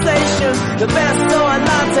the best soy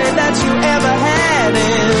latte that you ever had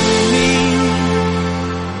in me.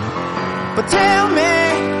 But tell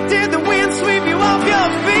me, did the wind sweep you off your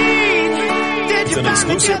feet? Did It's you an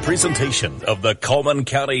exclusive presentation of the Coleman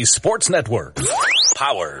County Sports Network.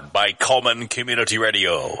 Powered by Coleman Community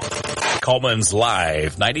Radio. Coleman's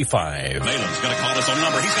Live 95. Malin's going to call his own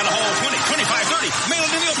number. He's got a hole 20, 25, 30. Malin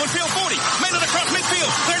in the open field 40. Malin across midfield.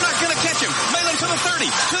 They're not going to catch him. Malin to the 30,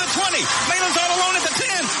 to the 20. Malin's all alone at the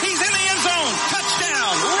 10. He's in the end zone.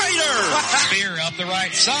 Touchdown, Raiders. Spear up the right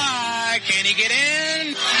side. Can he get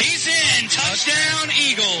in? He's in. Touchdown,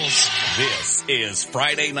 Eagles. This is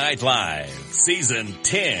Friday Night Live, Season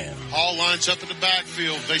 10. Hall lines up in the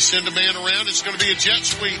backfield. They send a man around. It's going to be a jet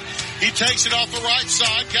sweep. He takes it off the right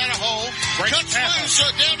side. Got a hole. Cuts loose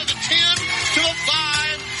down to the 10, to the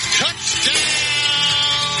 5. Touchdown.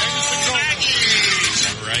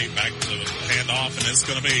 Aggies. Right back to the handoff, and it's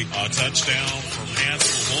going to be a touchdown from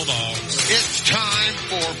Hansel Bulldogs. It's time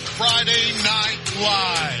for Friday Night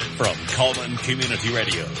Live. From Coleman Community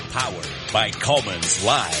Radio, powered by Coleman's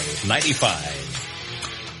Live 95.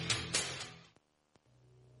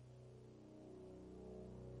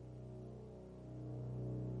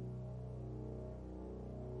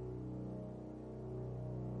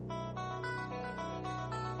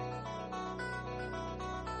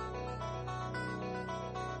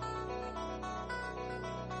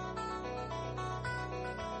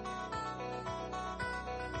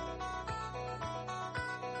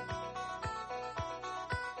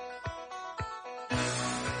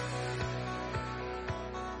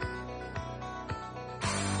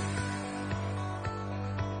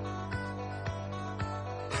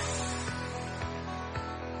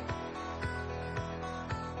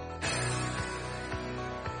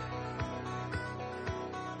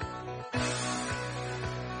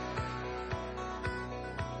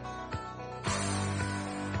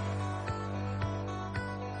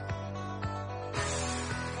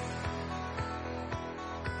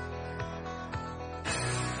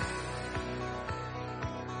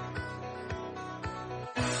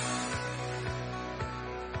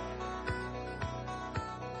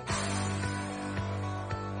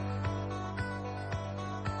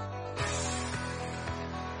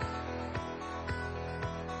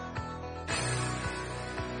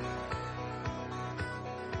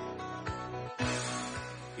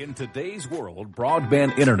 In today's world,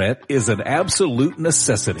 broadband internet is an absolute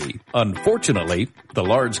necessity. Unfortunately, the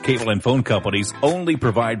large cable and phone companies only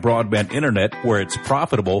provide broadband internet where it's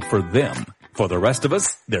profitable for them. For the rest of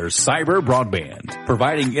us, there's Cyber Broadband.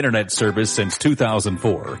 Providing internet service since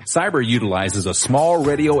 2004, Cyber utilizes a small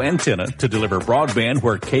radio antenna to deliver broadband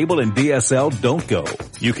where cable and DSL don't go.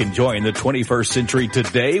 You can join the 21st century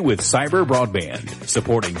today with Cyber Broadband,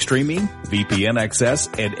 supporting streaming, VPN access,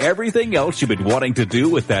 and everything else you've been wanting to do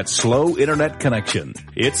with that slow internet connection.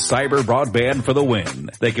 It's Cyber Broadband for the win.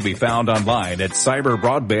 They can be found online at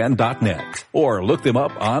cyberbroadband.net or look them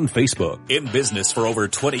up on Facebook. In business for over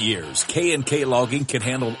 20 years, K&K Logging can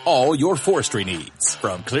handle all your forestry needs,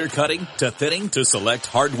 from clear cutting to thinning to select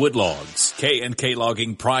hardwood logs. K&K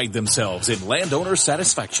Logging pride themselves in landowner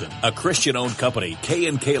satisfaction. A Christian-owned company,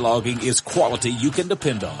 K&K Logging is quality you can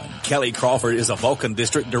depend on. Kelly Crawford is a Vulcan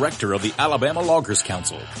District Director of the Alabama Loggers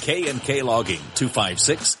Council. K&K Logging,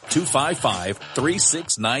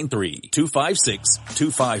 256-255-3693.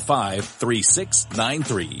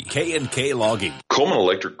 256-255-3693. K&K Logging. Coleman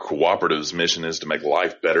Electric Cooperative's mission is to make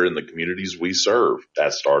life better in the communities we serve.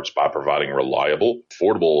 That starts by providing reliable,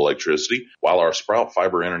 affordable electricity, while our Sprout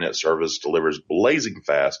Fiber Internet service delivers blazing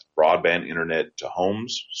fast broadband internet to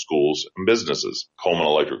homes, schools, and businesses. Coleman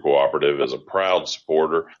Electric Cooperative is a proud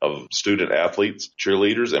supporter of student athletes,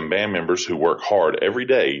 cheerleaders, and band members who work hard every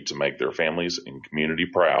day to make their families and community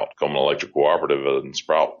proud. Coleman Electric Cooperative and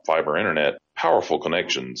Sprout Fiber Internet, powerful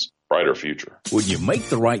connections, brighter future. When you make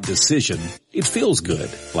the right decision, it feels good,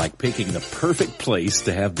 like picking the perfect place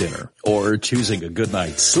to have dinner or choosing a good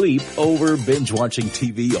night's sleep over binge watching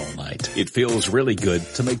TV all night. It feels really good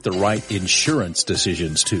to make the right insurance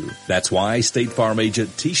decisions too. That's why State Farm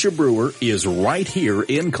agent Tisha Brewer is right here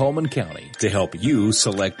in Coleman County to help you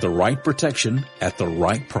select the right protection at the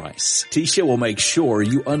right price. Tisha will make sure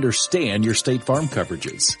you understand your State Farm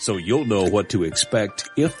coverages so you'll know what to expect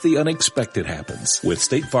if the unexpected happens. With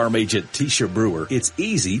State Farm agent Tisha Brewer, it's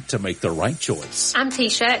easy to make the right choice. I'm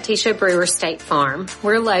Tisha at Tisha Brewer State Farm.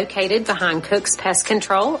 We're located behind Cook's Pest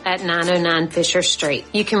Control at 909 Fisher Street.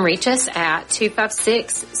 You can reach us at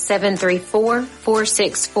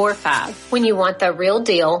 256-734-4645. When you want the real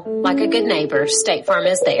deal, like a good neighbor, State Farm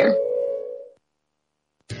is there.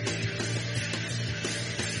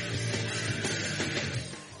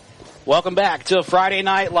 Welcome back to Friday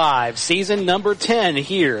Night Live, season number 10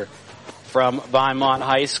 here from Vinemont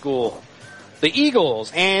High School. The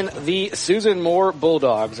Eagles and the Susan Moore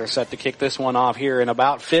Bulldogs are set to kick this one off here in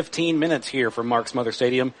about 15 minutes here from Marks Mother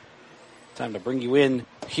Stadium. Time to bring you in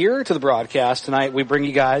here to the broadcast tonight. We bring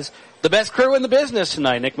you guys the best crew in the business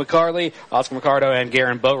tonight. Nick McCarley, Oscar McCardo, and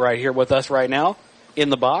Garen Boatwright here with us right now in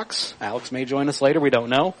the box. Alex may join us later. We don't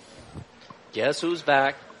know. Guess who's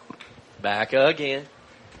back? Back again.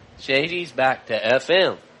 Shady's back to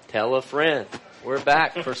FM. Tell a friend. We're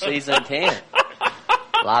back for season 10.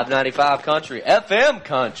 Live 95 country. FM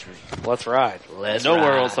country. Let's ride. Let's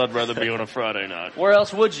Nowhere ride. else I'd rather be on a Friday night. Where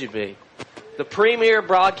else would you be? The premier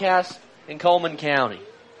broadcast in Coleman County.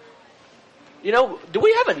 You know, do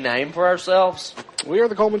we have a name for ourselves? We are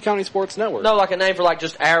the Coleman County Sports Network. No, like a name for like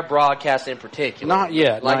just our broadcast in particular. Not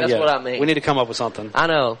yet. Like not that's yet. what I mean. We need to come up with something. I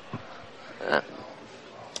know.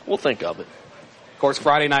 We'll think of it. Of course,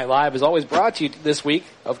 Friday Night Live is always brought to you this week,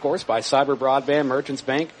 of course, by Cyber Broadband, Merchants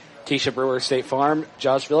Bank, Tisha Brewer State Farm,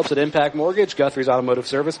 Josh Phillips at Impact Mortgage, Guthrie's Automotive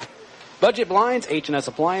Service, Budget Blinds, H&S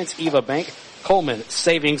Appliance, Eva Bank, Coleman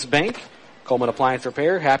Savings Bank, Coleman Appliance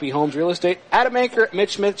Repair, Happy Homes Real Estate, Adam Anchor,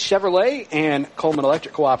 Mitch Smith Chevrolet, and Coleman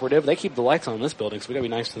Electric Cooperative. They keep the lights on in this building, so we gotta be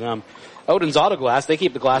nice to them. Odin's Auto Glass, they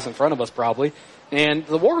keep the glass in front of us probably. And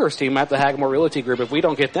the Warhorse team at the Hagamore Realty Group, if we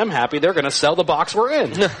don't get them happy, they're gonna sell the box we're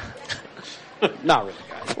in. Not really,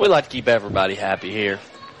 guys. We like to keep everybody happy here,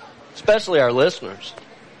 especially our listeners.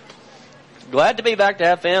 Glad to be back to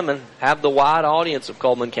FM and have the wide audience of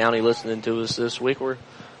Coleman County listening to us this week. We're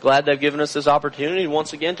glad they've given us this opportunity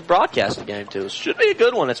once again to broadcast the game to us. Should be a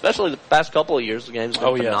good one, especially the past couple of years. The game's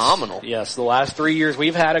been phenomenal. Yes, the last 3 years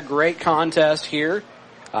we've had a great contest here.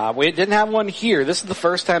 We didn't have one here. This is the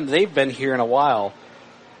first time they've been here in a while.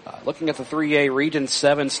 Looking at the 3A Region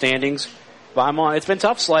 7 standings, Vinemont, it's been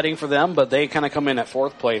tough sledding for them, but they kind of come in at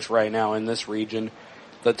 4th place right now in this region.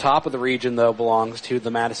 The top of the region, though, belongs to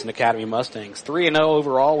the Madison Academy Mustangs. 3-0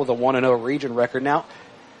 overall with a 1-0 region record. Now,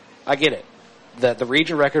 I get it, that the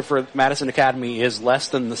region record for Madison Academy is less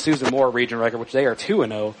than the Susan Moore region record, which they are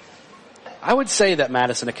 2-0. I would say that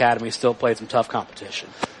Madison Academy still played some tough competition.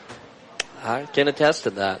 I can attest to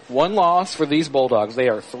that. One loss for these Bulldogs. They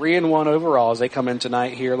are 3-1 overall as they come in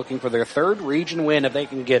tonight here looking for their 3rd region win if they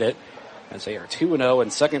can get it. As they are 2-0 in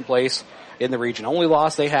 2nd place in the region. Only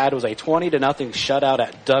loss they had was a 20-0 shutout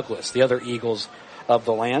at Douglas, the other Eagles of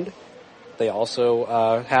the land. They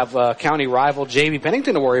also have county rival J.B.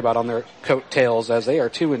 Pennington to worry about on their coattails as they are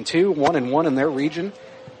 2-2, 1-1 in their region.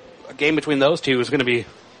 A game between those two is going to be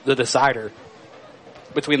the decider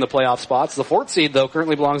between the playoff spots. The 4th seed, though,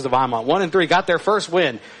 currently belongs to Vinemont. 1-3, got their first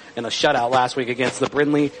win in a shutout last week against the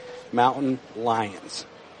Brindley Mountain Lions.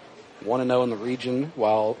 1-0 in the region,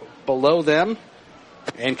 while below them,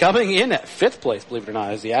 and coming in at 5th place, believe it or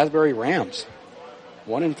not, is the Asbury Rams.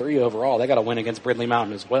 1-3 overall. They got a win against Brindley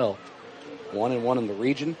Mountain as well. 1-1 in the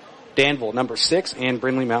region. Danville, number 6, and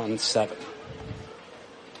Brindley Mountain, 7.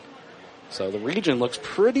 So the region looks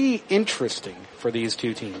pretty interesting for these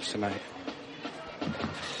two teams tonight.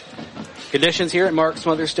 Conditions here at Marks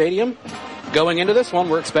Mother Stadium. Going into this one,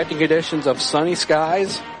 we're expecting conditions of sunny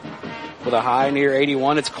skies with a high near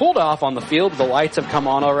 81. It's cooled off on the field. The lights have come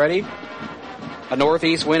on already. A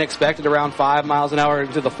northeast wind expected around 5 miles an hour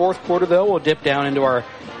into the 4th quarter, though. We'll dip down into our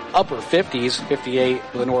upper 50s, 58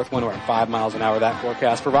 with a north wind around 5 miles an hour. That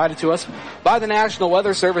forecast provided to us by the National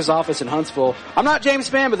Weather Service office in Huntsville. I'm not James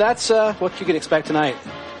Spann, but that's what you can expect tonight,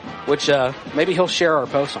 which maybe he'll share our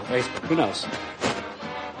post on Facebook. Who knows?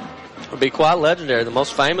 It'll be quite legendary. The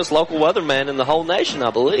most famous local weatherman in the whole nation,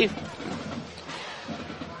 I believe.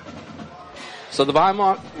 So the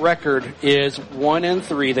Vinemont record is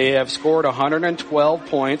 1-3. They have scored 112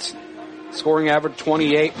 points, scoring average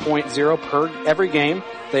 28.0 per every game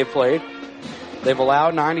they've played. They've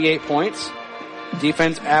allowed 98 points.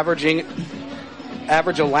 Defense average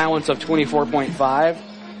allowance of 24.5.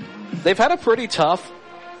 They've had a pretty tough,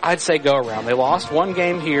 I'd say, go around. They lost one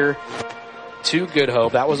game here to Good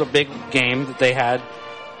Hope. That was a big game that they had.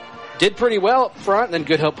 Did pretty well up front, and then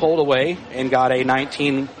Good Hope pulled away and got a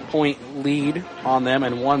 19-point lead on them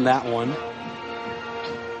and won that one.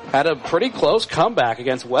 Had a pretty close comeback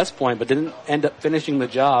against West Point, but didn't end up finishing the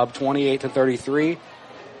job, 28-33.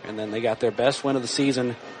 And then they got their best win of the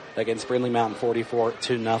season against Brindley Mountain,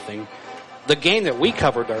 44-0. The game that we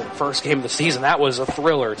covered, our first game of the season, that was a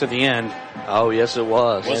thriller to the end. Oh, yes, it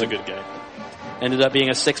was. It was a good game. Ended up being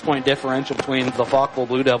a 6-point differential between the Falkville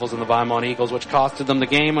Blue Devils and the Vinemont Eagles, which costed them the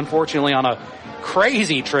game, unfortunately, on a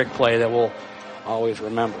crazy trick play that we'll always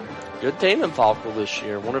remember. Good team in Falkville this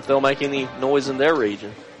year. Wonder if they'll make any noise in their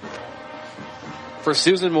region. For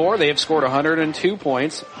Susan Moore, they have scored 102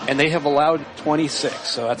 points, and they have allowed 26.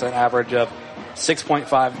 So that's an average of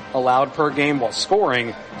 6.5 allowed per game while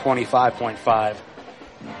scoring 25.5.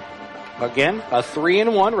 Again, a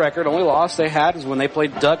 3-1 record. Only loss they had is when they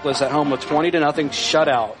played Douglas at home, a 20-0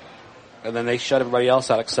 shutout. And then they shut everybody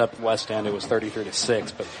else out except West End. It was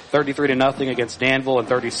 33-6, but 33-0 against Danville and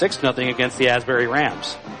 36-0 against the Asbury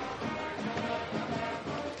Rams.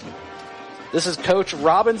 This is Coach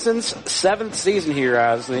Robinson's 7th season here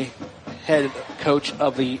as the head coach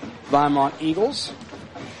of the Vinemont Eagles.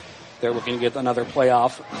 They're looking to get another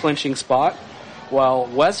playoff clinching spot, while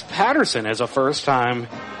Wes Patterson is a first-time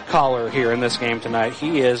caller here in this game tonight.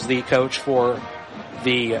 He is the coach for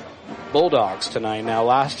the Bulldogs tonight. Now,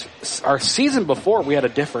 our season before, we had a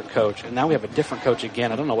different coach, and now we have a different coach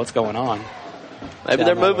again. I don't know what's going on. Maybe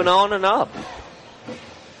they're moving on and up.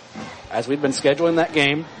 As we've been scheduling that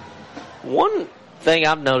game. One thing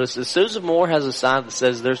I've noticed is Susan Moore has a sign that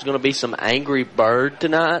says there's going to be some Angry Bird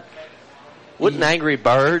tonight. Wouldn't Angry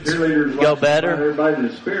Birds go better?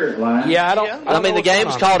 Yeah, I mean, the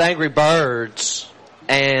game's called Angry Birds,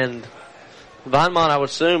 and Vinemont, I would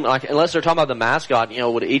assume, like, unless they're talking about the mascot,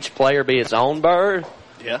 would each player be its own bird?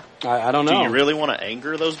 Yeah. I don't know. Do you really want to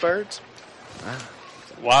anger those birds?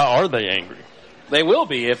 Why are they angry? They will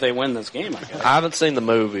be if they win this game, I guess. I haven't seen the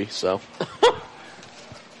movie, so.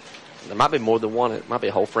 There might be more than one. It might be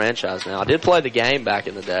a whole franchise now. I did play the game back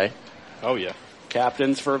in the day. Oh, yeah.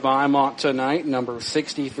 Captains for Vinemont tonight, number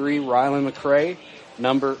 63, Rylan McCrae.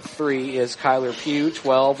 Number 3 is Kyler Pugh.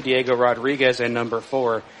 12, Diego Rodriguez. And number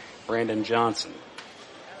 4, Brandon Johnson.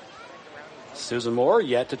 Susan Moore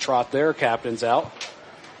yet to trot their captains out.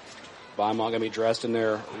 Vinemont going to be dressed in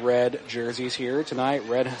their red jerseys here tonight.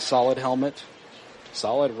 Red solid helmet,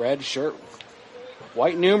 solid red shirt,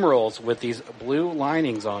 white numerals with these blue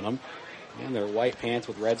linings on them, and their white pants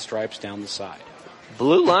with red stripes down the side.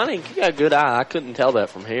 Blue lining, you got a good eye. I couldn't tell that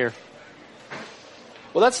from here.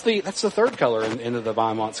 Well, that's the third color in the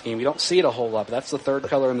Vinemont scheme. You don't see it a whole lot, but that's the third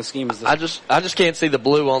color in the scheme. I just can't see the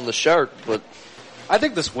blue on the shirt, but I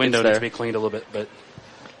think this window needs to be cleaned a little bit. But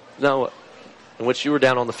no, in which you were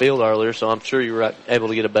down on the field earlier, so I'm sure you were able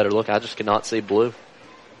to get a better look. I just cannot see blue.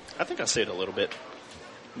 I think I see it a little bit.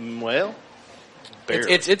 Well,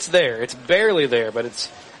 barely. It's there. It's barely there, but it's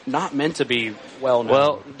not meant to be well known.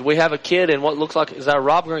 Well, we have a kid in what looks like, is that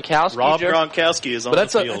Rob Gronkowski? Rob Gronkowski is on the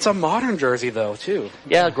field. It's a modern jersey, though, too.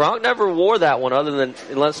 Yeah, Gronk never wore that one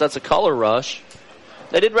unless that's a color rush.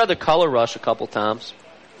 They did rather color rush a couple times.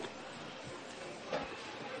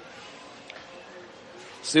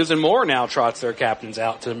 Susan Moore now trots their captains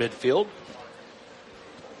out to the midfield.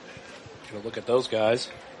 Gonna look at those guys.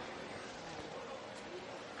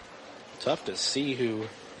 Tough to see who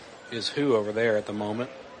is who over there at the moment.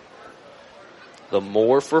 The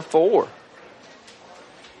Moore for 4.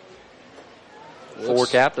 4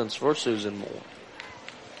 captains for Susan Moore.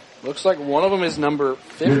 Looks like one of them is number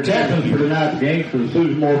 15. Your captains for tonight's game for the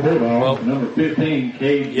Susan Moore Bulldogs, number 15,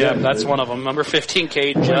 Cade Yeah, Justice. that's one of them. Number 15,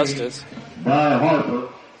 Cade Justice. Brian Harper.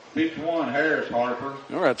 51, Harris Harper.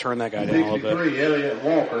 We're going to turn that guy down a little bit. 63, Elliott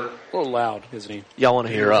Walker. A little loud, isn't he? Y'all want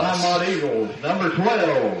to hear us. Vinemont Eagles, number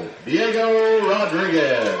 12, Diego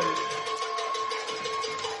Rodriguez.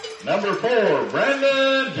 Number 4,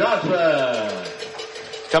 Brandon Johnson.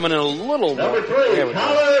 Coming in a little low. Number 3,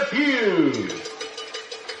 Kyler Pugh.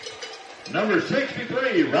 Number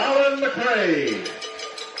 63, Rylan McCrae.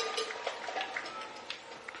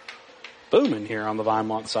 Booming here on the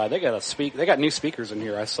Vinemont side. They got new speakers in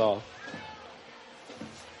here, I saw.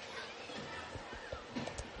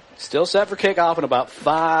 Still set for kickoff in about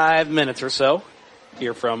 5 minutes or so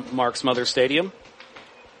here from Mark's Mother Stadium.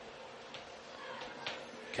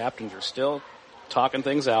 Captains are still talking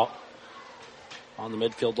things out on the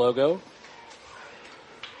midfield logo.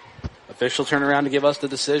 Official turn around to give us the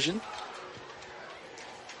decision.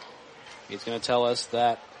 He's going to tell us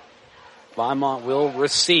that Vinemont will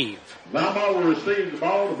receive. Vinemont will receive the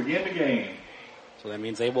ball to begin the game. So that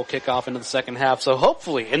means they will kick off into the second half. So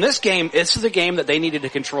hopefully, in this game, this is a game that they needed to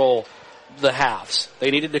control the halves.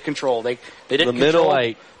 They needed to control. They didn't the middle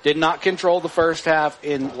 8. Did not control the first half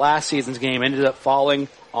in last season's game. Ended up falling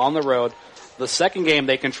on the road. The second game,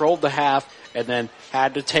 they controlled the half and then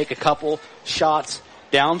had to take a couple shots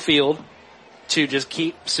downfield to just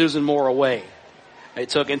keep Susan Moore away. It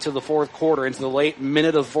took into the fourth quarter, into the late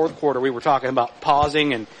minute of the fourth quarter, we were talking about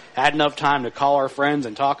pausing and had enough time to call our friends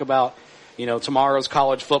and talk about, tomorrow's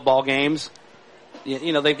college football games.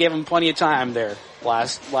 They gave them plenty of time there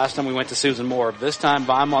last time we went to Susan Moore. This time,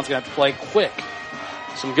 Vinemont's going to have to play quick.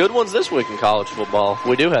 Some good ones this week in college football.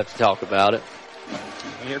 We do have to talk about it.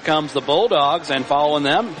 And here comes the Bulldogs, and following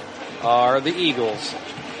them are the Eagles.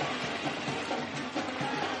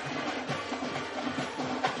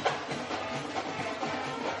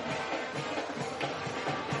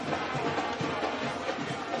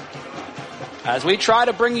 As we try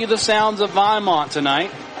to bring you the sounds of Vinemont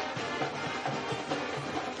tonight.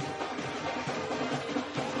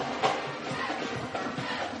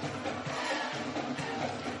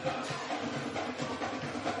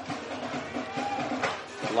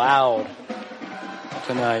 Loud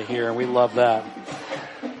tonight here, and we love that.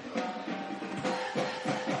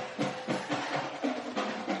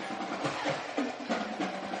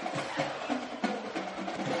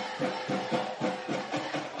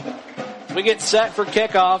 We get set for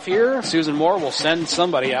kickoff here. Susan Moore will send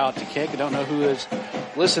somebody out to kick. I don't know who is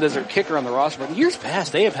listed as their kicker on the roster, but in years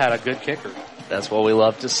past, they have had a good kicker. That's what we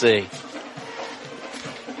love to see.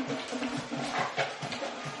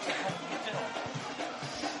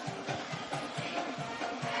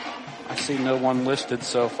 I see no one listed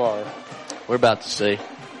so far. We're about to see.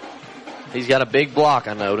 He's got a big block,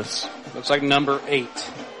 I notice. Looks like number 8.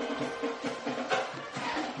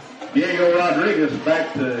 Diego Rodriguez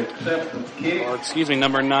back to accept the kick. Or, excuse me,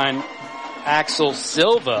 number 9, Axel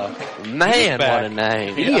Silva. Man, what a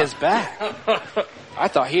name. He is back. I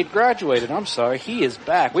thought he had graduated. I'm sorry. He is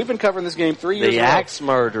back. We've been covering this game 3 years ago. The axe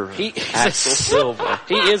murderer, Axel Silva.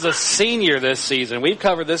 He is a senior this season. We've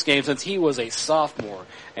covered this game since he was a sophomore.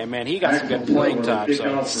 And, man, he got some good playing time.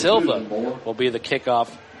 So Silva will be the kickoff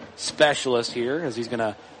specialist here as he's going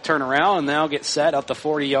to turn around and now get set up the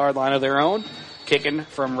 40-yard line of their own. Kicking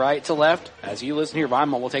from right to left. As you listen here,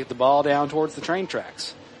 Vinemont will take the ball down towards the train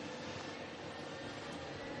tracks.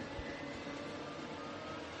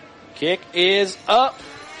 Kick is up.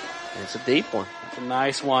 It's a deep one. It's a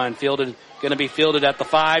nice one. Going to be fielded at the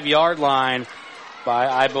 5-yard line by,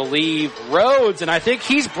 I believe, Rhodes. And I think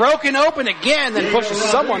he's broken open again, then pushes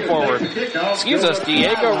someone forward. Excuse us,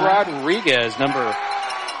 Diego Rodriguez, number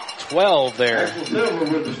 12 there.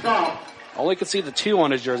 Only could see the 2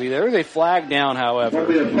 on his jersey. There is a flag down, however.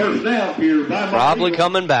 Probably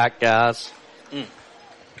coming back, guys.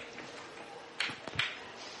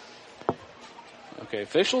 Okay,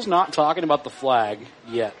 officials not talking about the flag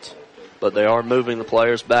yet. But they are moving the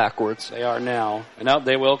players backwards. They are now. And now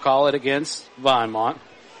they will call it against Vinemont.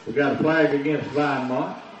 We got a flag against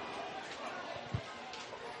Vinemont.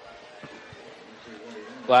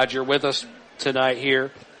 Glad you're with us tonight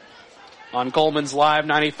here on Coleman's Live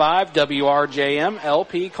 95, WRJM,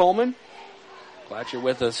 LP Coleman. Glad you're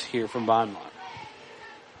with us here from Vinemont.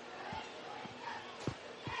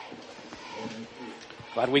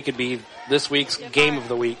 Glad we could be this week's game of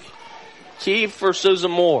the week. Key for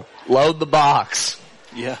Susan Moore. Load the box.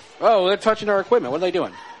 Yeah. Oh, they're touching our equipment. What are they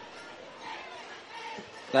doing?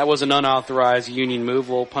 That was an unauthorized union move.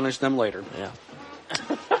 We'll punish them later. Yeah.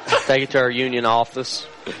 Take it to our union office.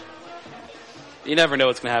 You never know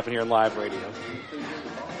what's going to happen here in live radio.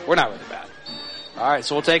 We're not really bad. All right,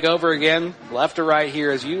 so we'll take over again, left to right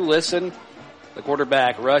here as you listen. The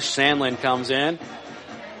quarterback, Rush Sandlin, comes in.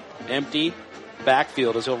 Empty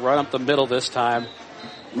backfield as he'll run up the middle this time.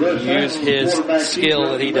 Use his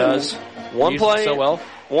skill that he does. One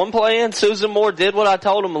play in, Susan Moore did what I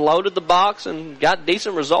told him, loaded the box and got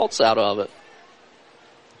decent results out of it.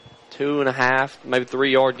 2.5, maybe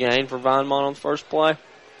 3-yard gain for Vinemont on the first play.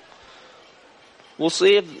 We'll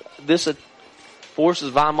see if this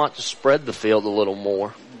forces Vinemont to spread the field a little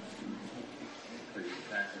more.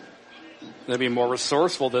 They'll be more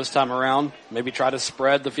resourceful this time around. Maybe try to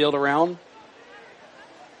spread the field around.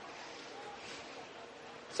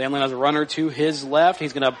 Sandlin has a runner to his left.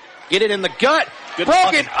 He's going to get it in the gut.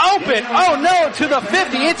 Broken open. Oh, no, to the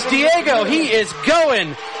 50. It's Diego. He is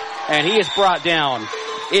going. And he is brought down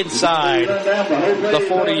inside the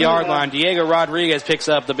 40-yard line. Diego Rodriguez picks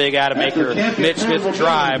up the big Adamaker Mitch Smith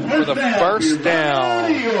drive for the first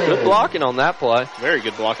down. Good blocking on that play. Very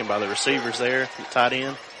good blocking by the receivers there, tight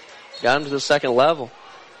end. Got him to the second level.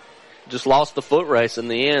 Just lost the foot race in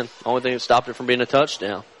the end. Only thing that stopped it from being a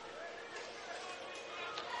touchdown.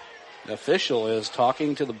 The official is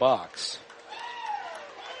talking to the box.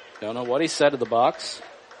 Don't know what he said to the box.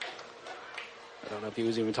 I don't know if he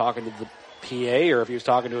was even talking to the PA or if he was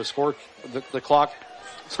talking to the clock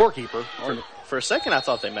scorekeeper. For a second, I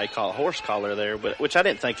thought they may call a horse collar there, but which I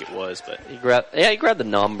didn't think it was. But he grabbed the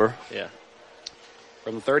number. Yeah.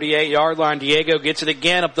 From the 38-yard line, Diego gets it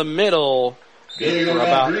again up the middle. Good for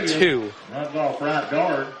about 2. Runs off right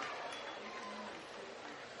guard.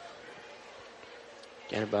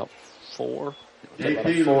 Gain about 4. About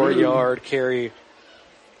a 4-yard carry.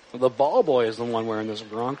 The ball boy is the one wearing this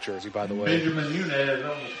Gronk jersey, by the way. Benjamin Nunez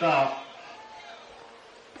on the stop.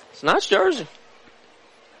 It's a nice jersey.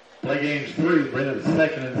 Play games 3, bring it to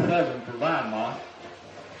 2nd and 7 for Vinemont.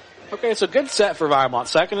 Okay, so good set for Vinemont.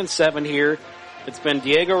 2nd and 7 here. It's been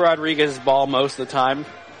Diego Rodriguez's ball most of the time.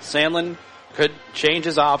 Sandlin could change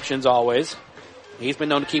his options always. He's been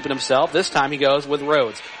known to keep it himself. This time he goes with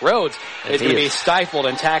Rhodes. Rhodes is going to be stifled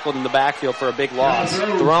and tackled in the backfield for a big loss.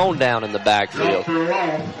 Thrown down in the backfield.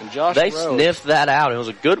 And Josh they Rhodes sniffed that out. It was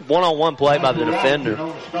a good one-on-one play by the defender.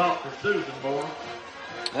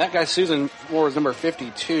 That guy, Susan Moore, is number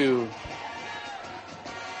 52.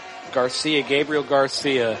 Gabriel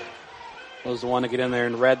Garcia was the one to get in there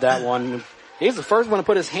and read that one. He's the first one to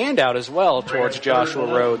put his hand out as well towards Joshua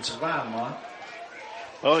Rhodes.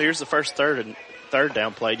 Well, here's the first third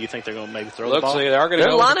down play. Do you think they're going to maybe throw the ball? Looks like they are going to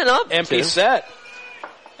go lining up. Empty set.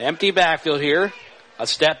 Empty backfield here. A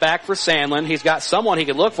step back for Sandlin. He's got someone he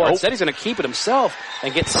could look for. Instead, he's going to keep it himself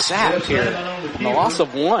and get sacked here. And the loss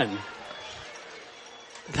of 1.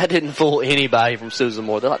 That didn't fool anybody from Susan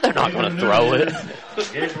Moore. They're not going to throw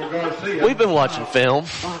it. We've been watching film.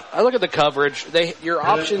 I look at the coverage. Your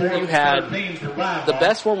option you had, the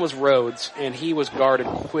best one was Rhodes, and he was guarded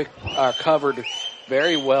covered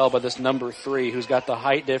very well by this number 3, who's got the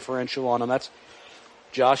height differential on him. That's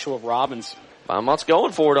Joshua Robinson. Vinemont's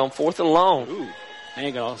going for it on 4th and long. Ooh, they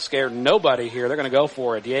ain't going to scare nobody here. They're going to go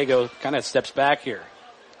for it. Diego kind of steps back here.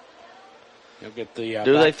 He'll get the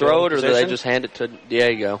do they throw it or position. do they just hand it to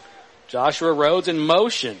Diego? Joshua Rhodes in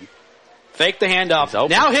motion. Fake the handoff.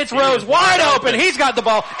 Now hits Rhodes wide open. He's got the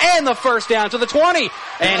ball and the first down to the 20.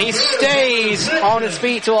 And he stays on his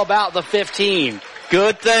feet till about the 15.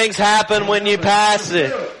 Good things happen when you pass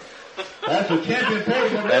it.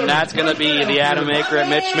 And that's going to be the Adam Maker at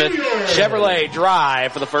Mitch Smith Chevrolet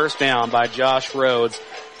drive for the first down by Josh Rhodes.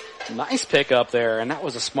 Nice pick up there, and that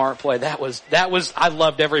was a smart play. That was. I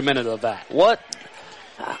loved every minute of that. What?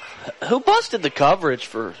 Who busted the coverage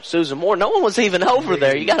for Susan Moore? No one was even over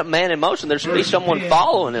there. You got a man in motion. There should be someone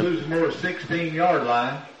following him. Susan Moore 16-yard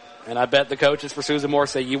line. And I bet the coaches for Susan Moore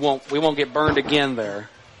say we won't get burned again there.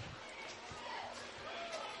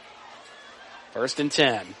 1st and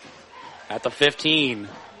 10 at the 15.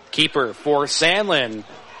 Keeper for Sandlin.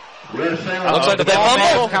 Looks like the ball may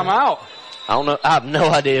have come out. I don't know. I have no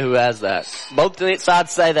idea who has that. Both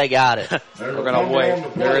sides say they got it. We're going to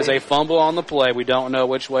wait. There is a fumble on the play. We don't know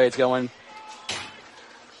which way it's going.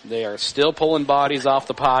 They are still pulling bodies off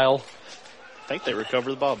the pile. I think they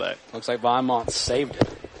recovered the ball back. Looks like Vinemont saved it.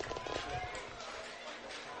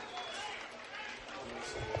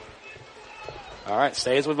 All right,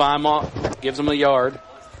 stays with Vinemont. Gives them a yard.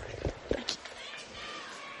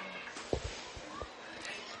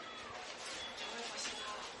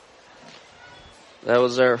 That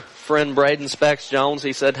was our friend Braden Specs Jones.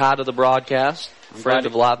 He said hi to the broadcast. Friend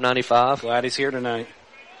of Live 95. Glad he's here tonight.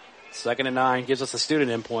 2nd and 9 gives us a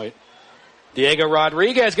student endpoint. Diego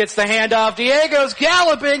Rodriguez gets the handoff. Diego's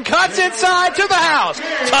galloping, cuts inside to the house.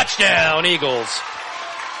 Touchdown, Eagles.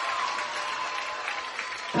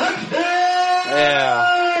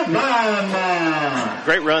 Yeah.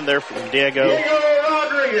 Great run there from Diego.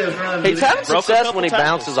 He's having success when he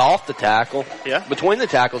bounces off the tackle. Yeah. Between the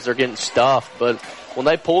tackles, they're getting stuffed, but when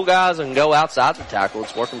they pull guys and go outside the tackle,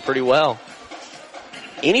 it's working pretty well.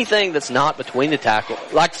 Anything that's not between the tackle,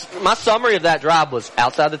 like my summary of that drive was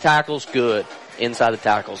outside the tackles, good. Inside the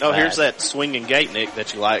tackles, bad. Here's that swinging gate, Nick,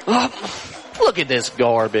 that you like. Look at this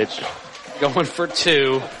garbage. Going for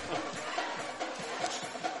 2.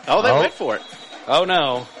 Oh, they went for it. Oh,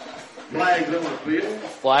 no. Flag on the field.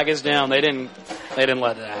 Flag is down. They didn't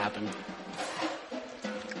let that happen.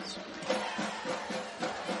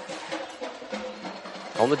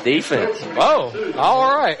 On the defense. Oh,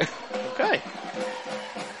 all right. Okay.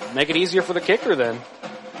 Make it easier for the kicker then.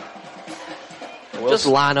 Just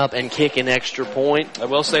line up and kick an extra point. I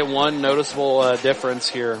will say one noticeable difference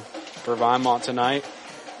here for Vinemont tonight.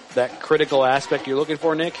 That critical aspect you're looking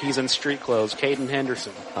for, Nick, he's in street clothes. Caden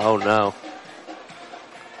Henderson. Oh, no.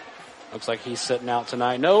 Looks like he's sitting out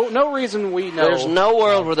tonight. No reason we know. There's no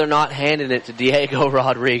world where they're not handing it to Diego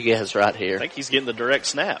Rodriguez right here. I think he's getting the direct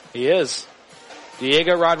snap. He is.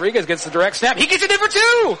 Diego Rodriguez gets the direct snap. He gets it in for 2.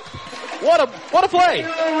 What a play.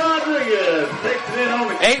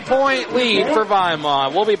 8-point lead for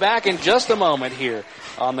Vinemont. We'll be back in just a moment here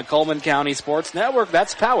on the Coleman County Sports Network.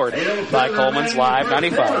 That's powered by Coleman's Live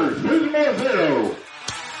 95.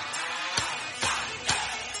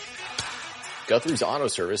 Guthrie's Auto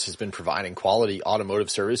Service has been providing quality automotive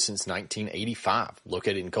service since 1985.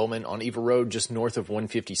 Located in Coleman on Eva Road, just north of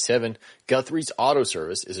 157, Guthrie's Auto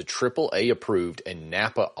Service is a AAA approved and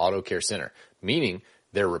Napa Auto Care Center, meaning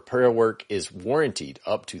Their repair work is warranted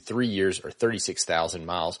up to 3 years or 36,000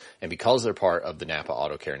 miles, and because they're part of the Napa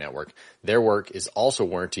Auto Care Network, their work is also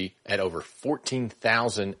warranted at over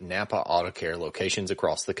 14,000 Napa Auto Care locations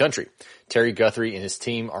across the country. Terry Guthrie and his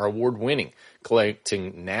team are award-winning,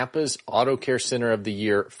 collecting Napa's Auto Care Center of the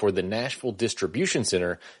Year for the Nashville Distribution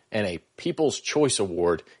Center and a People's Choice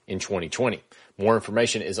Award in 2020. More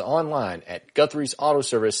information is online at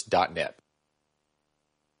Guthrie'sAutoservice.net.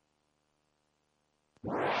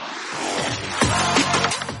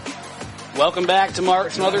 Welcome back to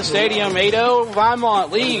Mark Smothers Stadium. 8-0, Vinemont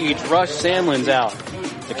leads. Rush Sandlin's out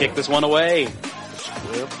to kick this one away.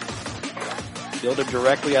 Fielded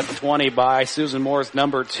directly at the 20 by Susan Moore's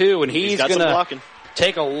number 2, and he's going to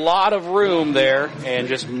take a lot of room there and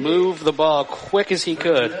just move the ball quick as he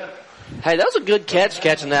could. Hey, that was a good catch,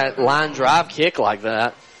 catching that line drive kick like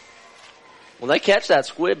that. When they catch that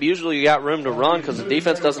squib, usually you got room to run because the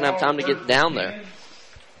defense doesn't have time to get down there.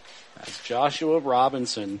 That's Joshua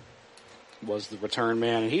Robinson was the return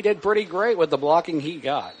man, and he did pretty great with the blocking he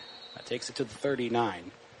got. That takes it to the 39.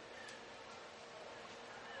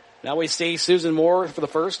 Now we see Susan Moore for the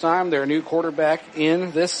first time. Their new quarterback in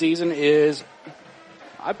this season is,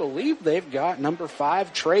 I believe they've got number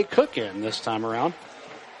 5, Trey Cook in this time around.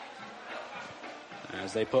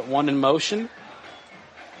 As they put one in motion.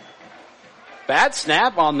 Bad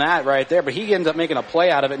snap on that right there, but he ends up making a play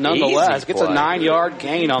out of it nonetheless. Gets a 9-yard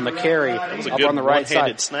gain on the carry up on the right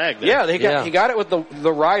side. Snag there. Yeah, he got it with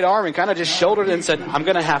the right arm and kind of just shouldered it and said, I'm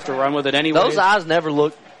going to have to run with it anyway. Those eyes never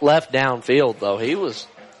looked left downfield, though. He was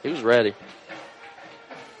ready.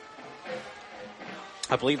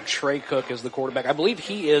 I believe Trey Cook is the quarterback. I believe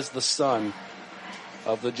he is the son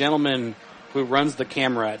of the gentleman who runs the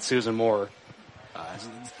camera at Susan Moore.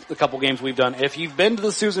 The couple games we've done. If you've been to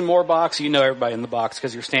the Susan Moore box, you know everybody in the box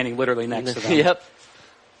because you're standing literally next to them. Yep.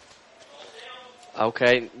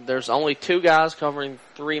 Okay, there's only 2 guys covering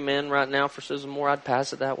 3 men right now for Susan Moore. I'd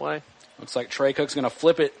pass it that way. Looks like Trey Cook's going to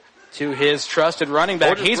flip it to his trusted running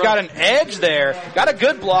back. He's got an edge there. Got a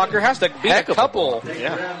good blocker. Has to beat a couple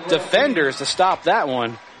defenders to stop that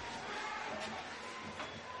one.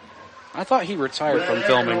 I thought he retired from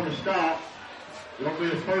filming.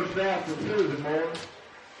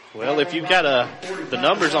 Well, if you've got the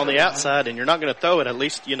numbers on the outside and you're not going to throw it, at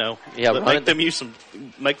least,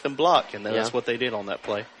 make them block, and that's what they did on that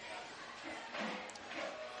play.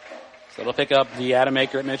 So they'll pick up the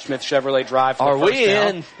Adamaker at Mitch Smith Chevrolet Drive. For Are we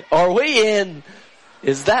in? Are we in?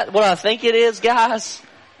 Is that what I think it is, guys?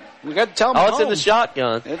 We got to tell him. Oh, it's in the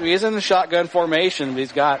shotgun. He is in the shotgun formation.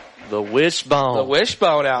 He's got the wishbone. The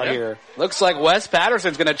wishbone out here. Looks like Wes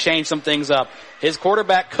Patterson's going to change some things up. His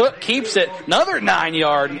quarterback Cook keeps it. Another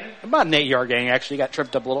 9-yard, about an 8-yard gain. Actually, got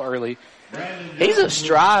tripped up a little early. He's a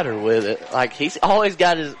strider with it. Like, he's always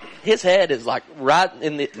got his head is like right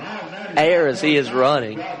in the air as he is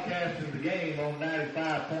running.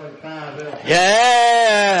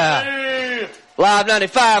 Yeah! Live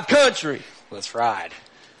 95 country. Let's ride.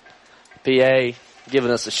 PA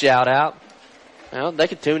giving us a shout out. Well, they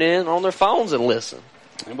could tune in on their phones and listen.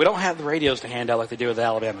 And we don't have the radios to hand out like they do with the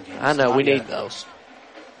Alabama games. I know, we need those.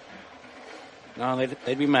 No,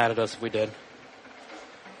 they'd be mad at us if we did.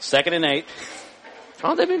 2nd and 8.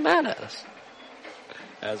 Oh, they'd be mad at us.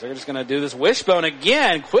 As they're just going to do this wishbone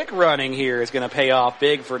again. Quick running here is going to pay off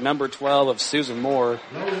big for number 12 of Susan Moore.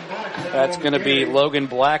 That's going to be Logan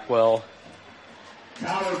Blackwell.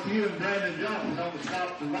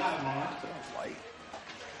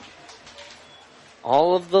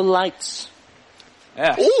 All of the lights.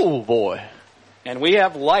 Yes. Ooh, boy. And we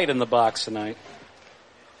have light in the box tonight.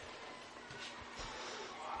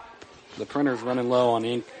 The printer's running low on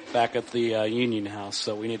ink back at the Union House,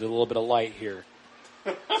 so we need a little bit of light here.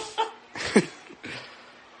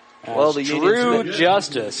 Well, the Drew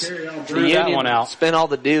Justice drew that one out. Spent all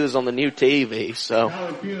the dues on the new TV, so.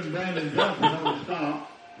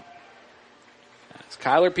 As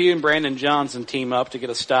Kyler Pugh and Brandon Johnson team up to get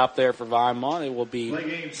a stop there for Vinemont. It will be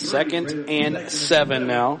 2nd and 7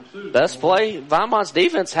 now. Best play Vinemont's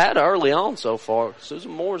defense had early on so far.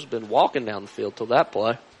 Susan Moore's been walking down the field till that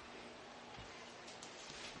play.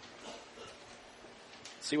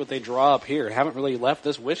 See what they draw up here. Haven't really left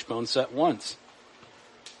this wishbone set once.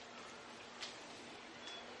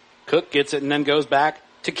 Cook gets it and then goes back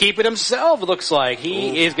to keep it himself, it looks like.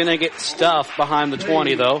 He is going to get stuffed behind the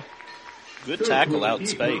 20, though. Good tackle out in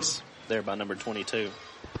space there by number 22.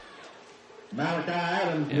 Malachi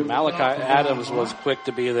Adams. Yeah, Malachi Adams was quick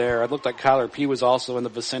to be there. It looked like Kyler Pugh was also in the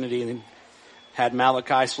vicinity, and had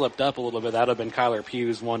Malachi slipped up a little bit, that would have been Kyler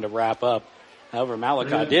Pugh's one to wrap up. However,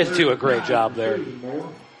 Malachi did do a great job there.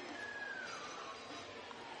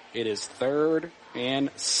 It is 3rd and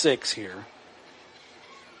 6 here.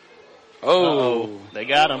 Oh, they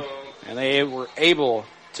got him. And they were able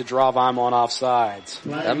to draw Vinemont offsides.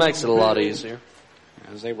 That makes it a lot easier.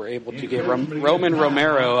 As they were able to get Roman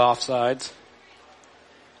Romero offsides.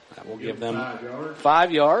 That will give them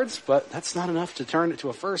 5 yards, but that's not enough to turn it to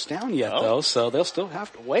a first down yet, though, so they'll still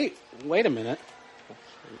have to wait. Wait a minute.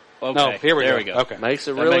 Okay. No, here we go. Okay. Makes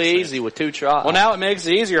it really easy with 2 tries. Well, now it makes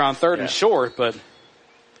it easier on 3rd and short, but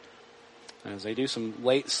as they do some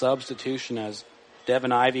late substitution as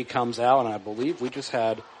Devin Ivey comes out, and I believe we just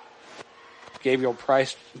had Gabriel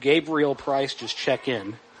Price just check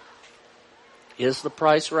in. Is the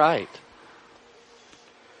price right?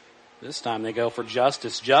 This time they go for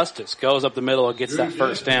Justice. Justice goes up the middle and gets that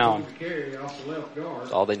first down.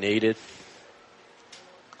 That's all they needed.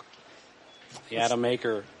 The Adam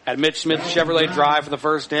Maker at Mitch Smith Chevrolet drive for the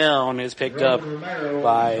first down is picked up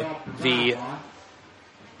by the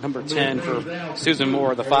number 10 for Susan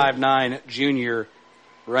Moore, the 5'9" junior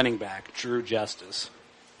running back, Drew Justice.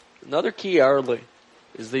 Another key early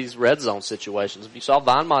is these red zone situations. If you saw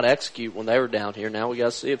Vinemont execute when they were down here, now we got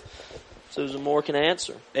to see if Susan Moore can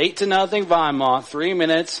answer. 8-0 Vinemont, 3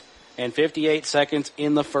 minutes and 58 seconds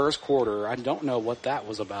in the first quarter. I don't know what that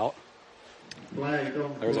was about.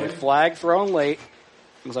 There's a flag thrown late.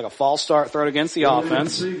 Looks like a false start thrown against the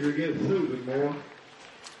offense. So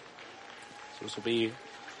this will be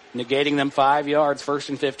negating them 5 yards. 1st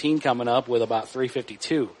and 15 coming up with about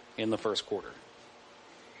 3:52 in the first quarter.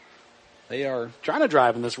 They are trying to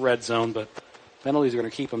drive in this red zone, but penalties are going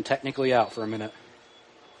to keep them technically out for a minute.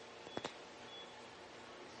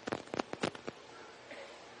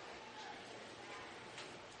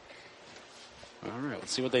 All right,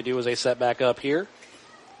 let's see what they do as they set back up here.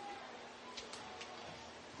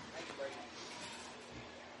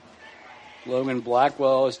 Logan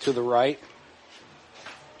Blackwell is to the right.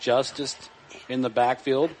 Justice in the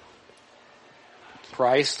backfield.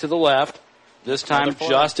 Price to the left. This time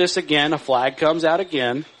Justice again. A flag comes out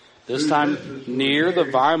again. This time near the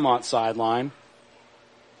Vinemont sideline.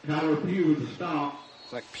 Tyler Pugh with the stop.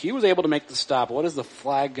 It's like Pugh was able to make the stop. What is the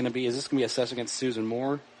flag going to be? Is this going to be assessed against Susan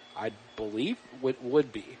Moore? I believe it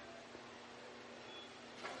would be.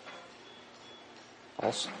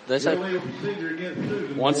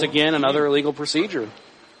 Once again, another illegal procedure.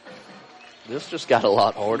 This just got a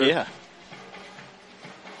lot harder. Yeah.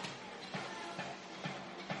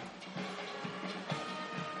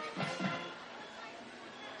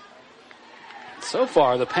 So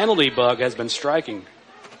far, the penalty bug has been striking.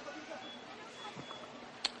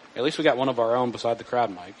 At least we got one of our own beside the crowd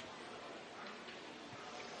mic.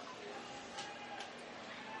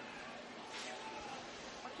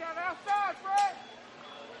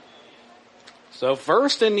 So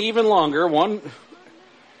 1st and even longer, one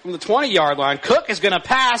from the 20-yard line. Cook is going to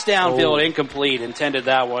pass downfield, incomplete. Intended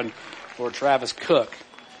that one for Travis Cook.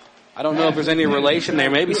 I don't know if there's any relation there.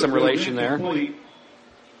 Maybe some relation there.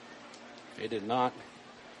 They did not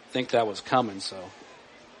think that was coming, so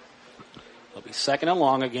it'll be 2nd and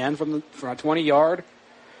long again from a 20-yard.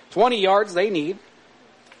 20 yards they need.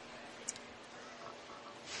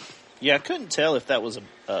 Yeah, I couldn't tell if that was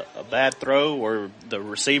a bad throw or the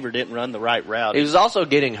receiver didn't run the right route. He was also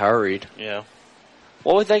getting hurried. Yeah.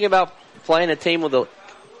 What do we think about calling a team with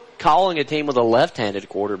a left-handed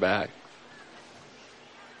quarterback?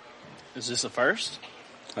 Is this a first?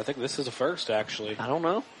 I think this is a first, actually. I don't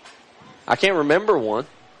know. I can't remember one.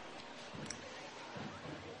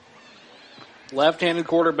 Left-handed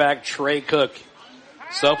quarterback Trey Cook.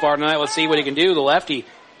 So far tonight, let's see what he can do. The lefty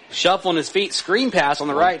shuffling his feet, screen pass on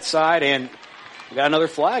the right side, and we got another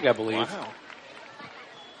flag, I believe. Wow.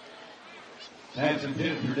 Pass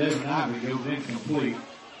intended for Devin Ivey goes incomplete.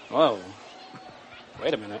 Whoa.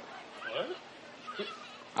 Wait a minute.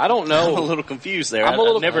 I don't know. I'm a little confused there. I'm a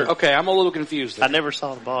little confused there. I never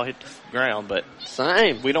saw the ball hit the ground, but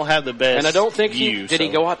same. We don't have the best. And I don't think view, he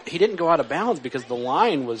go out. He didn't go out of bounds because the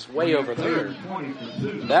line was way over there.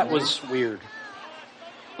 That was weird.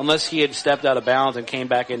 Unless he had stepped out of bounds and came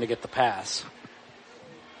back in to get the pass.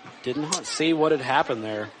 Did not see what had happened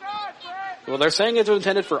there. Well, they're saying it was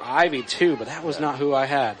intended for Ivy too, but that was not who I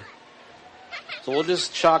had. So we'll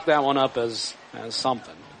just chalk that one up as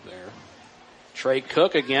something there. Trey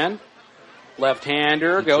Cook again.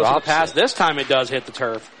 Left-hander goes to the pass. This time it does hit the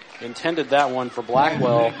turf. Intended that one for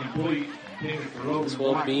Blackwell. This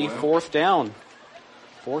will be 4th down.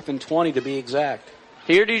 4th and 20 to be exact.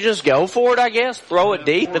 Here, do you just go for it, I guess? Throw it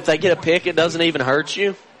deep. If they get a pick, it doesn't even hurt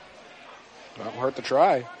you. Don't hurt to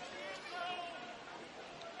try.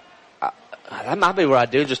 That might be what I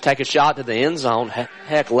do. Just take a shot to the end zone.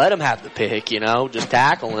 Heck, let them have the pick, just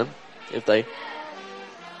tackle him if they...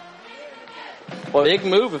 Well, big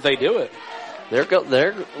move if they do it.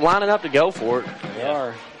 They're lining up to go for it. They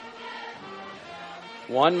are.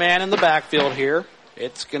 One man in the backfield here.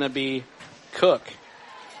 It's going to be Cook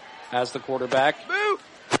as the quarterback.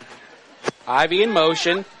 Ivy in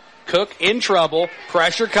motion. Cook in trouble.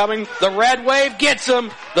 Pressure coming. The red wave gets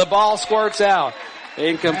him. The ball squirts out.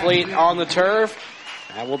 Incomplete on the turf.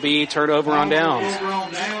 That will be turnover on downs.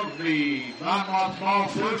 The Vinemont ball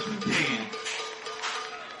first and 10.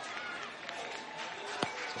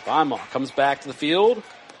 So Vinemont comes back to the field.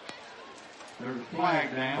 There's a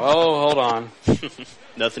flag down. Oh, hold on.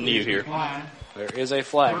 Nothing new here. There is a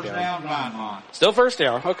flag First down. down, Vinemont. Still first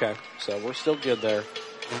down. Okay. So we're still good there.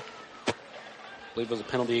 I believe it was a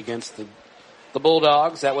penalty against the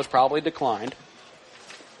Bulldogs. That was probably declined.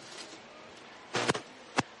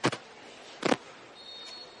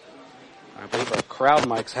 I believe our crowd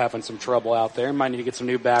mic's having some trouble out there. Might need to get some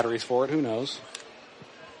new batteries for it. Who knows?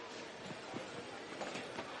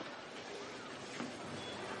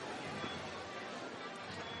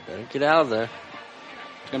 Better get out of there.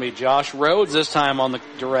 It's going to be Josh Rhodes this time on the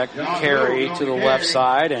direct carry to the left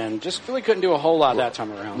side, and just really couldn't do a whole lot that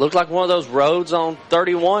time around. Looked like one of those roads on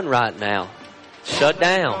 31 right now. Shut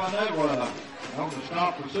down. I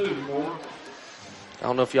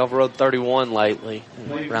don't know if y'all have rode 31 lately.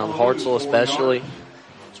 Around Hartselle especially.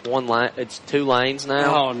 It's one line. It's 2 lanes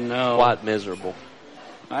now. Oh, no. Quite miserable.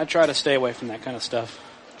 I try to stay away from that kind of stuff.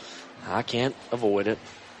 I can't avoid it.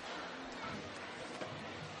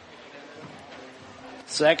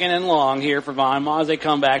 Second and long here for Vinemont as they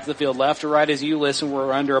come back to the field. Left to right as you listen.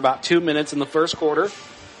 We're under about 2 minutes in the first quarter.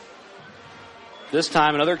 This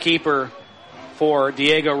time another keeper for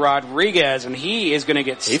Diego Rodriguez, and he is going to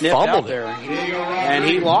get snipped out there. And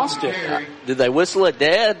he lost it. Did they whistle it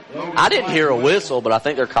dead? I didn't hear a whistle, but I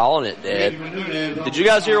think they're calling it dead. Did you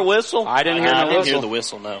guys hear a whistle? I didn't hear I no didn't whistle. hear the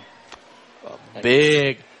whistle, no.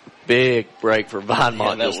 Big break for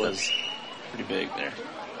Vinemont. Yeah, that was pretty big there.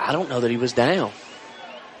 I don't know that he was down.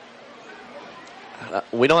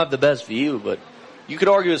 We don't have the best view, but you could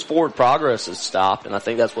argue his forward progress has stopped, and I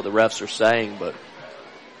think that's what the refs are saying, but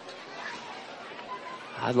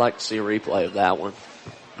I'd like to see a replay of that one.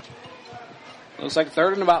 Looks like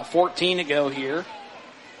third and about 14 to go here.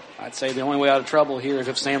 I'd say the only way out of trouble here is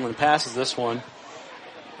if Sandlin passes this one.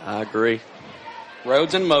 I agree.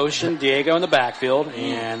 Rhodes in motion, Diego in the backfield,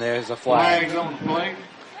 and there's a flag. Flags on the plate.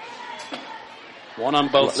 One on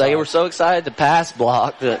both sides. They were so excited to pass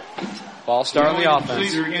block that ball start on the offense.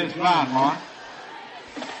 Procedure against Vinemont.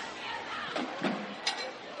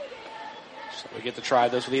 So we get to try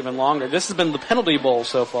this with even longer. This has been the penalty bowl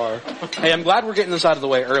so far. Hey, I'm glad we're getting this out of the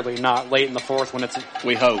way early, not late in the fourth when it's,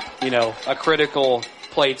 we hope, a critical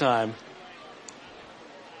play time.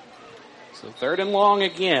 So third and long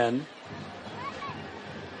again.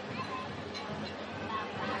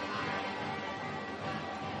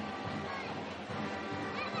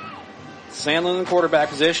 Sandlin in quarterback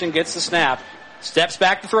position, gets the snap, steps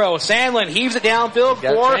back to throw. Sandlin heaves it downfield for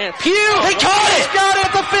Pugh. He caught it! Got it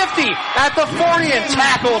at the 50, at the 40, and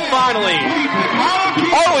tackled finally.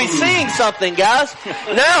 Are we seeing something, guys?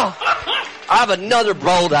 Now, I have another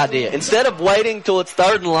bold idea. Instead of waiting till it's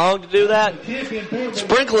third and long to do that,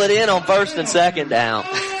 sprinkle it in on first and second down.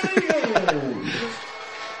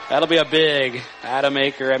 That'll be a big Adam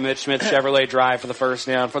Aker at Mitch Smith Chevrolet drive for the first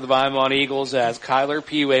down for the Vinemont Eagles as Kyler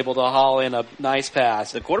Pugh able to haul in a nice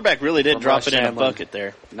pass. The quarterback really did drop it in a bucket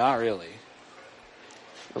there. Not really.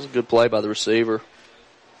 That was a good play by the receiver.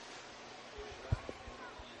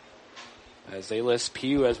 As they list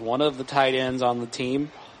Pugh as one of the tight ends on the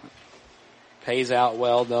team. Pays out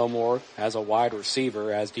well, no more, as a wide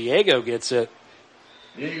receiver as Diego gets it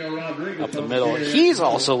up the middle. He's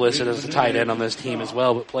also listed as a tight end on this team as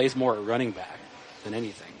well, but plays more at running back than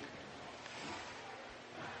anything.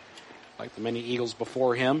 Like the many Eagles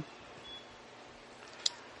before him.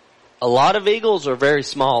 A lot of Eagles are very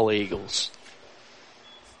small Eagles.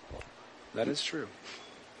 That is true.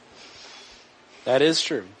 That is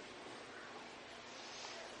true.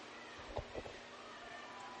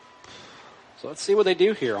 So let's see what they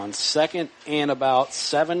do here on second and about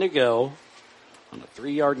 7 to go. On a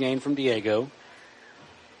 3-yard gain from Diego.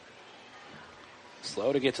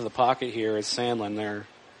 Slow to get to the pocket here is Sandlin there.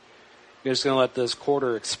 They're just going to let this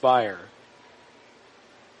quarter expire.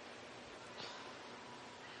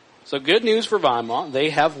 So good news for Vinemont. They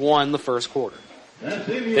have won the first quarter.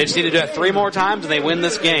 They just need to do it 3 more times and they win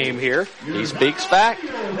this game here. He speaks fact.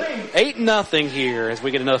 8-0 here as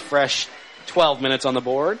we get another fresh 12 minutes on the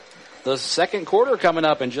board. The second quarter coming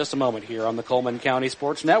up in just a moment here on the Coleman County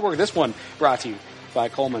Sports Network. This one brought to you by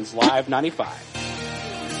Coleman's Live 95.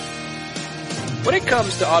 When it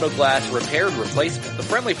comes to auto glass repair and replacement, the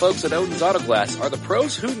friendly folks at Odin's Auto Glass are the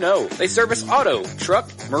pros who know. They service auto, truck,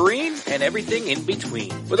 marine, and everything in between.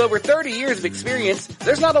 With over 30 years of experience,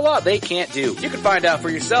 there's not a lot they can't do. You can find out for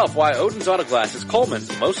yourself why Odin's Auto Glass is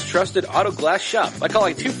Coleman's most trusted auto glass shop by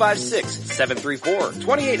calling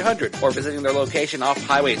 256-734-2800 or visiting their location off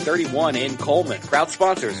Highway 31 in Coleman. Proud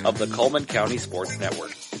sponsors of the Coleman County Sports Network.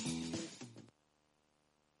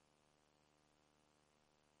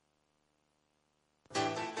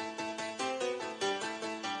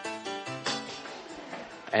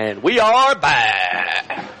 And we are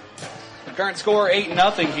back. The current score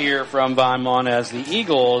 8-0 here from Vinemont as the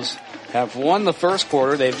Eagles have won the first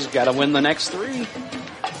quarter. They've just got to win the next 3.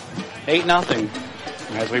 8-0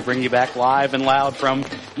 as we bring you back live and loud from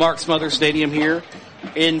Mark Smothers Stadium here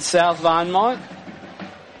in South Vinemont.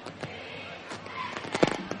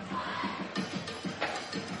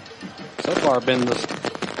 So far been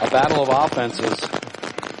a battle of offenses,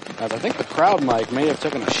 as I think the crowd mic may have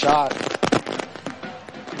taken a shot.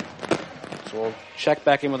 So we'll check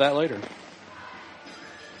back in with that later.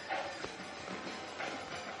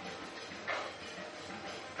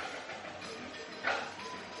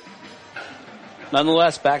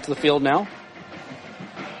 Nonetheless, back to the field now.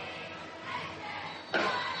 It'll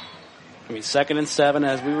be 2nd and 7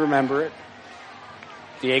 as we remember it.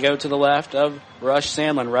 Diego to the left of Rush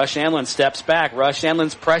Sandlin. Rush Sandlin steps back. Rush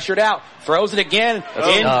Sandlin's pressured out. Throws it again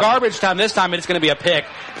in garbage time. This time it's going to be a pick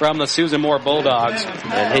from the Susan Moore Bulldogs.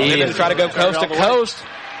 And he's going to try to go coast to coast.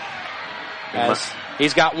 As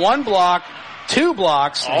he's got 1 block, 2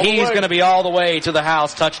 blocks. He's going to be all the way to the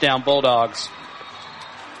house. Touchdown Bulldogs.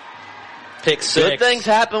 Pick 6. Good things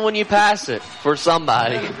happen when you pass it for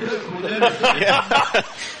somebody. Yeah.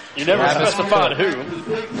 You never specified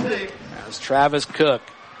who. As Travis Cook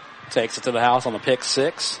takes it to the house on the pick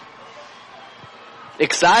 6.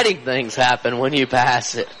 Exciting things happen when you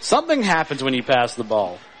pass it. Something happens when you pass the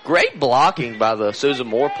ball. Great blocking by the Susan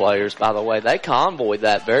Moore players, by the way. They convoyed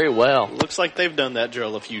that very well. Looks like they've done that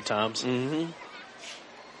drill a few times. Mm-hmm.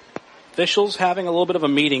 Officials having a little bit of a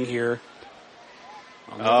meeting here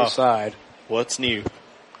on the other side. What's new?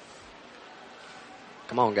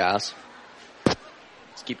 Come on, guys.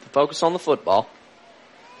 Let's keep the focus on the football.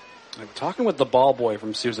 I'm talking with the ball boy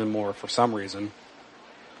from Susan Moore for some reason.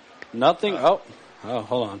 Nothing. Oh,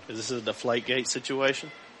 hold on. Is this a Deflategate situation?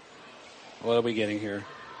 What are we getting here?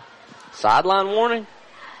 Sideline warning?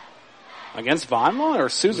 Against Vinemont or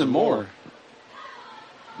Susan Moore?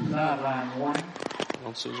 Sideline warning.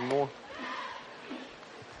 On Susan Moore.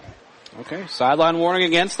 Okay, sideline warning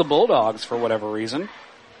against the Bulldogs for whatever reason.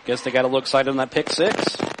 Guess they got to look sight on that pick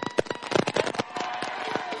 6.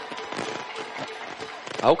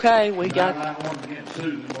 Okay, we got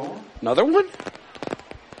another one?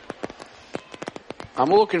 I'm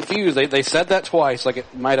a little confused. They said that twice, like it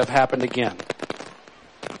might have happened again.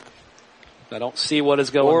 I don't see what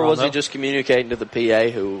is going on. Or was he just communicating to the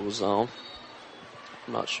PA who was on?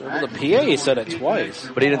 I'm not sure. Well, the PA said it twice.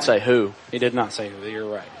 But he didn't say who. He did not say who. You're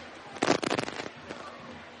right.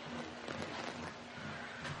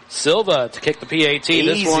 Silva to kick the PAT. Easy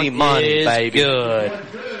this one money, is baby. Good.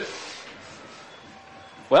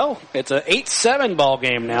 Well, it's an 8-7 ball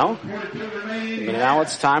game now. And now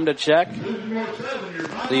it's time to check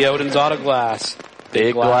the Odin's Auto Glass.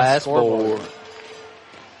 Big glass board.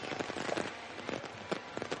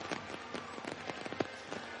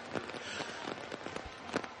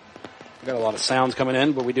 We've got a lot of sounds coming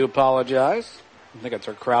in, but we do apologize. I think it's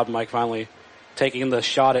our crowd mic finally taking the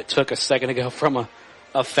shot it took a second ago from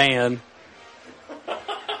a fan.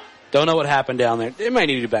 Don't know what happened down there. It might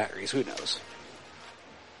need new batteries. Who knows?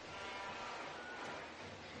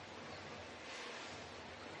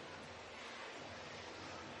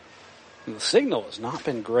 And the signal has not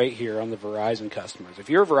been great here on the Verizon customers. If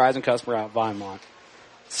you're a Verizon customer out at Vinemont,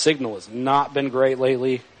 the signal has not been great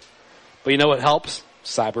lately. But you know what helps?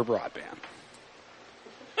 Cyber broadband.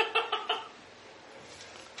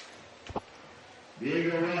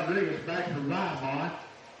 Diego Rodriguez back from Vinemont.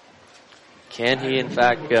 Can he in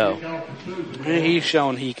fact go? He's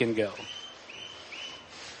shown he can go.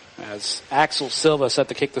 As Axel Silva set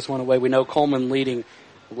to kick this one away, we know Coleman leading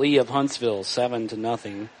Lee of Huntsville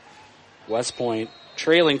 7-0. West Point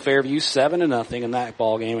trailing Fairview 7-0 in that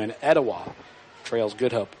ball game, and Etowah trails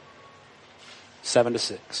Good Hope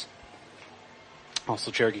 7-6.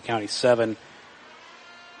 Also Cherokee County 7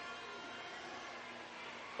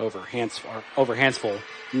 over Hansville,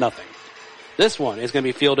 nothing. This one is going to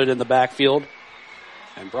be fielded in the backfield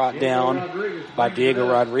and brought down by Diego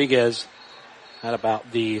Rodriguez at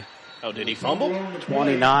about the... Oh, did he fumble?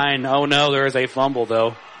 29. Oh, no, there is a fumble,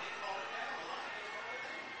 though.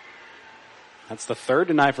 That's the third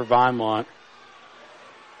tonight for Vinemont.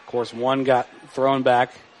 Of course, one got thrown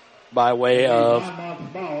back by way of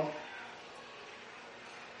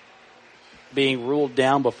being ruled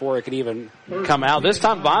down before it could even come out. This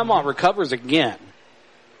time, Vinemont recovers again.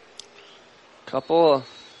 Couple of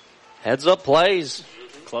heads-up plays.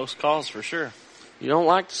 Close calls for sure. You don't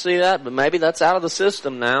like to see that, but maybe that's out of the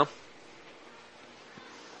system now.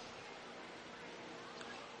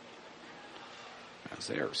 As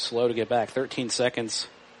they are slow to get back. 13 seconds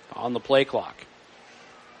on the play clock.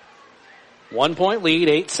 1 point lead,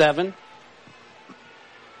 8-7.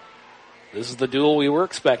 This is the duel we were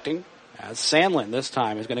expecting. As Sandlin this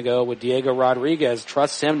time is going to go with Diego Rodriguez.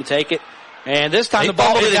 Trusts him to take it. And this time the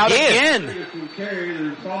ball is out again.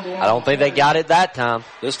 I don't think they got it that time.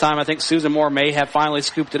 This time I think Susan Moore may have finally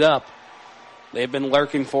scooped it up. They've been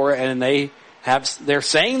lurking for it, and they're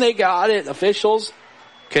saying they got it. Officials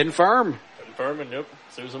confirm. Confirming, yep.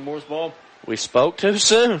 Susan Moore's ball. We spoke too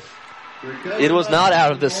soon. It was not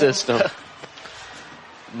out of the system.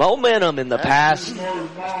 Momentum in the past,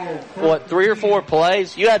 3 or 4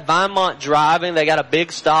 plays? You had Vinemont driving. They got a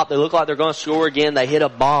big stop. They look like they're going to score again. They hit a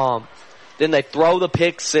bomb. Then they throw the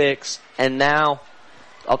pick 6, and now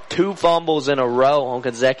 2 fumbles in a row on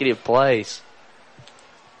consecutive plays.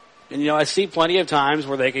 And, I see plenty of times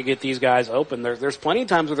where they could get these guys open. There's plenty of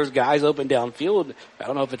times where there's guys open downfield. I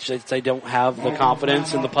don't know if it's just they don't have the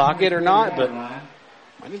confidence in the pocket or not, but I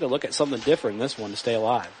need to look at something different in this one to stay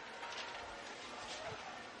alive.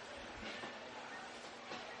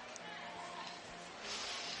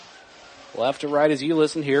 Left to right as you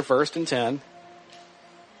listen here, 1st and 10.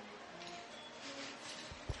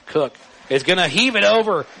 Cook is going to heave it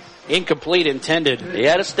over. Incomplete intended. He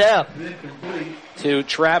had a step. To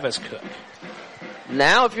Travis Cook.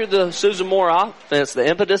 Now if you're the Susan Moore offense, the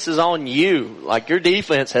impetus is on you. Like your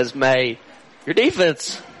defense has made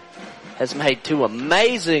 2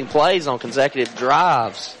 amazing plays on consecutive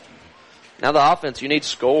drives. Now the offense, you need to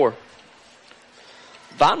score.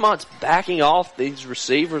 Vinemont's backing off these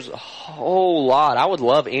receivers a whole lot. I would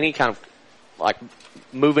love any kind of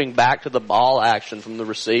moving back to the ball action from the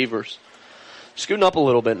receivers. Scooting up a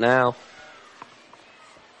little bit now.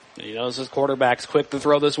 This quarterback's quick to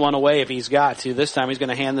throw this one away if he's got to. This time he's going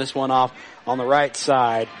to hand this one off on the right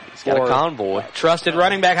side. He's got a convoy. Trusted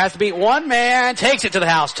running back has to beat one man. Takes it to the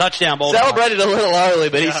house. Touchdown, Bulldogs. Celebrated a little early,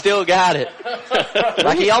 but he still got it.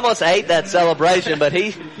 He almost ate that celebration, but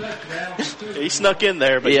he snuck in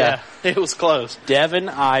there, but yeah, it was close. Devin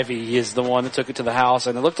Ivey is the one that took it to the house,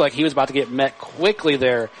 and it looked like he was about to get met quickly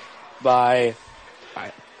there by,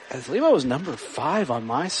 I believe I was number 5 on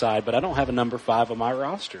my side, but I don't have a number 5 on my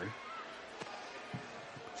roster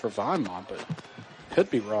for Vinemont, but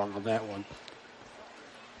could be wrong on that one.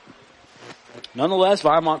 Nonetheless,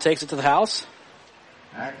 Vinemont takes it to the house.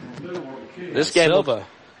 This game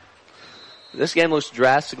looks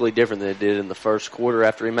drastically different than it did in the first quarter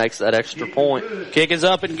after he makes that extra point. Kick is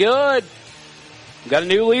up and good. We've got a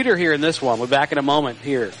new leader here in this one. We're back in a moment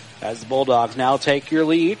here as the Bulldogs now take your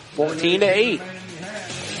lead, 14-8.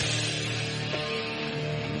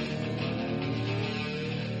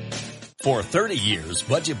 For 30 years,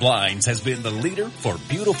 Budget Blinds has been the leader for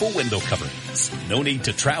beautiful window coverings. No need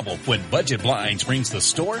to travel when Budget Blinds brings the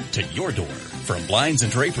store to your door. From blinds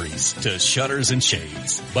and draperies to shutters and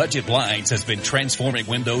shades, Budget Blinds has been transforming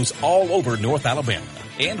windows all over North Alabama.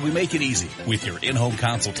 And we make it easy with your in-home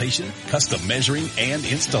consultation, custom measuring, and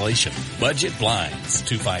installation. Budget Blinds,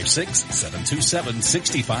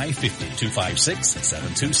 256-727-6550,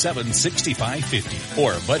 256-727-6550,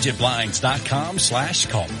 or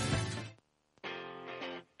budgetblinds.com/call.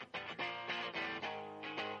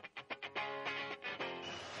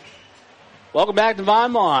 Welcome back to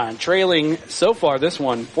Vinemont, trailing so far this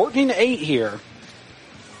one 14-8 here.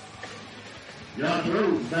 Been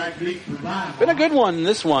a good one,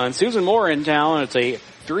 this one. Susan Moore in town. It's a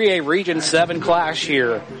 3A Region 7 clash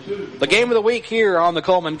here. The game of the week here on the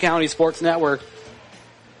Coleman County Sports Network.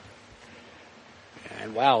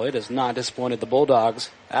 And wow, it has not disappointed the Bulldogs.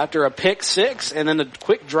 After a pick 6 and then a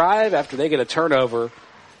quick drive after they get a turnover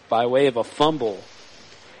by way of a fumble.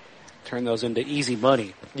 Turn those into easy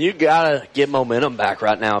money. You gotta get momentum back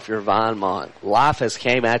right now if you're Vinemont. Life has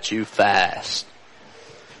came at you fast.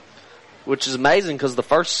 Which is amazing because the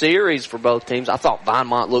first series for both teams, I thought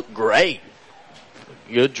Vinemont looked great.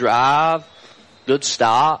 Good drive, good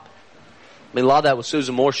stop. I mean, a lot of that was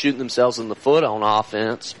Susan Moore shooting themselves in the foot on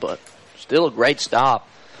offense, but still a great stop.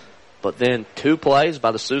 But then 2 plays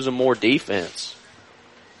by the Susan Moore defense.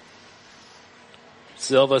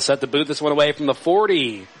 Silva set to boot this one away from the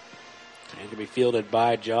 40. And to be fielded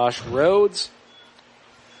by Josh Rhodes.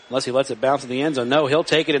 Unless he lets it bounce in the end zone. No, he'll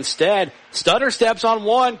take it instead. Stutter steps on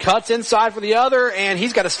one, cuts inside for the other, and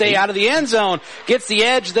he's got to stay out of the end zone. Gets the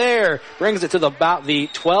edge there. Brings it to about the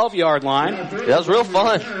 12-yard line. That was real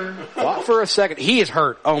fun. Thought for a second. He is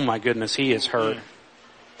hurt. Oh, my goodness, he is hurt.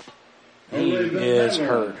 He is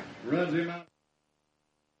hurt. Runs him out.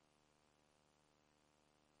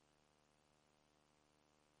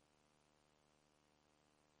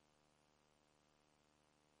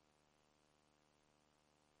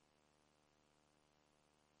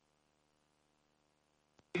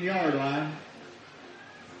 Yard line.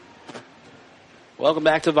 Welcome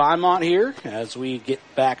back to Vinemont here as we get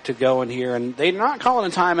back to going here. And they're not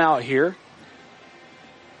calling a timeout here.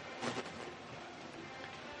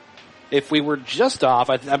 If we were just off,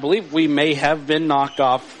 I believe we may have been knocked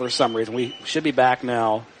off for some reason. We should be back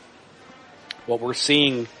now. What we're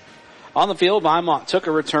seeing on the field, Vinemont took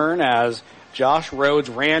a return as Josh Rhodes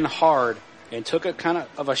ran hard and took a kind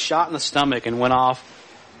of a shot in the stomach and went off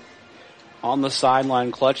on the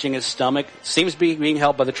sideline, clutching his stomach. Seems to be being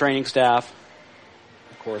helped by the training staff.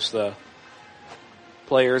 Of course, the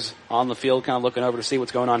players on the field kind of looking over to see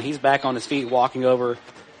what's going on. He's back on his feet, walking over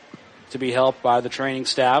to be helped by the training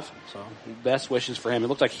staff. So best wishes for him. It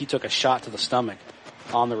looked like he took a shot to the stomach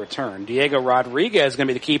on the return. Diego Rodriguez is going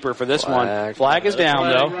to be the keeper for this one. Flag is down,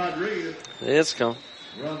 though. Rodriguez It's come.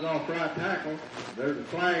 runs off right tackle. There's a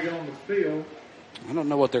flag on the field. I don't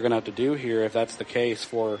know what they're going to have to do here if that's the case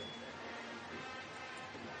for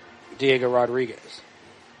Diego Rodriguez.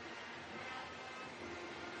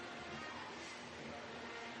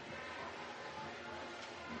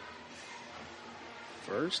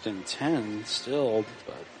 First and 10 still,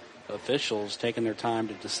 but officials taking their time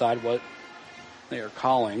to decide what they are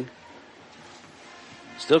calling.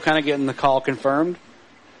 Still kind of getting the call confirmed.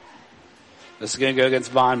 This is going to go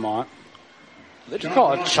against Vinemont. They just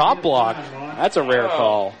call it a chop block. That's a rare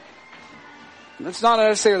call. That's not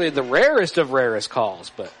necessarily the rarest of rarest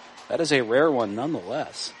calls, but that is a rare one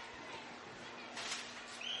nonetheless.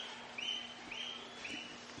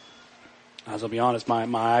 As I'll be honest, my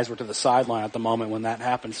eyes were to the sideline at the moment when that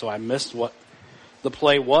happened, so I missed what the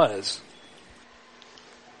play was.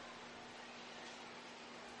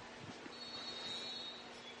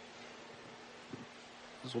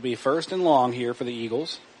 This will be first and long here for the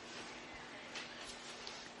Eagles.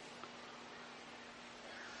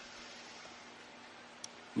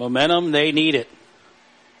 Momentum, they need it.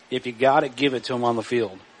 If you got it, give it to them on the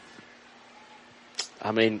field.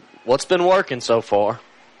 I mean, what's been working so far?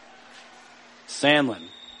 Sandlin,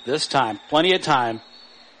 this time, plenty of time.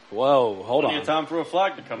 Whoa, hold on. Plenty of time for a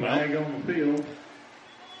flag to come out. Flag on the field.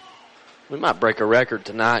 We might break a record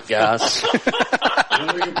tonight, guys.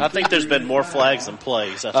 I think there's been more flags than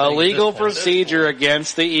plays. I think A legal procedure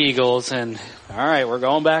against the Eagles, and all right, we're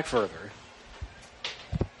going back further.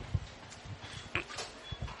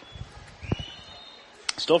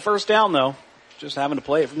 Still first down, though. Just having to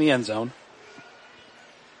play it from the end zone.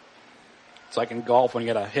 It's like in golf when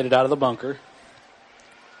you got to hit it out of the bunker.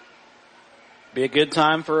 Be a good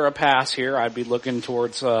time for a pass here. I'd be looking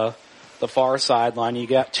towards the far sideline. You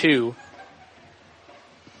got two.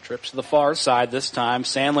 Trips to the far side this time.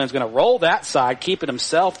 Sandlin's going to roll that side, keep it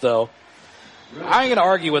himself, though. I ain't going to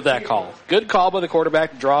argue with that call. Good call by the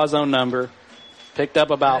quarterback to draw his own number. Picked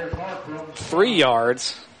up about 3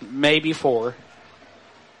 yards, maybe 4.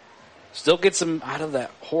 Still gets him out of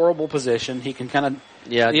that horrible position. He can kind of...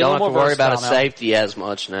 Yeah, don't have to worry about a safety as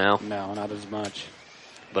much now. No, not as much.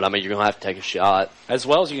 But, I mean, you're going to have to take a shot. As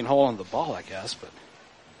well as you can hold on to the ball, I guess. But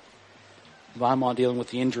Vinemont dealing with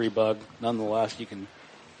the injury bug. Nonetheless, you can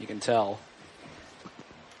tell.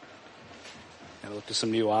 Gotta look to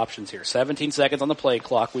some new options here. 17 seconds on the play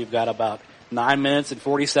clock. We've got about 9 minutes and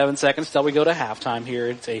 47 seconds till we go to halftime here.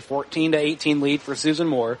 It's a 14-18 lead for Susan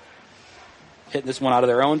Moore. Hitting this one out of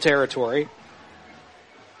their own territory.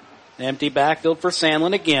 Empty backfield for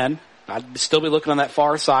Sandlin again. I'd still be looking on that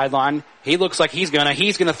far sideline. He looks like he's gonna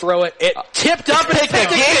throw it. It tipped up and picked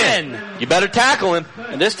again. You better tackle him.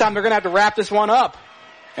 And this time they're gonna have to wrap this one up.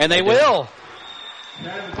 And they will.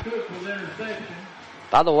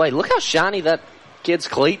 By the way, look how shiny that kid's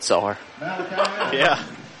cleats are. Yeah,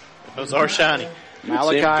 those are shiny.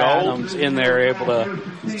 Malachi Adams in there, able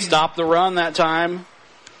to stop the run that time.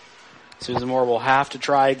 Susan Moore will have to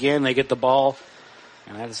try again. They get the ball.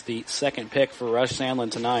 And that is the second pick for Rush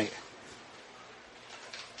Sandlin tonight.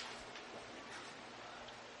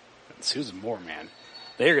 And Susan Moore, man,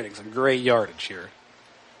 they're getting some great yardage here.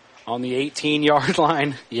 On the 18-yard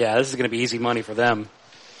line, yeah, this is going to be easy money for them.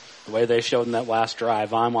 The way they showed in that last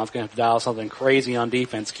drive, Vinemont's going to have to dial something crazy on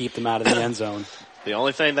defense, keep them out of the end zone. The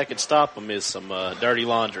only thing that could stop them is some dirty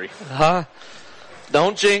laundry.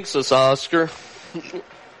 Don't jinx us, Oscar.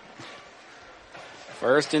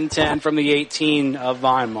 1st and 10 from the 18 of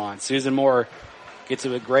Vinemont. Susan Moore gets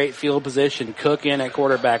to a great field position. Cook in at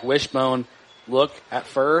quarterback. Wishbone look at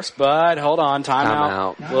first, but hold on.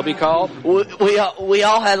 Timeout will be called. We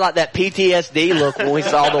all had like that PTSD look when we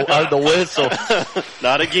saw the whistle.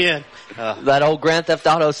 Not again. That old Grand Theft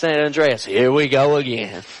Auto San Andreas. Here we go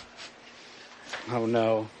again. Oh,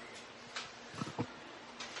 no.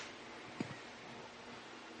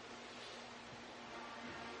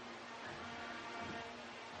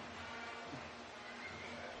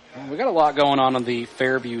 We got a lot going on the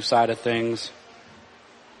Fairview side of things.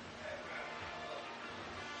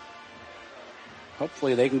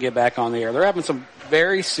 Hopefully they can get back on the air. They're having some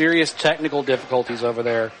very serious technical difficulties over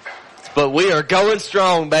there. But we are going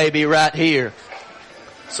strong, baby, right here.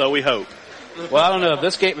 So we hope. Well, I don't know. If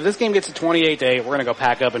this game gets to 28-8, we're going to go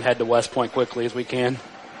pack up and head to West Point quickly as we can.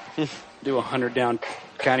 Do 100 down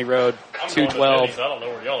County Road, 212. I don't know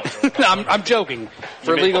where y'all are going. I'm joking.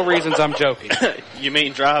 For legal reasons, I'm joking. You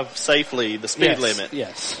mean drive safely, the speed limit?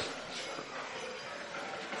 Yes.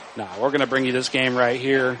 No, we're going to bring you this game right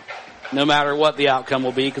here, no matter what the outcome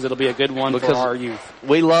will be, because it'll be a good one for our youth.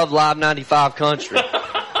 We love Live 95 country.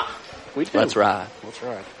 We do. That's right. That's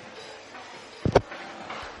right.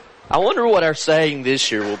 I wonder what our saying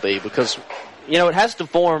this year will be, because, you know, it has to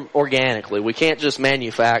form organically. We can't just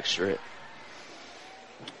manufacture it.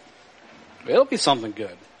 It'll be something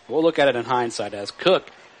good. We'll look at it in hindsight as Cook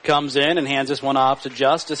comes in and hands this one off to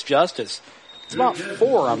Justice. It's about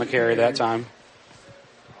 4 on the carry that time.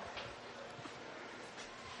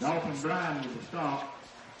 Dalton Bryan with the stop.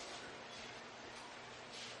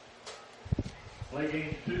 Play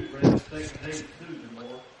game 2, ready to take David Susan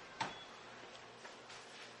Moore.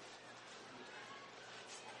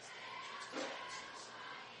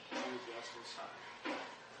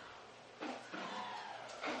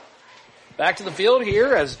 Back to the field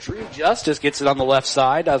here as Drew Justice gets it on the left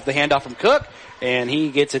side as the handoff from Cook, and he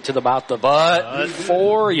gets it to about the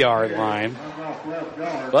 4-yard line.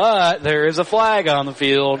 But there is a flag on the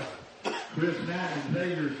field.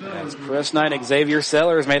 As Chris Knight and Xavier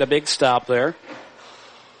Sellers made a big stop there.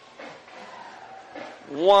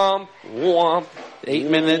 Womp, womp. 8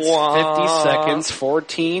 minutes, 50 seconds,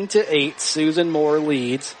 14-8. Susan Moore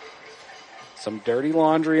leads. Some dirty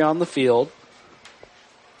laundry on the field.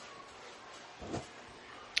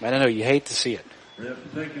 I don't know, you hate to see it. Well,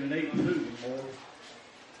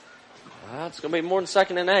 it's going to be more than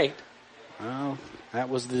 2nd and 8. Well, that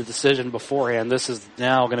was the decision beforehand. This is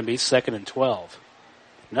now going to be 2nd and 12.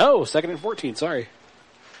 No, 2nd and 14, sorry.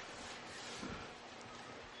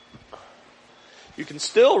 You can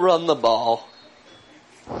still run the ball.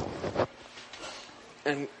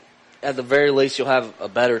 And at the very least, you'll have a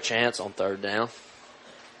better chance on 3rd down.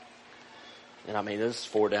 And I mean, this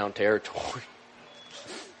is 4-down territory.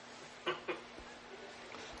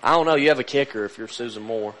 I don't know. You have a kicker if you're Susan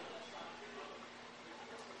Moore.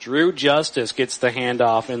 Drew Justice gets the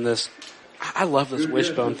handoff in this. I love this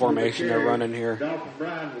wishbone formation they're running here.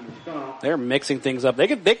 They're mixing things up. They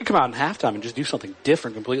could come out in halftime and just do something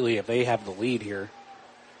different completely if they have the lead here.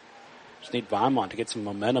 Just need Vinemont to get some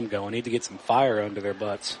momentum going. Need to get some fire under their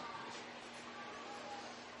butts.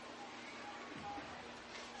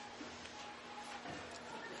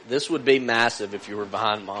 This would be massive if you were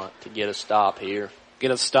Vinemont to get a stop here. Get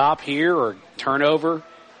a stop here or turnover.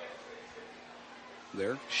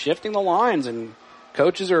 They're shifting the lines, and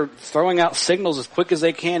coaches are throwing out signals as quick as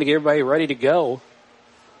they can to get everybody ready to go.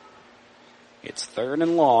 It's 3rd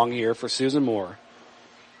and long here for Susan Moore.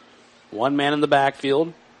 1 man in the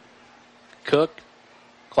backfield. Cook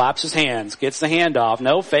claps his hands, gets the handoff.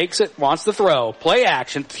 No, fakes it, wants to throw. Play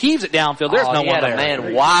action, heaves it downfield. There's no one there. He had a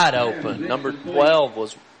man wide open. Number 12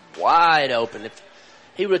 was wide open. If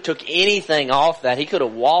he would have took anything off that, he could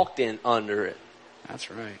have walked in under it.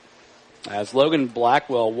 That's right. As Logan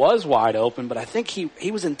Blackwell was wide open, but I think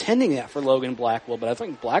he was intending that for Logan Blackwell, but I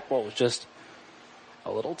think Blackwell was just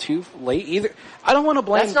a little too late either. I don't want to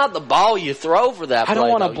blame. That's not the ball you throw for that play. I don't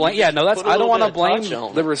want to blame. Yeah, no, I don't want to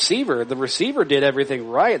blame the receiver. The receiver did everything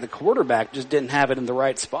right. The quarterback just didn't have it in the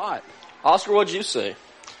right spot. Oscar, what'd you see?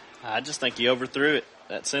 I just think he overthrew it.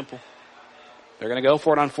 That simple. They're going to go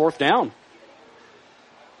for it on 4th down.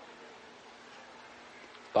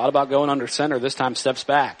 Thought about going under center. This time steps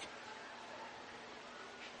back.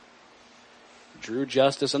 Drew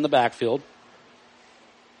Justice in the backfield.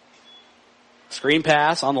 Screen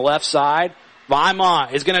pass on the left side.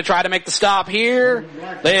 Vinemont is going to try to make the stop here.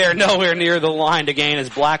 They are nowhere near the line to gain as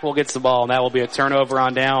Blackwell gets the ball, and that will be a turnover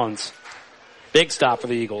on downs. Big stop for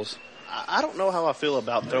the Eagles. I don't know how I feel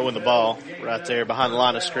about throwing the ball right there behind the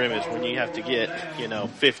line of scrimmage when you have to get,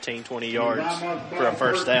 15, 20 yards for a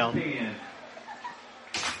first down.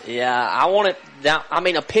 Yeah, I want it down. I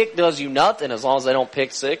mean, a pick does you nothing as long as they don't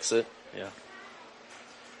pick six it. Yeah.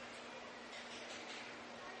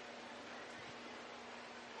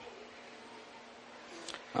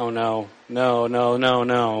 Oh, no.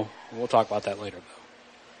 No. We'll talk about that later, though.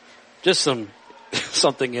 Just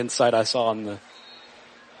something inside I saw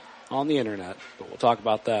on the internet, but we'll talk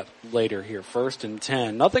about that later here. 1st and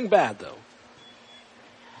 10. Nothing bad, though.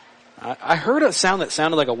 I heard a sound that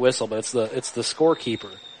sounded like a whistle, but it's the scorekeeper.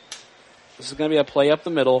 This is going to be a play up the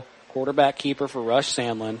middle. Quarterback keeper for Rush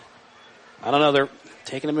Sandlin. I don't know. They're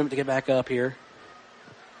taking a minute to get back up here.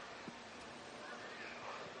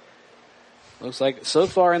 Looks like so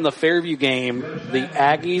far in the Fairview game, the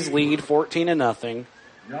Aggies lead 14-0.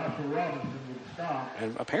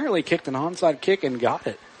 And apparently kicked an onside kick and got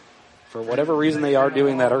it. For whatever reason, they are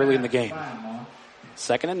doing that early in the game.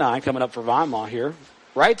 2nd and 9 coming up for Vinemont here.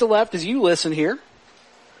 Right to left as you listen here.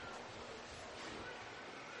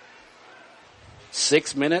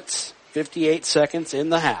 6 minutes, 58 seconds in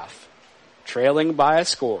the half. Trailing by a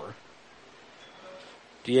score.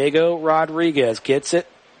 Diego Rodriguez gets it.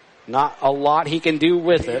 Not a lot he can do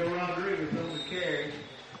with it.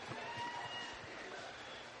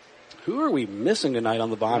 Who are we missing tonight on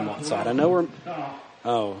the Vinemont side? I know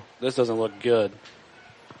this doesn't look good.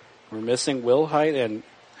 We're missing Will Height and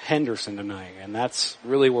Henderson tonight, and that's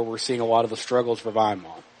really where we're seeing a lot of the struggles for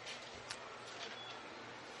Vinemont.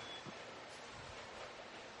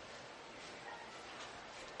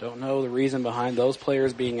 Don't know the reason behind those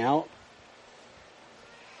players being out.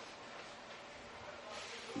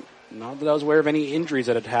 Not that I was aware of any injuries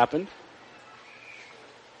that had happened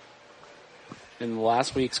in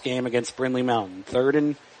last week's game against Brindley Mountain. 3rd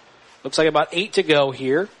and looks like about 8 to go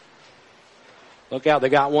here. Look out, they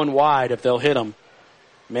got one wide if they'll hit him.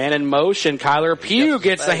 Man in motion, Kyler Pugh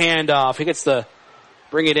gets the handoff. He gets the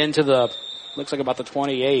bring it into looks like about the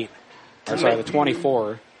 28. The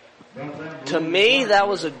 24. To me, that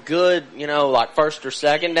was a good, like 1st or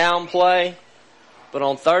 2nd down play. But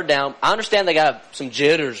on 3rd down, I understand they got some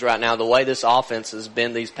jitters right now, the way this offense has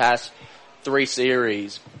been these past 3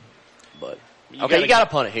 series. But, you got to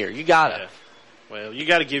punt it here. You got to. Yeah. Well, you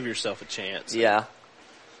got to give yourself a chance. Yeah.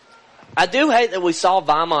 I do hate that we saw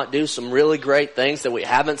Vinemont do some really great things that we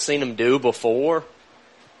haven't seen them do before.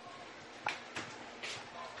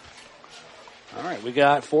 All right, we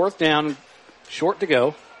got 4th down, short to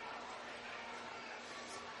go.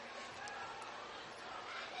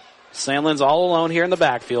 Sandlin's all alone here in the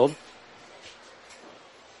backfield.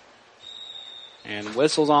 And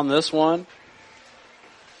whistles on this one.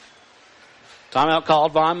 Timeout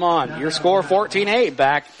called Vinemont. Your score 14-8.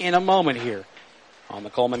 Back in a moment here on the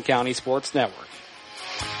Coleman County Sports Network.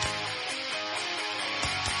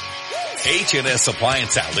 H&S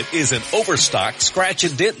Appliance Outlet is an overstocked scratch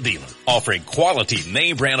and dent dealer offering quality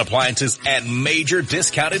name brand appliances at major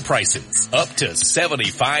discounted prices, up to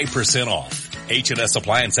 75% off. H&S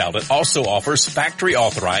Appliance Outlet also offers factory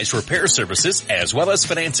authorized repair services as well as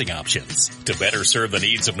financing options. To better serve the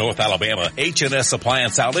needs of North Alabama, H&S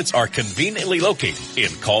Appliance Outlets are conveniently located in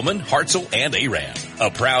Coleman, Hartselle, and Arab.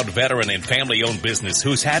 A proud veteran and family owned business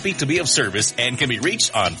who's happy to be of service and can be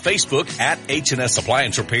reached on Facebook at H&S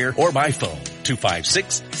Appliance Repair or by phone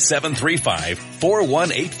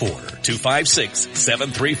 256-735-4184.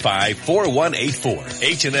 256-735-4184.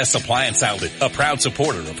 H&S Appliance Outlet, a proud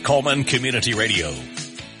supporter of Coleman Community Radio.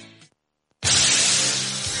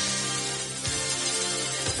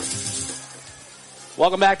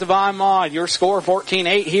 Welcome back to Vinemont. Your score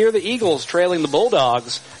 14-8 here. The Eagles trailing the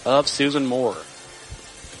Bulldogs of Susan Moore.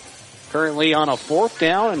 Currently on a 4th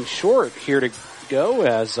down and short here to go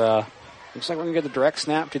as looks like we're going to get the direct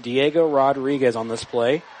snap to Diego Rodriguez on this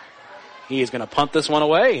play. He is going to punt this one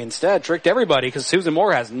away. Instead, tricked everybody because Susan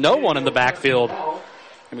Moore has no one in the backfield. Going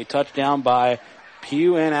to be touched down by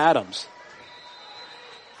Pugh and Adams.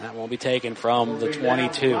 That won't be taken from the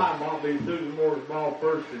 22.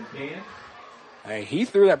 Hey, he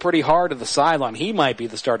threw that pretty hard to the sideline. He might be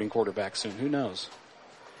the starting quarterback soon. Who knows?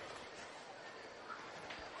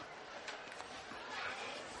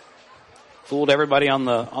 Fooled everybody on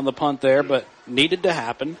the punt there, but needed to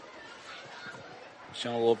happen.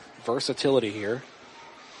 Showing a little versatility here.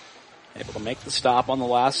 Able to make the stop on the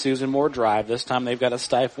last Susan Moore drive. This time they've got to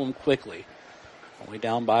stifle them quickly. Only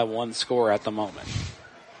down by 1 score at the moment.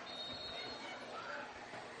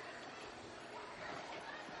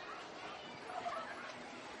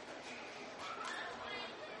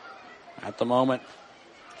 At the moment,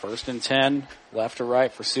 1st and 10, left to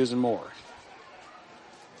right for Susan Moore.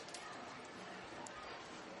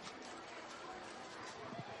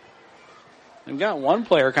 We've got one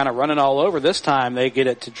player kind of running all over. This time they get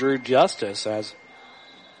it to Drew Justice as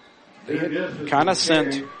they kind of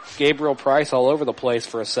sent Gabriel Price all over the place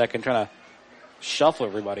for a second, trying to shuffle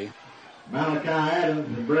everybody. Malachi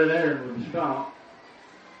Adams and Brett Aaron with the stop.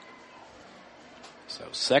 So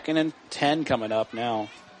 2nd and 10 coming up now.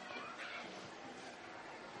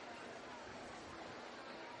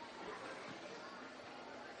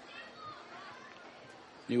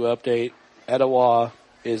 New update, Etowah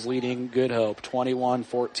is leading Good Hope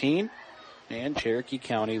 21-14, and Cherokee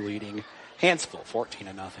County leading Hansville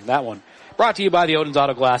 14-0. That one brought to you by the Odin's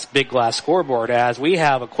Auto Glass Big Glass Scoreboard, as we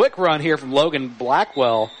have a quick run here from Logan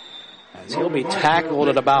Blackwell, as he'll be tackled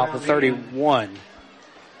at about the 31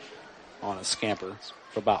 on a scamper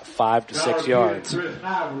for about 5 to 6 yards.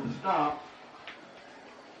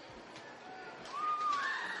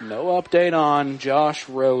 No update on Josh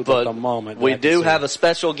Rhodes at the moment. We do have a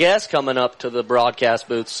special guest coming up to the broadcast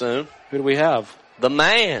booth soon. Who do we have? The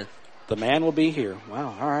man. The man will be here.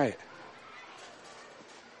 Wow, all right.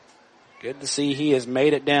 Good to see he has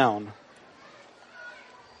made it down.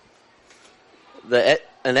 An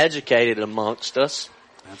educated amongst us.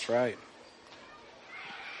 That's right.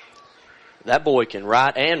 That boy can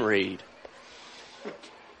write and read.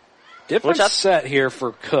 Different set here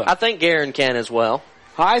for Cook. I think Guerin can as well.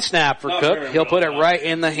 High snap for Cook. He'll put it right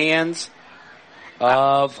in the hands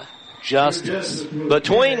of Justice.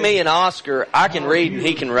 Between me and Oscar, I can read and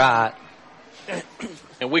he can write.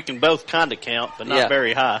 And we can both kind of count, but not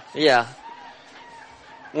very high. Yeah.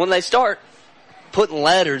 When they start putting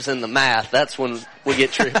letters in the math, that's when we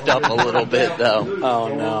get tripped up a little bit, though.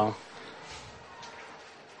 Oh,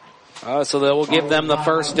 no. So they will give them the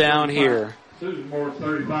first down here. Susan Moore's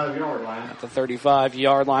 35-yard line. At the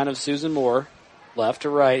 35-yard line of Susan Moore. Left to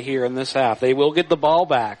right here in this half. They will get the ball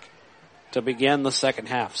back to begin the second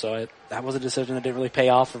half. So that was a decision that didn't really pay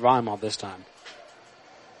off for Vinemont this time.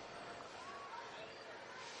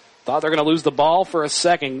 Thought they're going to lose the ball for a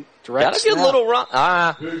second. Got a good little run.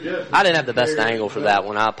 I didn't have the best angle for that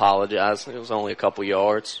one. I apologize. It was only a couple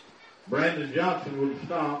yards. Brandon Johnson with the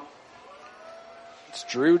stop. It's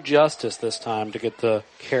Drew Justice this time to get the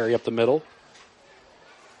carry up the middle.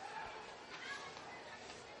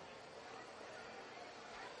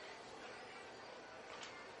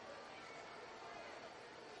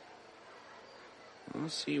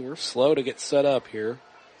 Let's see, we're slow to get set up here.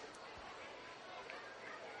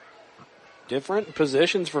 Different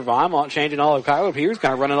positions for Vinemont, changing all of Kyler Pierce,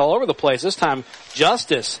 kind of running all over the place. This time,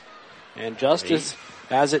 Justice. And Justice,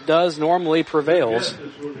 as it does normally, prevails.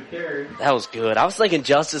 That was good. I was thinking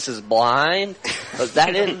Justice is blind, but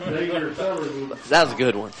that didn't. That was a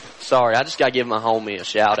good one. Sorry, I just got to give my homie a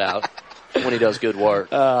shout out when he does good work.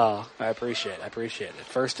 Oh, I appreciate it.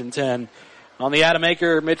 1st and 10. On the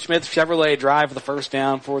Adamaker, Mitch Smith Chevrolet drive for the first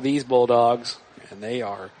down for these Bulldogs. And they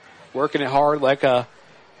are working it hard like a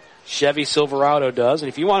Chevy Silverado does. And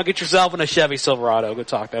if you want to get yourself in a Chevy Silverado, go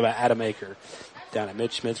talk about Adamaker down at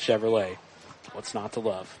Mitch Smith Chevrolet. What's not to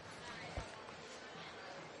love?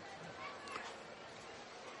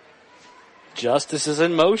 Justice is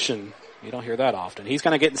in motion. You don't hear that often. He's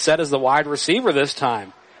kind of getting set as the wide receiver this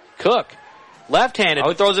time. Cook. Left-handed.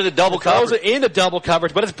 He throws it into double coverage. Throws it into double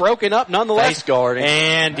coverage, but it's broken up nonetheless. Face guarding.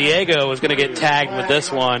 And Diego is going to get tagged with this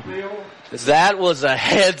one. That was a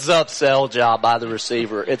heads-up sell job by the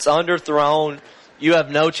receiver. It's underthrown. You have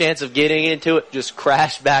no chance of getting into it. Just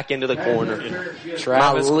crash back into the corner.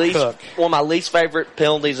 Travis Cook. One of my least favorite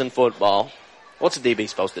penalties in football. What's a DB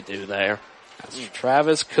supposed to do there?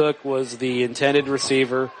 Travis Cook was the intended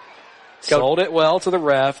receiver. Sold it well to the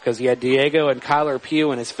ref because he had Diego and Kyler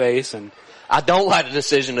Pugh in his face, and I don't like the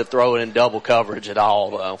decision to throw it in double coverage at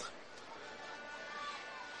all, though.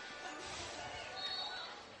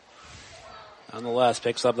 Nonetheless,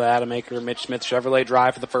 picks up the Adamaker Mitch Smith Chevrolet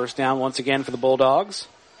drive for the first down once again for the Bulldogs.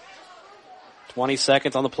 20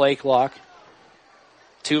 seconds on the play clock.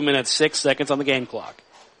 2 minutes, 6 seconds on the game clock.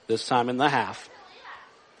 This time in the half.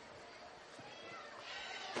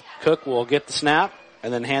 Cook will get the snap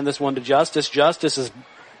and then hand this one to Justice. Justice is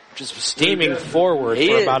just steaming forward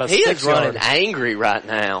for about a 6 He is running yards. angry right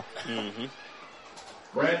now. Mm-hmm.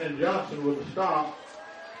 Brandon Johnson with the stop.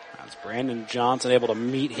 That's Brandon Johnson able to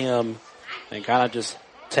meet him and kind of just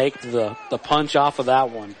take the punch off of that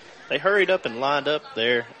one. They hurried up and lined up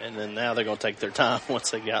there, and then now they're going to take their time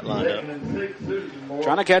once they got lined up.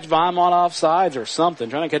 Trying to catch Vinemont off sides or something.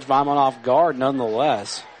 Trying to catch Vinemont off guard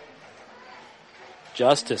nonetheless.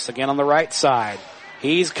 Justice again on the right side.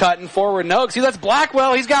 He's cutting forward. No, see, that's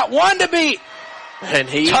Blackwell. He's got one to beat. And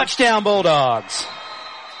Touchdown Bulldogs.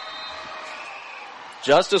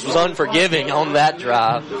 Justice was unforgiving on that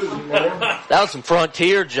drive. That was some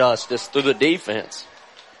frontier justice through the defense.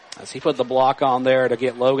 As he put the block on there to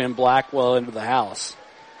get Logan Blackwell into the house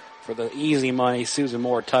for the easy money Susan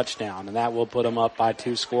Moore touchdown, and that will put him up by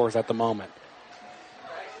 2 scores at the moment.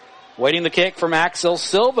 Waiting the kick from Axel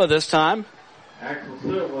Silva this time. Axel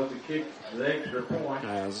Silva to kick the extra point.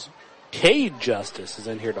 As Cade Justice is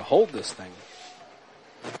in here to hold this thing.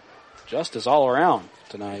 Justice all around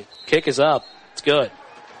tonight. Kick is up. It's good.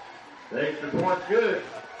 The extra point's good.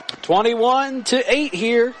 21-8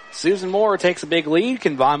 here. Susan Moore takes a big lead.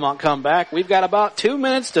 Can Vinemont come back? We've got about 2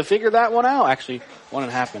 minutes to figure that one out. Actually,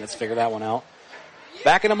 1.5 minutes to figure that one out.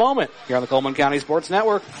 Back in a moment here on the Coleman County Sports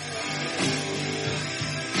Network.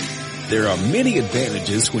 There are many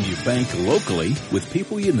advantages when you bank locally with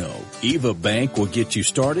people you know. Eva Bank will get you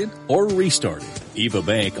started or restarted. Eva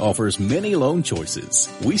Bank offers many loan choices.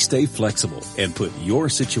 We stay flexible and put your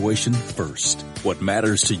situation first. What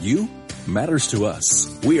matters to you matters to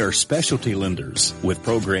us. We are specialty lenders with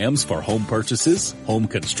programs for home purchases, home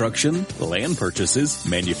construction, land purchases,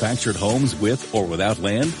 manufactured homes with or without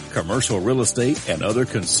land, commercial real estate, and other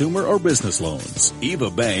consumer or business loans.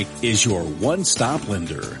 Eva Bank is your one-stop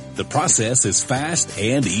lender. The process is fast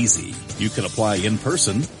and easy. You can apply in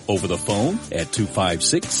person, over the phone at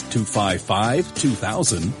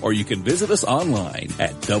 256-255-2000, or you can visit us online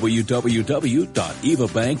at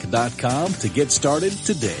www.evabank.com to get started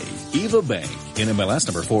today. Eva Bank, NMLS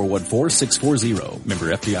number 414640,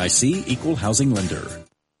 member FDIC, equal housing lender.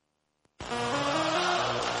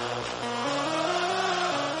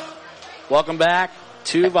 Welcome back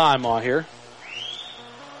to Vinemont here.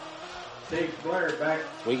 Back.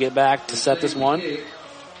 We get back to set this one.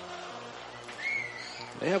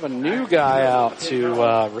 They have a new guy out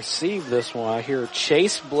to receive this one. I hear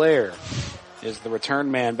Chase Blair is the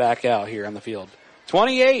return man back out here on the field.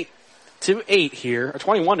 28-8 here, or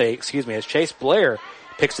 21-8, excuse me, as Chase Blair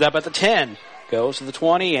picks it up at the 10, goes to the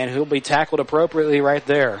 20, and he'll be tackled appropriately right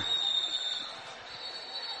there.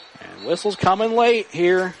 And whistle's coming late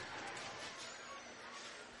here.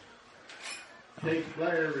 Chase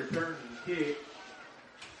Blair returns the kick.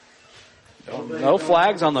 No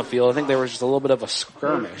flags on the field. I think there was just a little bit of a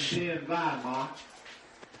skirmish.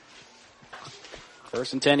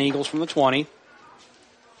 1st and 10 Eagles from the 20.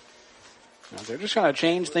 Now they're just trying to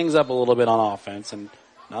change things up a little bit on offense, and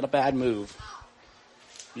not a bad move.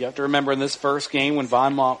 You have to remember in this first game when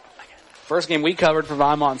first game we covered for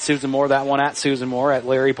Vinemont and Susan Moore, that one at Susan Moore at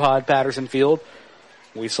Larry Pod Patterson Field,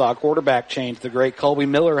 we saw a quarterback change. The great Colby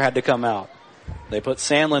Miller had to come out. They put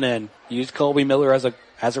Sandlin in, used Colby Miller as a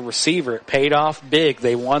receiver. It paid off big.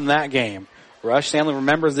 They won that game. Rush Sandlin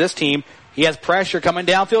remembers this team. He has pressure coming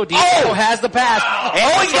downfield. Diego has the pass.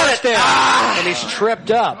 And he's got it. And he's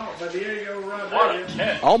tripped up.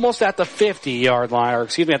 Almost at the 50-yard line, or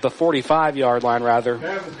excuse me, at the 45-yard line, rather.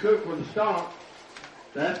 Travis Cook with the stop.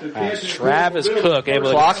 Travis Cook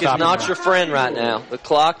able to stop him. The clock is not your friend right now. The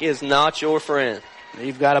clock is not your friend.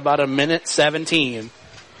 You've got about a minute 17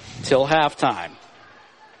 till halftime.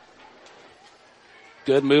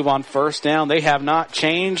 Good move on first down. They have not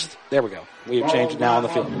changed. There we go. We've changed it now on the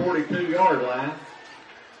field. 42-yard line.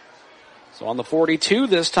 So on the 42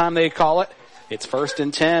 this time they call it. It's 1st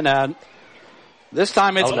and 10. This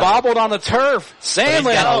time it's bobbled on the turf.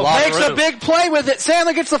 Sandlin makes a big play with it.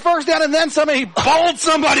 Sandlin gets the first down and then somebody bowled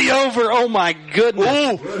somebody over. Oh my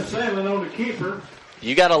goodness. Sandlin on the keeper.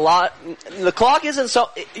 You got a lot. The clock isn't so.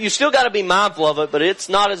 You still got to be mindful of it, but it's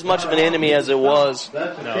not as much of an enemy as it was.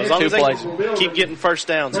 As long as they keep getting first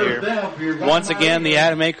downs here. Once again, the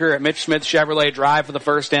Adamaker at Mitch Smith Chevrolet drive for the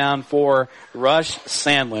first down for Rush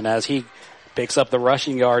Sandlin as he picks up the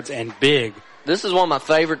rushing yards and big. This is one of my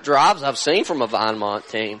favorite drives I've seen from a Vinemont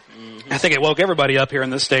team. I think it woke everybody up here in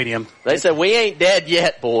this stadium. They said, we ain't dead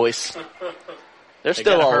yet, boys. There's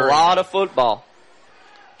still a lot of football.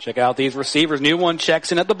 Check out these receivers. New one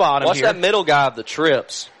checks in at the bottom. Watch here. That middle guy of the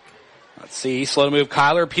trips. Let's see. Slow to move.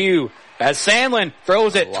 Kyler Pugh as Sandlin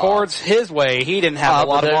throws it towards his way. He didn't have a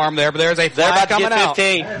lot of arm there, but there's a flag coming out.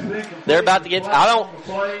 They're about to get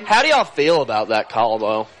 15. How do y'all feel about that call,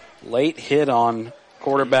 though? Late hit on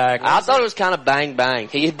quarterback. I thought it was kind of bang bang.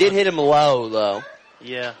 He did hit him low, though.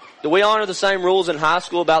 Yeah. Do we honor the same rules in high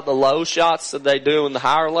school about the low shots that they do in the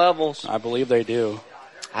higher levels? I believe they do.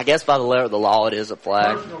 I guess by the letter of the law, it is a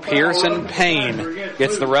flag. Pearson Payne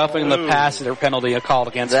gets the roughing the passer penalty called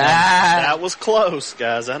against him. That was close,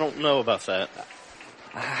 guys. I don't know about that.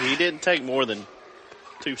 He didn't take more than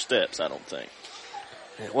 2 steps, I don't think.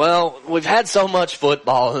 Well, we've had so much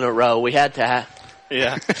football in a row. We had to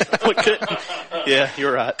Yeah. We couldn't. Yeah,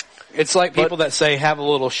 you're right. It's like people that say have a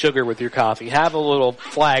little sugar with your coffee. Have a little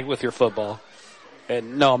flag with your football.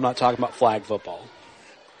 And no, I'm not talking about flag football,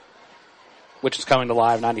 which is coming to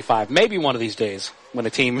Live 95. Maybe one of these days when a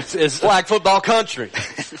team is flag football country.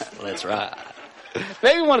 That's right.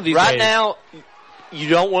 Maybe one of these days. Right now, you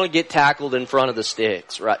don't want to get tackled in front of the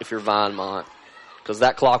sticks, right, if you're Vinemont, because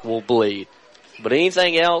that clock will bleed. But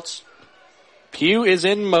anything else? Pugh is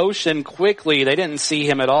in motion quickly. They didn't see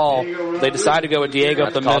him at all. They decided to go with Diego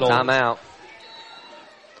up the middle. Timeout.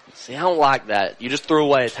 See, I don't like that. You just threw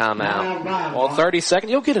away a timeout. Well, 30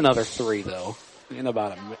 seconds. You'll get another 3, though. In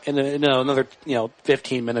about another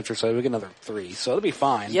 15 minutes or so, we get another 3. So it'll be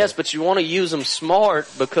fine. Yes, but you want to use them smart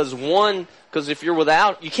because if you're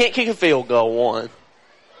without, you can't kick a field goal, one.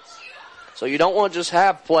 So you don't want to just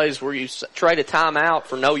have plays where you trade a timeout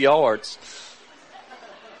for no yards.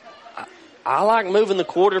 I like moving the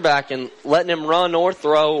quarterback and letting him run or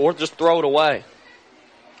throw or just throw it away.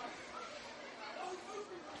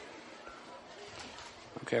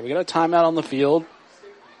 Okay, we got a timeout on the field.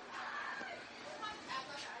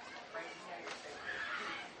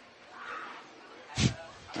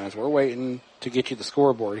 As we're waiting to get you the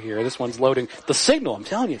scoreboard here, this one's loading. The signal, I'm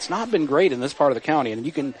telling you, it's not been great in this part of the county, and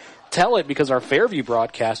you can tell it because our Fairview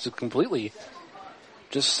broadcast is completely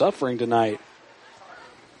just suffering tonight.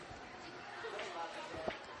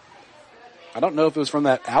 I don't know if it was from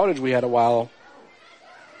that outage we had a while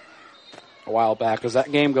back, because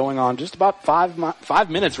that game going on just about 5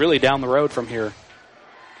 minutes really down the road from here.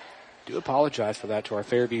 Do apologize for that to our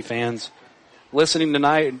Fairview fans listening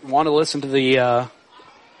tonight. Want to listen to the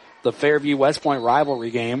Fairview West Point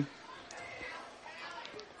rivalry game.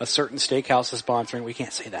 A certain steakhouse is sponsoring. We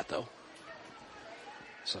can't say that though.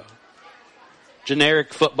 So,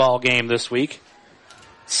 generic football game this week.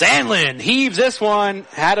 Sandlin heaves this one.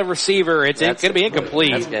 Had a receiver. It's going to be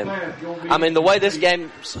incomplete. I mean, the way this game,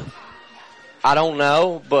 I don't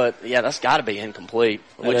know, but yeah, that's got to be incomplete.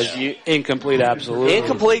 Incomplete, absolutely.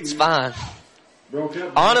 Incomplete's fine.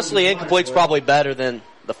 Honestly, incomplete's probably better than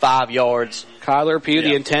the 5 yards. Kyler Pugh,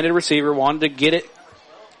 the intended receiver, wanted to get it.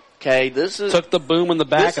 Okay, took the boom in the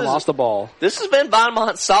back and lost the ball. This has been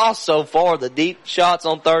Vinemont's sauce so far, the deep shots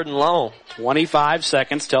on 3rd and long. 25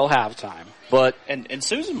 seconds till halftime. But and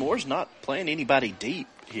Susan Moore's not playing anybody deep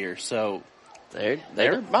here, so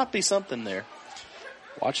there might be something there.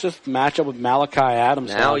 Watch this matchup with Malachi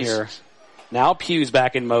Adams down here. Now Pugh's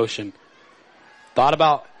back in motion. Thought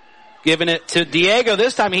about giving it to Diego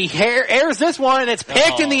this time. He airs this one, and it's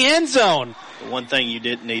picked in the end zone. The one thing you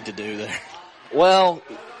didn't need to do there. Well,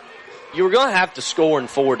 you were going to have to score in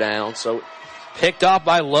 4 down, so picked off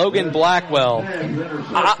by Logan Blackwell.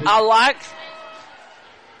 I like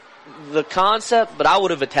the concept, but I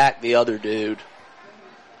would have attacked the other dude.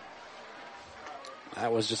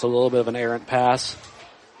 That was just a little bit of an errant pass.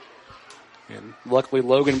 And luckily,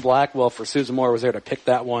 Logan Blackwell for Susan Moore was there to pick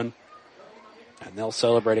that one. And they'll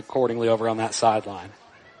celebrate accordingly over on that sideline.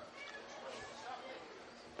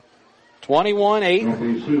 21-8. It'll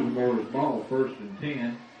be Susan Moore's ball, 1st and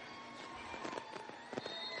 10.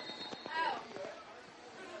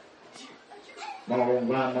 Ball on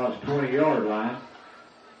Vinemont's 20-yard line.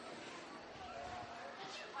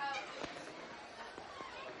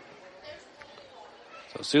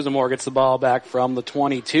 So Susan Moore gets the ball back from the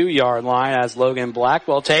 22-yard line as Logan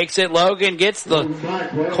Blackwell takes it. Logan gets the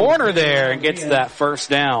corner there and gets that 1st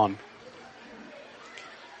down.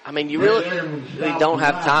 I mean, you really don't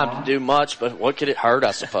have time to do much, but what could it hurt,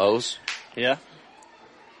 I suppose? Yeah.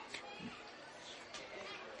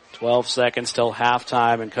 12 seconds till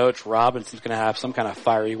halftime, and Coach Robinson's going to have some kind of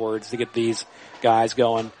fiery words to get these guys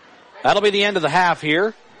going. That'll be the end of the half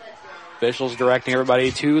here. Officials directing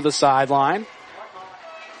everybody to the sideline.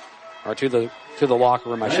 Or to the locker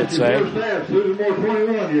room, I should say.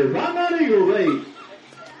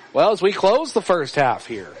 Well, as we close the first half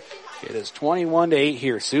here, it is 21-8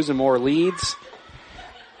 here. Susan Moore leads.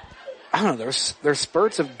 I don't know, there's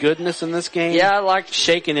spurts of goodness in this game. Yeah, I like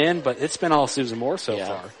shaking in, but it's been all Susan Moore so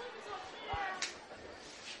far.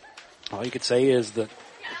 All you could say is that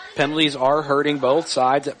penalties are hurting both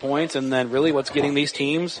sides at points, and then really what's getting these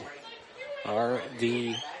teams are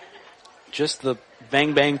the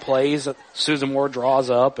bang plays that Susan Moore draws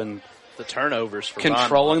up, and the turnovers for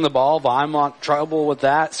controlling Vinemont. the ball. Vinemont trouble with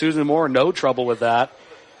that. Susan Moore no trouble with that.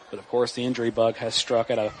 But of course the injury bug has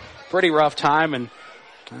struck at a pretty rough time, and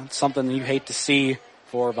that's something you hate to see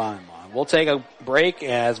for Vinemont. We'll take a break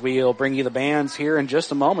as we'll bring you the bands here in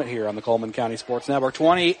just a moment here on the Coleman County Sports Network.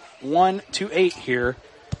 21-8 here.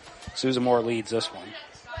 Susan Moore leads this one.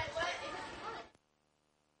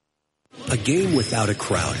 A game without a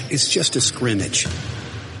crowd is just a scrimmage.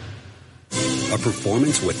 A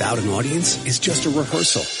performance without an audience is just a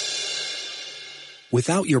rehearsal.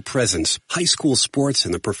 Without your presence, high school sports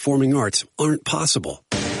and the performing arts aren't possible.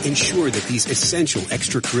 Ensure that these essential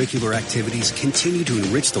extracurricular activities continue to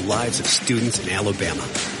enrich the lives of students in Alabama.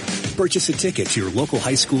 Purchase a ticket to your local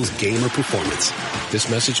high school's game or performance. This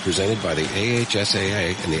message presented by the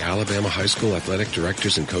AHSAA and the Alabama High School Athletic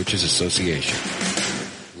Directors and Coaches Association.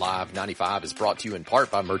 Live 95 is brought to you in part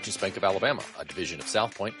by Merchants Bank of Alabama, a division of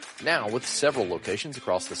South Point, now with several locations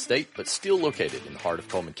across the state, but still located in the heart of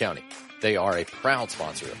Coleman County. They are a proud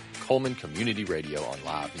sponsor of Coleman Community Radio on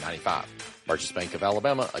Live 95. Merchants Bank of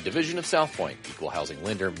Alabama, a division of South Point, equal housing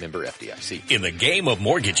lender, member FDIC. In the game of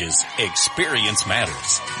mortgages, experience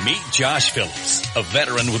matters. Meet Josh Phillips, a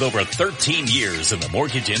veteran with over 13 years in the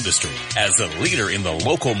mortgage industry. As a leader in the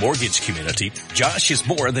local mortgage community, Josh is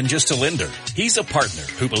more than just a lender. He's a partner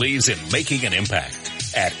who believes in making an impact.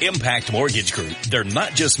 At Impact Mortgage Group, they're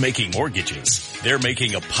not just making mortgages. They're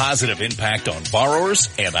making a positive impact on borrowers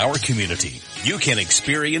and our community. You can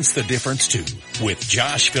experience the difference too with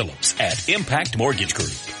Josh Phillips at Impact Mortgage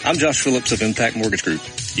Group. I'm Josh Phillips of Impact Mortgage Group.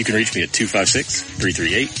 You can reach me at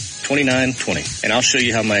 256-338-2920, and I'll show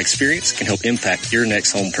you how my experience can help impact your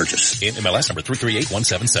next home purchase. In MLS number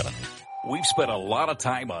 338177. We've spent a lot of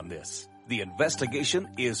time on this. The investigation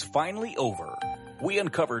is finally over. We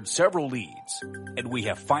uncovered several leads, and we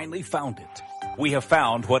have finally found it. We have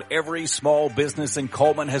found what every small business in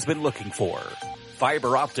Coleman has been looking for.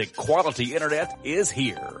 Fiber optic quality internet is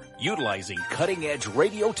here. Utilizing cutting-edge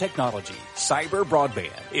radio technology, Cyber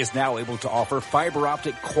Broadband is now able to offer fiber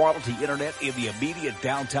optic quality internet in the immediate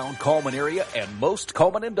downtown Coleman area and most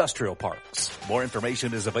Coleman industrial parks. More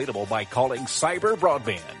information is available by calling Cyber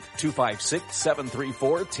Broadband,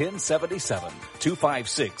 256-734-1077,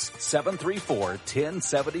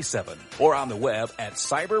 256-734-1077, or on the web at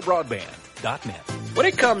cyberbroadband.net. When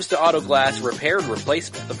it comes to auto glass repair and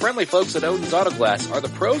replacement, the friendly folks at Odin's Auto Glass are the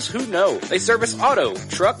pros who know. They service auto,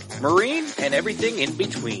 truck, marine, and everything in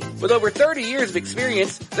between. With over 30 years of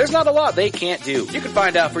experience, there's not a lot they can't do. You can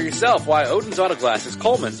find out for yourself why Odin's Auto Glass is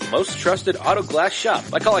Coleman's most trusted auto glass shop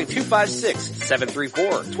by calling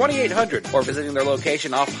 256-734-2800 or visiting their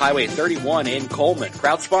location off Highway 31 in Coleman.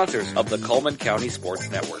 Proud sponsors of the Coleman County Sports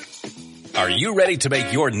Network. Are you ready to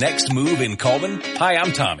make your next move in Coleman? Hi,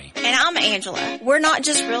 I'm Tommy. And I'm Angela. We're not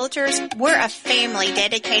just realtors, we're a family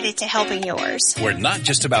dedicated to helping yours. We're not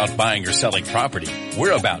just about buying or selling property.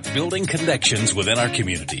 We're about building connections within our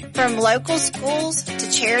community. From local schools to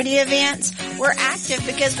charity events, we're active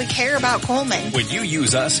because we care about Coleman. When you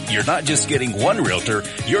use us, you're not just getting one realtor,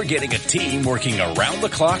 you're getting a team working around the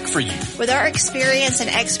clock for you. With our experience and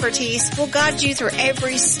expertise, we'll guide you through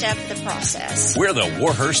every step of the process. We're the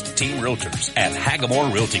Warhurst Team Realtors at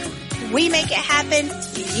Hagamore Realty Group. We make it happen,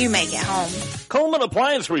 you make it home. Coleman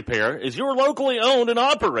Appliance Repair is your locally owned and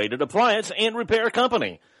operated appliance and repair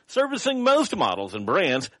company. Servicing most models and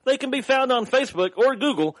brands, they can be found on Facebook or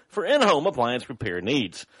Google for in-home appliance repair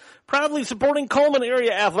needs. Proudly supporting Coleman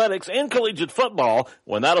area athletics and collegiate football.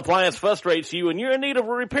 When that appliance frustrates you and you're in need of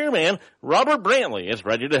a repairman, Robert Brantley is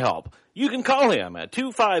ready to help. You can call him at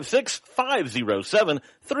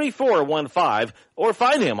 256-507-3415 or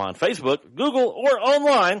find him on Facebook, Google, or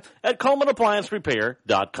online at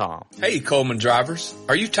ColemanApplianceRepair.com. Hey, Coleman drivers.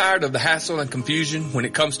 Are you tired of the hassle and confusion when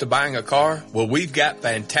it comes to buying a car? Well, we've got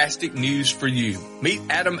fantastic news for you. Meet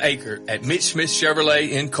Adam Aker at Mitch Smith Chevrolet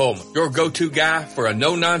in Coleman, your go-to guy for a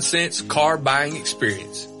no-nonsense car buying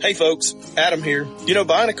experience. Hey folks, Adam here. You know,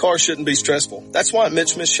 buying a car shouldn't be stressful. That's why at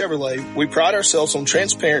Mitch Smith Chevrolet, we pride ourselves on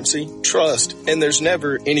transparency, trust, and there's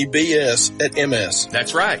never any BS at MS.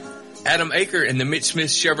 That's right. Adam Aker and the Mitch Smith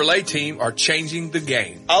Chevrolet team are changing the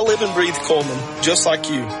game. I live and breathe Coleman, just like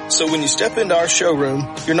you. So when you step into our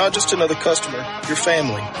showroom, you're not just another customer, you're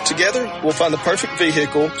family. Together, we'll find the perfect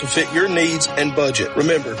vehicle to fit your needs and budget.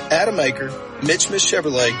 Remember, Adam Aker, Mitch Smith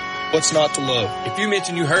Chevrolet, what's not to love? If you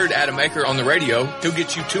mention you heard Adam Aker on the radio, he'll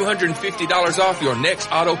get you $250 off your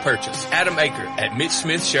next auto purchase. Adam Aker at Mitch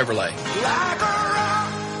Smith Chevrolet.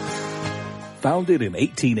 Founded in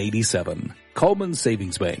 1887, Coleman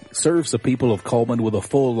Savings Bank serves the people of Coleman with a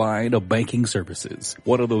full line of banking services.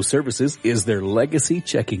 One of those services is their Legacy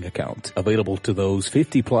Checking Account, available to those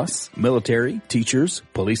 50-plus, military, teachers,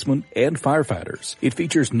 policemen, and firefighters. It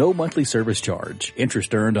features no monthly service charge,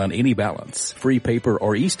 interest earned on any balance, free paper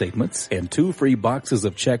or e-statements, and 2 free boxes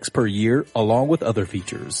of checks per year, along with other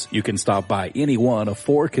features. You can stop by any one of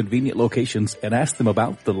 4 convenient locations and ask them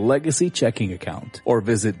about the Legacy Checking Account, or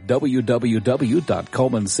visit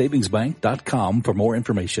www.colemansavingsbank.com for more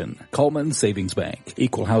information. Coleman Savings Bank.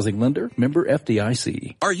 Equal housing lender. Member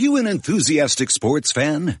FDIC. Are you an enthusiastic sports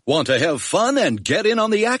fan? Want to have fun and get in on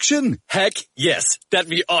the action? Heck, yes. That'd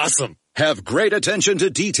be awesome. Have great attention to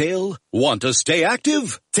detail? Want to stay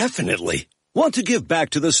active? Definitely. Want to give back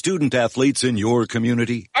to the student athletes in your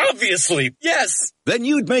community? Obviously, yes. Then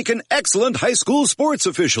you'd make an excellent high school sports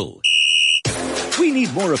official. We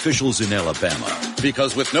need more officials in Alabama,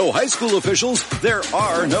 because with no high school officials, there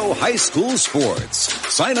are no high school sports.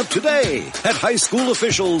 Sign up today at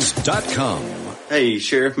highschoolofficials.com. Hey,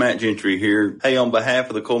 Sheriff Matt Gentry here. Hey, on behalf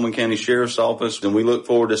of the Coleman County Sheriff's Office, and we look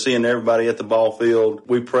forward to seeing everybody at the ball field.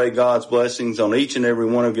 We pray God's blessings on each and every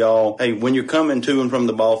one of y'all. Hey, when you're coming to and from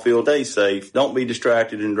the ball field, stay safe. Don't be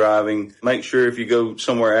distracted in driving. Make sure if you go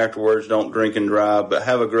somewhere afterwards, don't drink and drive, but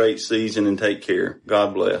have a great season and take care.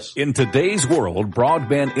 God bless. In today's world,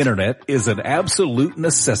 broadband internet is an absolute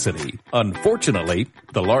necessity. Unfortunately,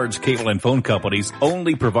 the large cable and phone companies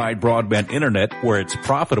only provide broadband internet where it's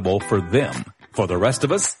profitable for them. For the rest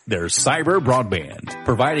of us, there's Cyber Broadband.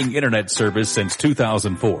 Providing internet service since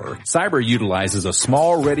 2004, Cyber utilizes a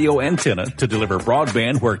small radio antenna to deliver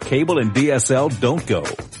broadband where cable and DSL don't go.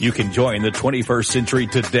 You can join the 21st century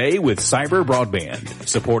today with Cyber Broadband,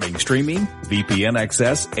 supporting streaming, VPN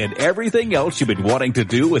access, and everything else you've been wanting to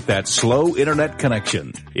do with that slow internet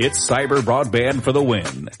connection. It's Cyber Broadband for the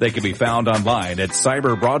win. They can be found online at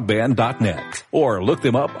cyberbroadband.net or look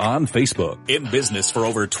them up on Facebook. In business for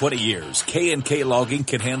over 20 years, K&K Logging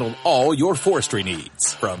can handle all your forestry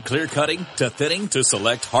needs, from clear cutting to thinning to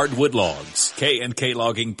select hardwood logs. K&K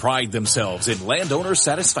Logging pride themselves in landowner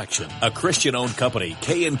satisfaction. A Christian-owned company,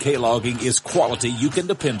 K&K Logging is quality you can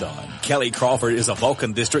depend on. Kelly Crawford is a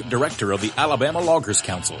Vulcan District Director of the Alabama Loggers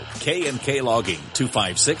Council. K&K Logging,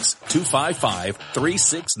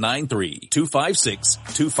 256-255-3693.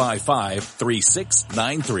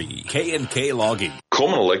 256-255-3693. K&K Logging.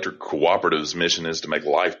 Coleman Electric Cooperative's mission is to make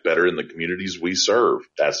life better in the communities we serve.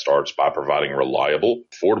 That starts by providing reliable,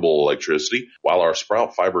 affordable electricity, while our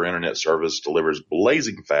Sprout Fiber Internet service delivers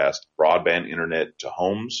blazing fast broadband internet to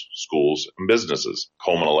homes, schools, and businesses.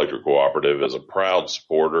 Coleman Electric Cooperative is a proud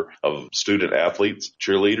supporter of student athletes,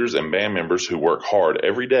 cheerleaders, and band members who work hard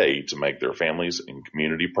every day to make their families and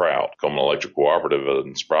community proud. Coleman Electric Cooperative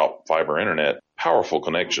and Sprout Fiber Internet, powerful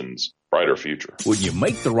connections, brighter future. When you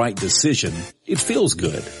make the right decision, it feels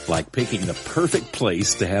good, like picking the perfect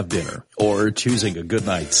place to have dinner or choosing a good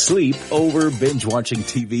night's sleep over binge watching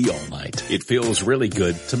TV all night. It feels really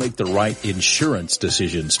good to make the right insurance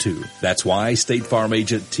decisions too. That's why State Farm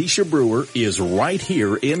agent Tisha Brewer is right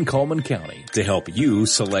here in Coleman County to help you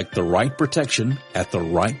select the right protection at the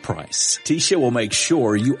right price. Tisha will make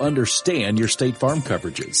sure you understand your State Farm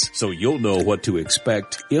coverages so you'll know what to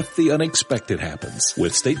expect if the unexpected happens.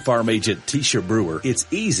 With State Farm agent Tisha Brewer, it's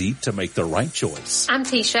easy to make the right choice. I'm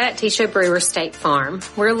Tisha at Tisha Brewer State Farm.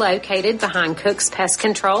 We're located behind Cook's Pest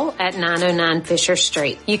Control at 909 Fisher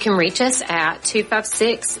Street. You can reach us at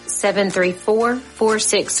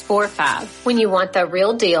 256-734-4645. When you want the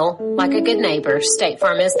real deal, like a good neighbor, State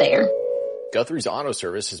Farm is there. Guthrie's Auto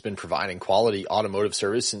Service has been providing quality automotive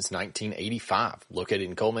service since 1985. Located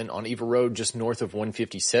in Coleman on Eva Road, just north of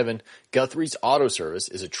 157, Guthrie's Auto Service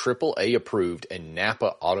is a AAA approved and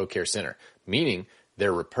Napa Auto Care Center, meaning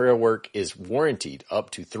their repair work is warranted up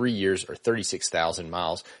to 3 years or 36,000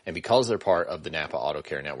 miles, and because they're part of the Napa Auto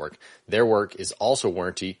Care Network, their work is also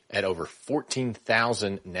warranted at over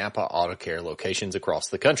 14,000 Napa Auto Care locations across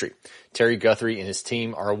the country. Terry Guthrie and his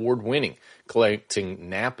team are award-winning, collecting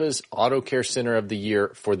Napa's Auto Care Center of the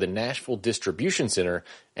Year for the Nashville Distribution Center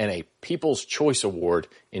and a People's Choice Award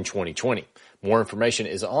in 2020. More information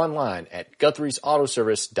is online at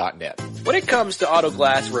Guthrie'sAutoservice.net. When it comes to auto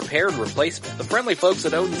glass repair and replacement, the friendly folks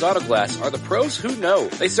at Odin's Auto Glass are the pros who know.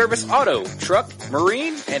 They service auto, truck,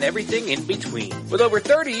 marine, and everything in between. With over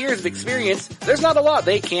 30 years of experience, there's not a lot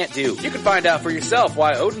they can't do. You can find out for yourself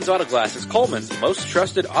why Odin's Auto Glass is Coleman's most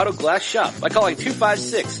trusted auto glass shop by calling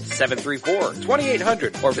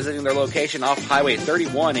 256-734-2800 or visiting their location off Highway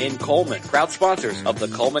 31 in Coleman. Proud sponsors of the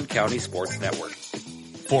Coleman County Sports Network.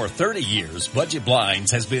 For 30 years, Budget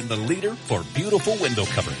Blinds has been the leader for beautiful window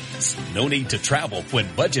coverings. No need to travel when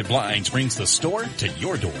Budget Blinds brings the store to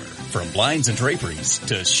your door. From blinds and draperies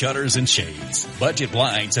to shutters and shades, Budget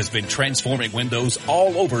Blinds has been transforming windows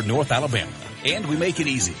all over North Alabama. And we make it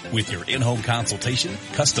easy with your in-home consultation,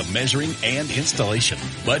 custom measuring, and installation.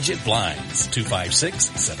 Budget Blinds,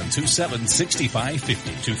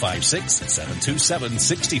 256-727-6550,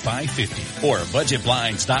 256-727-6550, or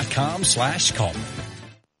budgetblinds.com/Coleman.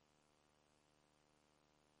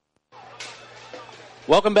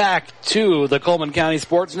 Welcome back to the Coleman County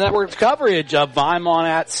Sports Network's coverage of Vinemont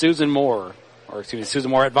at Susan Moore.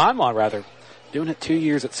 Susan Moore at Vinemont, rather. Doing it 2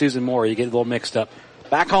 years at Susan Moore. You get a little mixed up.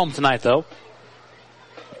 Back home tonight, though.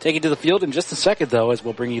 Take you to the field in just a second, though, as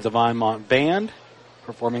we'll bring you the Vinemont Band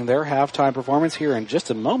performing their halftime performance here in just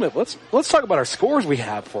a moment. Let's talk about our scores we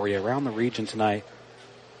have for you around the region tonight.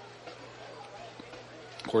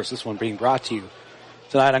 Of course, this one being brought to you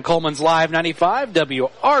tonight on Coleman's Live 95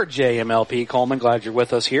 WRJMLP. Coleman, glad you're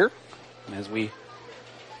with us here, as we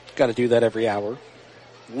got to do that every hour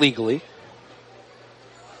legally.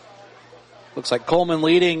 Looks like Coleman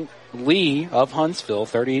leading Lee of Huntsville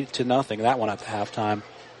 30-0. That one at the halftime.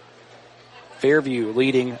 Fairview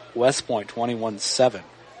leading West Point 21-7.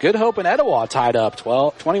 Good Hope and Etowah tied up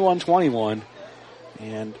 21-21.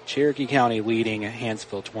 And Cherokee County leading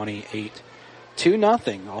Hansville 28-0.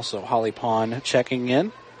 Also Holly Pond checking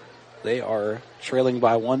in. They are trailing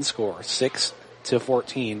by one score,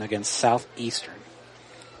 6-14 against Southeastern.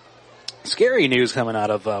 Scary news coming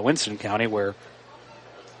out of Winston County, where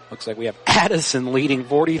looks like we have Addison leading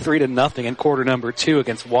 43-0 in quarter number 2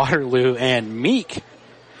 against Waterloo, and Meek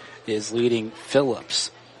is leading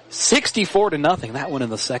Phillips 64-0. That one in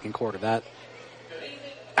the second quarter. That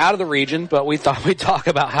out of the region, but we thought we'd talk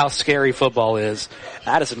about how scary football is.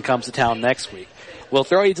 Addison comes to town next week. We'll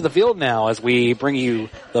throw you to the field now as we bring you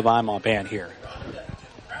the Vinemont Band here.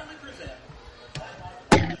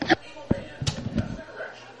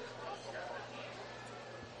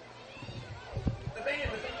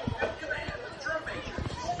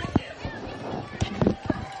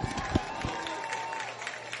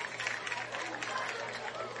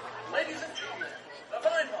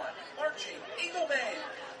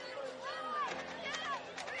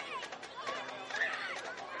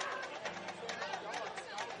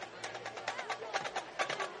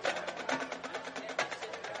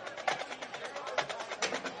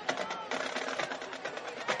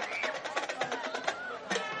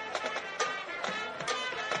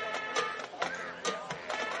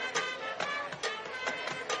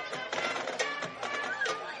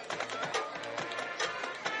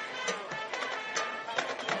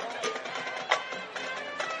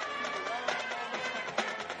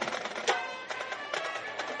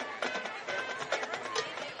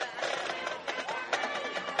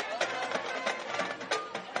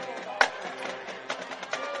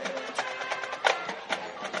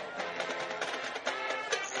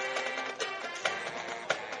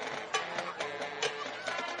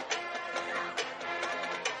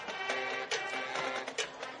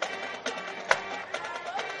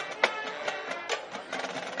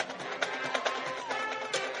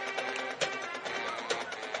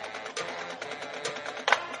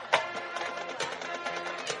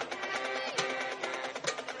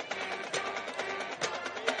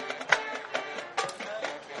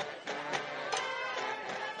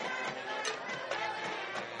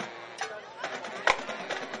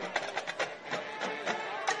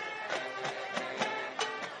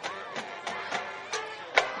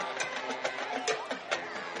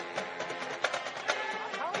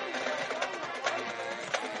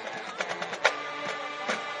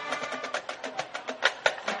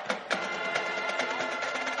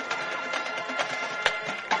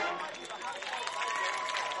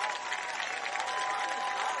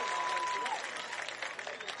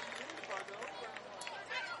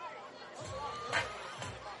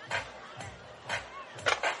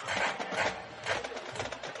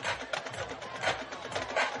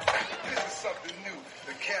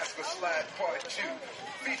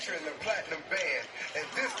 Featuring the Platinum Band, and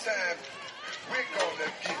this time we're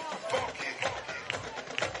gonna get funky.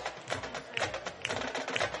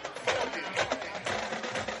 Funky.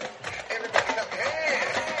 Everybody clap your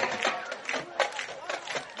hands.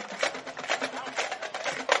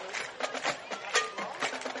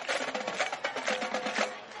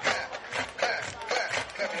 Clap, clap, clap,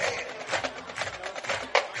 clap your hands.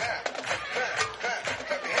 Clap, clap, clap,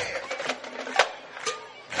 clap your hands.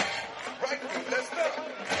 Right foot, let's start.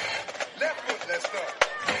 Left foot, let's start.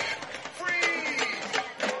 Freeze!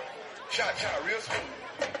 Cha-cha, real smooth.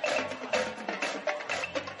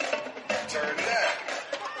 Turn it out.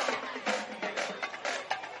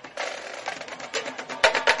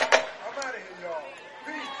 I'm out of here, y'all.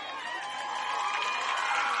 Peace.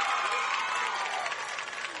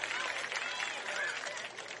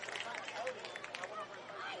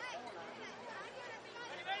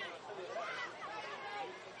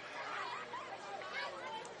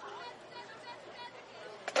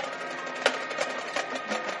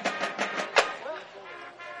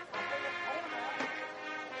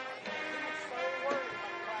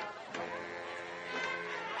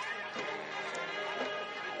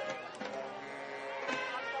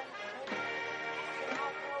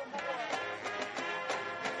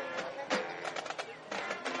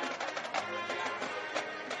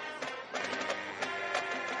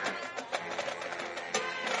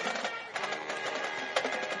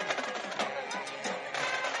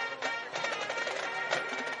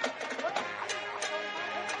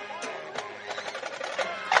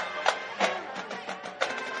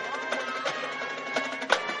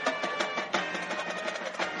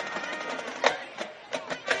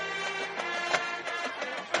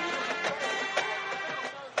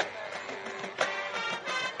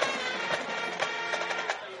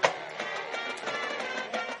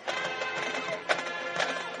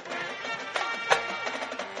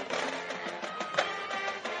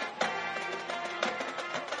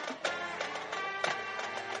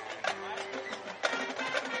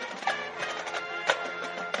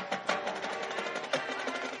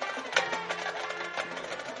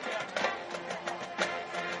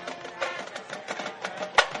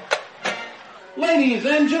 Ladies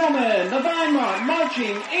and gentlemen, the Vinemont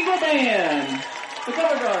Marching Eagle Band. The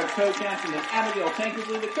color guard co-captain is Abigail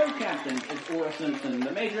Tankersley. The co-captain is Ora Simpson. The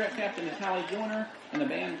majorette captain is Hallie Joyner. And the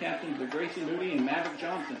band captains are Gracie Moody and Maverick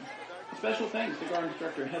Johnson. A special thanks to guard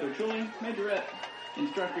instructor Heather Chuley, majorette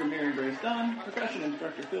instructor Mary Grace Dunn, percussion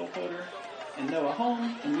instructor Phil Potter, and Noah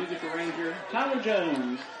Holmes, and music arranger Tyler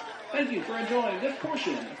Jones. Thank you for enjoying this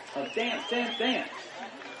portion of Dance, Dance, Dance.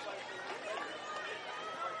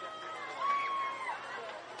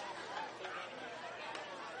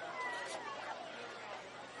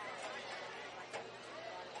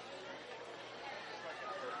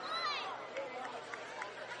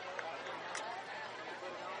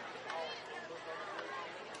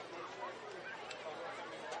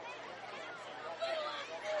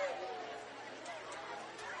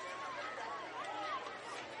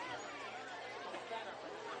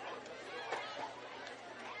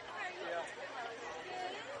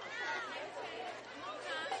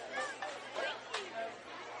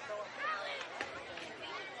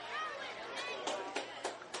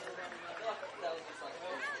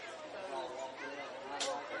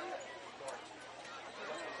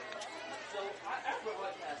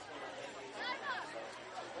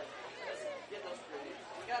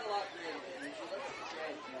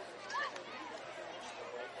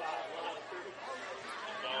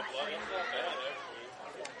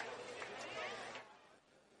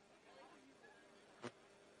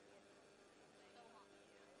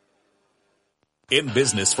 In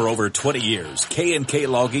business for over 20 years, K&K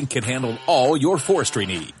Logging can handle all your forestry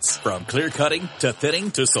needs. From clear cutting to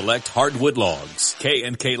thinning to select hardwood logs.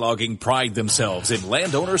 K&K Logging pride themselves in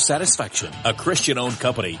landowner satisfaction. A Christian-owned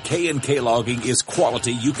company, K&K Logging is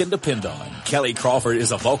quality you can depend on. Kelly Crawford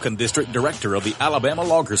is a Vulcan District Director of the Alabama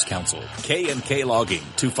Loggers Council. K&K Logging,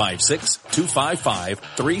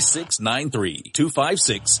 256-255-3693.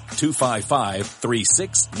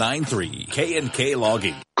 256-255-3693. K&K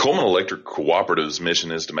Logging. Coleman Electric Cooperative's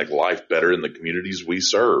mission is to make life better in the communities we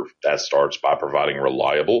serve. That starts by providing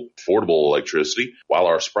reliable, affordable electricity, while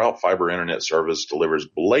our Sprout Fiber Internet service delivers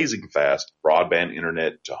blazing fast broadband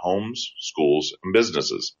internet to homes, schools, and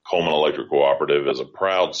businesses. Coleman Electric Cooperative is a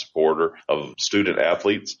proud supporter of student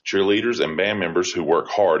athletes, cheerleaders, and band members who work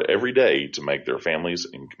hard every day to make their families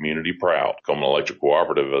and community proud. Coleman Electric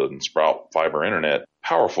Cooperative and Sprout Fiber Internet,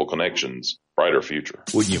 powerful connections, brighter future.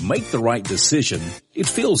 When you make the right decision, it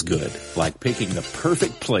feels good, like picking the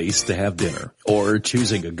perfect place to have dinner or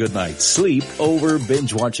choosing a good night's sleep over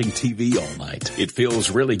binge watching TV all night. It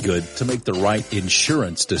feels really good to make the right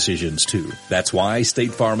insurance decisions too. That's why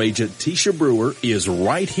State Farm agent Tisha Brewer is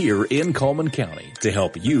right here in Coleman County to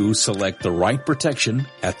help you select the right protection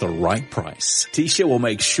at the right price. Tisha will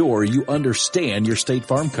make sure you understand your State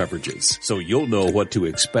Farm coverages so you'll know what to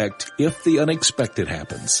expect if the unexpected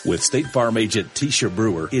happens. With State Farm agent Tisha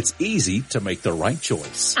Brewer, it's easy to make the right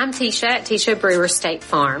choice. I'm Tisha at Tisha Brewer State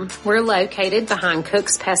Farm. We're located behind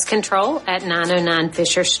Cook's Pest Control at 909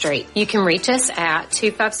 Fisher Street. You can reach us at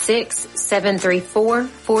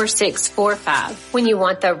 256-734-4645. When you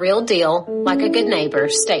want the real deal, like a good neighbor,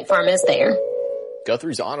 State Farm is there.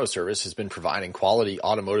 Guthrie's Auto Service has been providing quality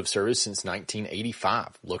automotive service since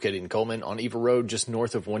 1985. Located in Coleman on Eva Road, just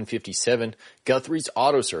north of 157, Guthrie's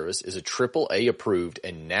Auto Service is a AAA approved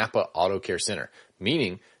and Napa Auto Care Center,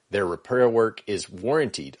 meaning their repair work is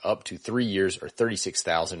warranted up to 3 years or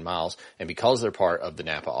 36,000 miles, and because they're part of the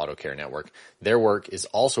Napa Auto Care Network, their work is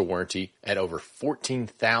also warranted at over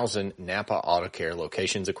 14,000 Napa Auto Care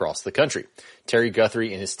locations across the country. Terry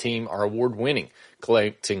Guthrie and his team are award-winning,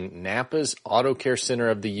 collecting Napa's Auto Care Center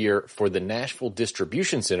of the Year for the Nashville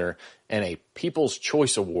Distribution Center and a People's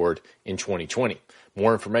Choice Award in 2020.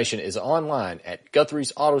 More information is online at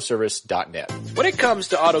Guthrie'sAutoservice.net. When it comes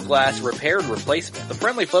to auto glass repair and replacement, the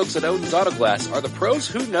friendly folks at Odin's Auto Glass are the pros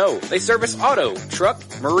who know. They service auto, truck,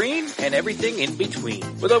 marine, and everything in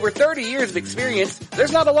between. With over 30 years of experience,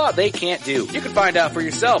 there's not a lot they can't do. You can find out for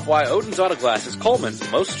yourself why Odin's Auto Glass is Coleman's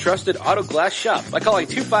most trusted auto glass shop by calling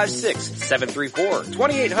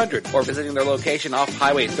 256-734-2800 or visiting their location off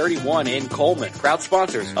Highway 31 in Coleman. Proud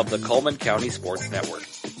sponsors of the Coleman County Sports Network.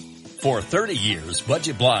 For 30 years,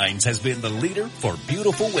 Budget Blinds has been the leader for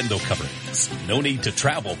beautiful window coverings. No need to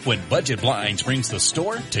travel when Budget Blinds brings the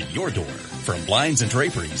store to your door. From blinds and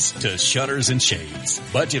draperies to shutters and shades,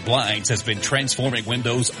 Budget Blinds has been transforming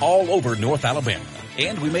windows all over North Alabama.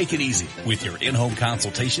 And we make it easy with your in-home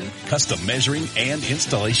consultation, custom measuring, and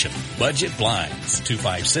installation. Budget Blinds,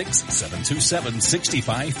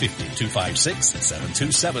 256-727-6550,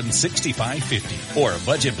 256-727-6550, or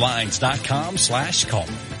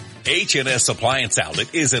budgetblinds.com/Coleman. H&S Appliance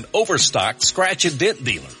Outlet is an overstocked scratch and dent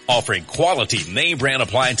dealer offering quality name brand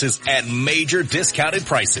appliances at major discounted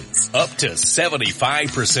prices, up to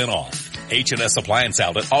 75% off. H&S Appliance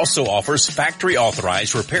Outlet also offers factory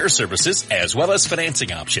authorized repair services as well as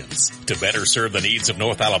financing options. To better serve the needs of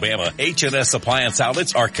North Alabama, H&S Appliance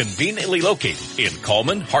Outlets are conveniently located in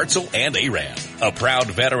Coleman, Hartselle, and Arab. A proud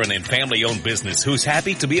veteran and family owned business who's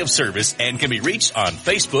happy to be of service and can be reached on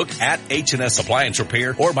Facebook at H&S Appliance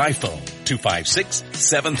Repair or by phone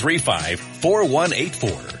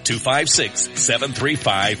 256-735-4184.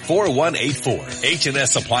 256-735-4184.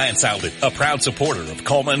 H&S Appliance Outlet, a proud supporter of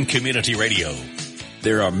Coleman Community Radio.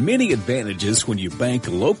 There are many advantages when you bank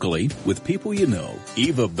locally with people you know.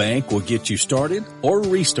 Eva Bank will get you started or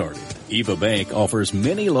restarted. Eva Bank offers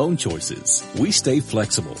many loan choices. We stay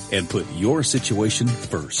flexible and put your situation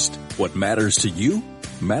first. What matters to you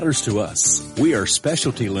matters to us. We are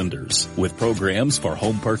specialty lenders with programs for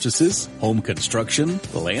home purchases, home construction,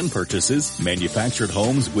 land purchases, manufactured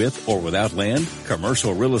homes with or without land,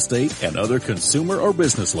 commercial real estate, and other consumer or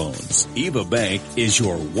business loans. Eva Bank is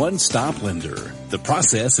your one-stop lender. The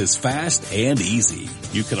process is fast and easy.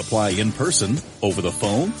 You can apply in person, over the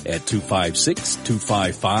phone at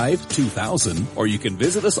 256-255-2000, or you can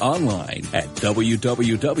visit us online at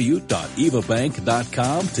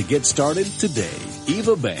www.evabank.com to get started today.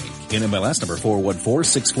 Eva Bank, NMLS number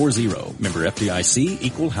 414640, member FDIC,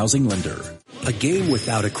 equal housing lender. A game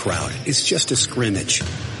without a crowd is just a scrimmage.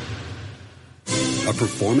 A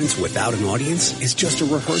performance without an audience is just a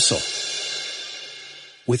rehearsal.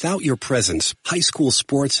 Without your presence, high school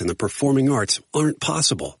sports and the performing arts aren't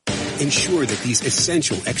possible. Ensure that these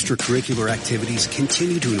essential extracurricular activities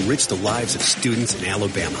continue to enrich the lives of students in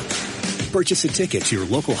Alabama. Purchase a ticket to your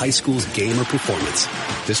local high school's game or performance.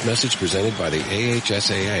 This message presented by the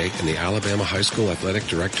AHSAA and the Alabama High School Athletic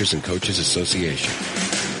Directors and Coaches Association.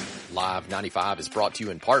 Live 95 is brought to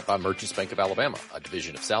you in part by Merchants Bank of Alabama, a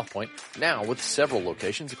division of South Point, now with several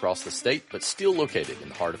locations across the state, but still located in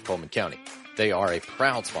the heart of Coleman County. They are a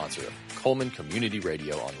proud sponsor of Coleman Community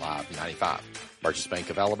Radio on Live 95. Merchants Bank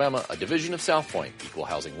of Alabama, a division of South Point, equal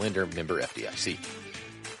housing lender, member FDIC.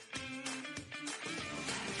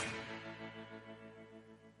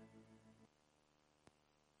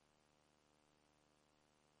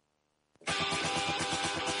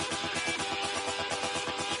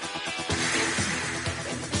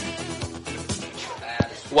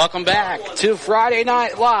 Welcome back to Friday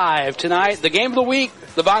Night Live. Tonight, the game of the week,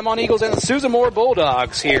 the Vinemont Eagles and the Susan Moore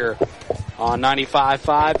Bulldogs here on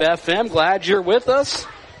 95.5 FM. Glad you're with us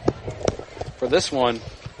for this one.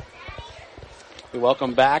 We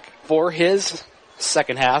welcome back for his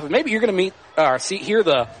second half. Maybe you're going to hear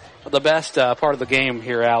the best part of the game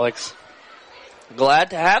here, Alex.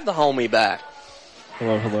 Glad to have the homie back.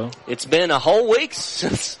 Hello, hello. It's been a whole week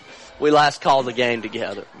since we last called the game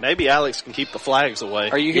together. Maybe Alex can keep the flags away.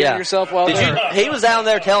 Are you hearing yourself well? He was down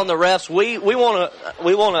there telling the refs, we want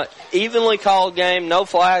to evenly call a game, no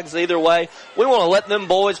flags either way. We want to let them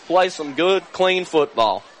boys play some good, clean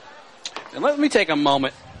football. And let me take a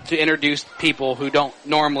moment to introduce people who don't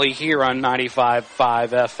normally hear on 95.5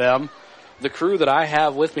 FM. The crew that I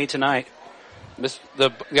have with me tonight. The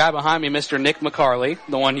guy behind me, Mr. Nick McCarley,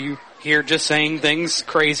 the one you hear just saying things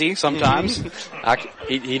crazy sometimes.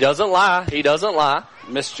 He doesn't lie. He doesn't lie.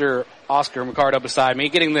 Mr. Oscar McCardo beside me,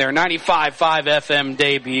 getting their 95.5 FM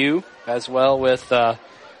debut, as well with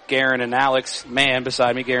Garen and Alex Mann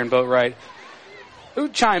beside me, Garen Boatwright, who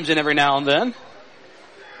chimes in every now and then.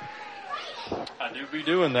 I do be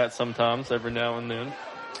doing that sometimes, every now and then.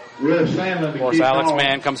 Rush Sandlin. Of course, Alex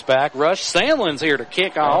Mann comes back. Rush Sandlin's here to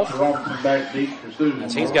kick off.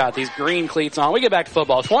 As he's got these green cleats on. We get back to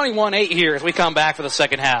football. 21-8 here as we come back for the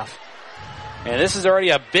second half. And this is already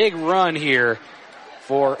a big run here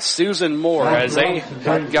for Susan Moore as they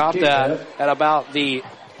got that at about I think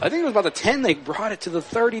it was about the 10. They brought it to the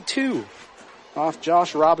 32 off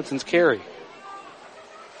Josh Robinson's carry.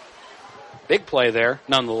 Big play there,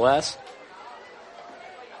 nonetheless.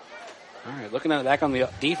 All right, looking at it back on the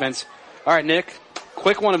defense. All right, Nick,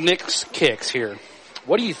 quick one of Nick's kicks here.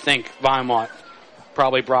 What do you think Vinemont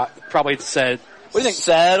probably said? What do you think?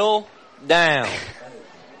 Settle down.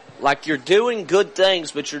 Like you're doing good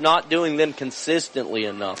things, but you're not doing them consistently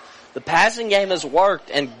enough. The passing game has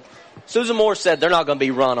worked, and Susan Moore said they're not going to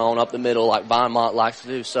be run on up the middle like Vinemont likes to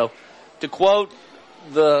do. So, to quote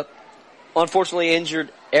the unfortunately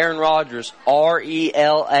injured Aaron Rodgers,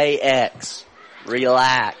 RELAX.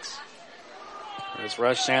 Relax. As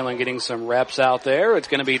Rush Sandlin getting some reps out there. It's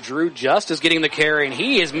going to be Drew Justice getting the carry, and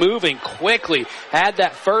he is moving quickly. Had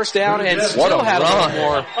that first down and still had one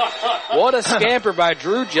more. What a scamper by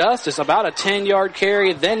Drew Justice. About a 10-yard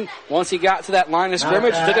carry. Then once he got to that line of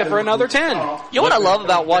scrimmage, took it for another 10. You know what I love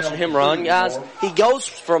about watching him run, guys? He goes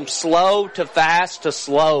from slow to fast to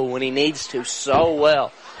slow when he needs to so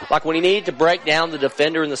well. Like when he needed to break down the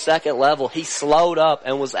defender in the second level, he slowed up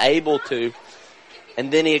and was able to.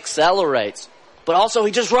 And then he accelerates. But also,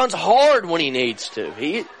 he just runs hard when he needs to.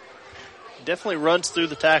 He definitely runs through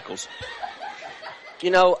the tackles. You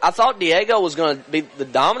know, I thought Diego was going to be the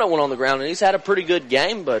dominant one on the ground, and he's had a pretty good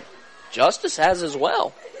game, but Justice has as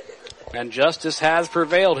well. And Justice has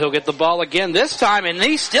prevailed. He'll get the ball again this time, and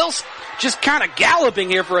he's still just kind of galloping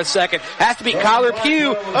here for a second. Has to be Kyler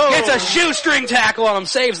Pugh. Gets a shoestring tackle on him,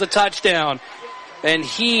 saves the touchdown. And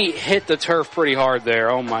he hit the turf pretty hard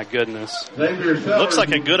there. Oh, my goodness. Looks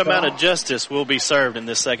like a good amount of justice will be served in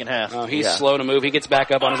this second half. Oh, he's slow to move. He gets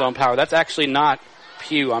back up on his own power. That's actually not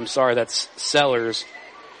Pugh. I'm sorry. That's Sellers.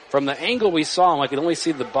 From the angle we saw him, I could only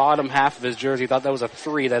see the bottom half of his jersey. Thought that was a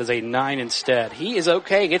 3. That is a 9 instead. He is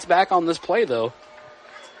okay. Gets back on this play, though.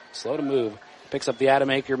 Slow to move. Picks up the Adam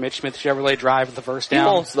Aker, Mitch Smith Chevrolet drive for the first down.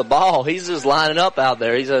 He wants the ball. He's just lining up out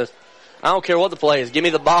there. He says, I don't care what the play is. Give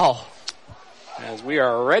me the ball. As we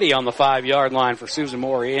are already on the 5-yard line for Susan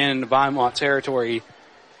Moore in Vinemont territory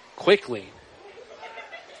quickly.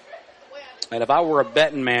 And if I were a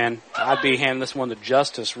betting man, I'd be handing this one to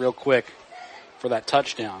Justice real quick for that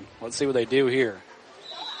touchdown. Let's see what they do here.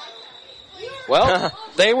 Well,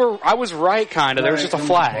 I was right, kind of. There was just a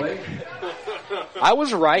flag. I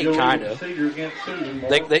was right, kind of.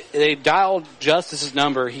 They dialed Justice's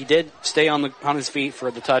number. He did stay on his feet for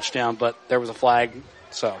the touchdown, but there was a flag,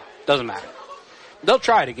 so doesn't matter. They'll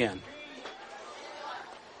try it again.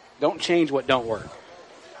 Don't change what don't work.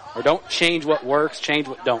 Or don't change what works, change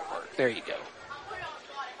what don't work. There you go.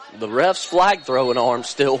 The ref's flag throwing arm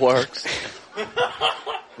still works.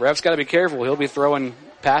 Ref's got to be careful. He'll be throwing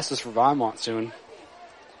passes for Vinemont soon.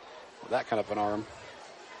 With that kind of an arm.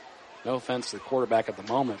 No offense to the quarterback at the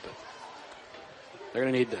moment, but they're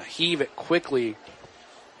going to need to heave it quickly,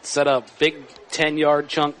 set up big 10-yard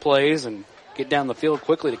chunk plays, and get down the field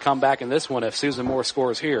quickly to come back in this one if Susan Moore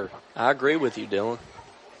scores here. I agree with you, Dylan.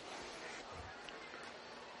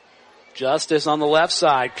 Justice on the left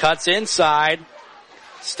side, cuts inside,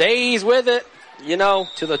 stays with it,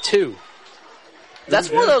 to the 2.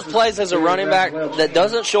 That's one of those plays as a running back that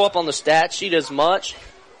doesn't show up on the stat sheet as much,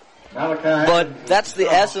 but that's the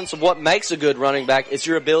essence of what makes a good running back. It's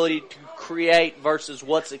your ability to create versus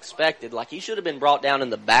what's expected. Like, he should have been brought down in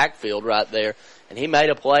the backfield right there, and he made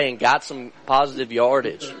a play and got some positive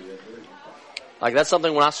yardage. Like, that's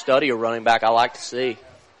something when I study a running back I like to see.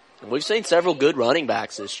 And we've seen several good running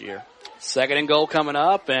backs this year. 2nd and goal coming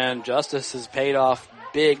up, and Justice has paid off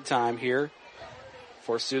big time here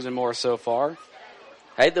for Susan Moore so far.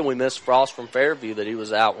 Hey, then we missed Frost from Fairview that he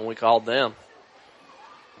was out when we called them.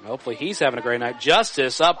 And hopefully he's having a great night.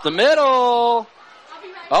 Justice up the middle.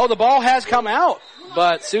 Oh, the ball has come out,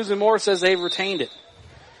 but Susan Moore says they've retained it.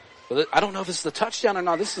 But I don't know if this is a touchdown or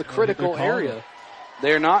not. This is a critical area.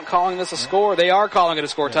 They're not calling this a score. They are calling it a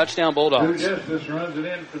score. Touchdown, Bulldogs. Justice runs it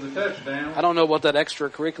in for the touchdown. I don't know what that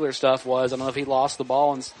extracurricular stuff was. I don't know if he lost the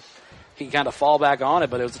ball and he kind of fall back on it,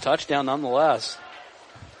 but it was a touchdown nonetheless.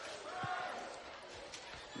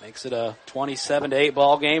 Makes it a 27-8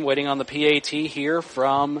 ball game. Waiting on the PAT here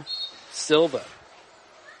from Silva.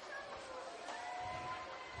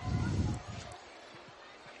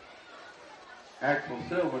 Axel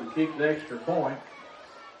Silva to kick the extra point.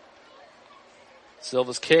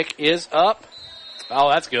 Silva's kick is up. Oh,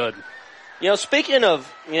 that's good. Speaking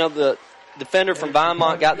of, the defender from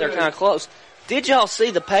Vinemont got there kind of close. Did y'all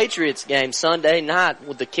see the Patriots game Sunday night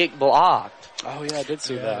with the kick blocked? Oh, yeah, I did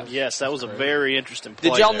see that. Yes, that was a very interesting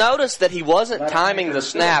play. Did y'all notice that he wasn't timing the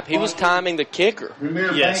snap? He was timing the kicker.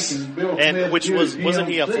 Yes. And wasn't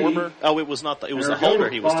he a former? Oh, it was not. It was the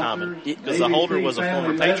holder he was timing. Because the holder was a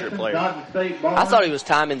former Patriot player. I thought he was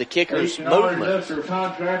timing the kicker's movement.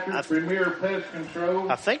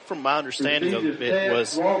 I think from my understanding of it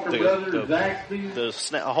was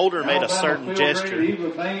the holder made a certain gesture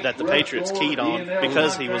that the Patriots keyed on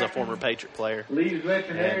because he was a former Patriot player.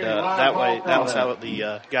 And that way, that was how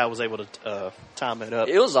the guy was able to time it up.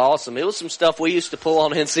 It was awesome. It was some stuff we used to pull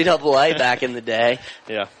on NCAA back in the day.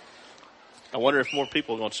 Yeah. I wonder if more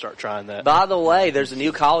people are going to start trying that. By the way, there's a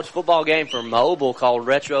new college football game for mobile called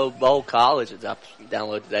Retro Bowl College. It's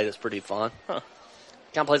downloaded today. That's pretty fun. Huh.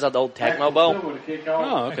 Kind of plays like the old Tecmo Bowl.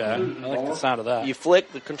 Oh, okay. I like the sound of that. You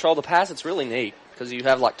flick the control the pass. It's really neat because you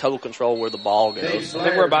have like total control where the ball goes. I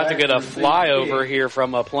think we're about to get a flyover here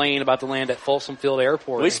from a plane about to land at Folsom Field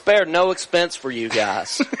Airport. We spared no expense for you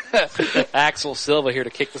guys. Axel Silva here to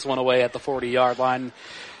kick this one away at the 40-yard line.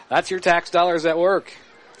 That's your tax dollars at work.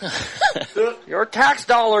 Your tax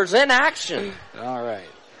dollars in action. All right.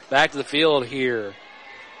 Back to the field here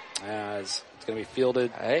as it's going to be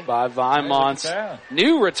fielded by Vinemont's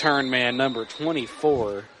new return man, number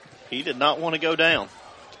 24. He did not want to go down.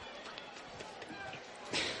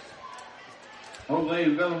 Jose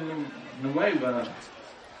Villanueva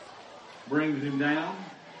brings him down.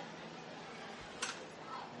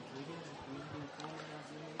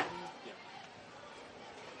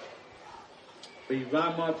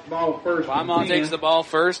 Vinemont's ball first. Vinemont takes the ball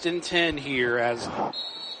 1st and 10 here as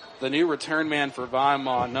the new return man for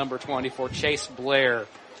Vinemont, number 24, Chase Blair,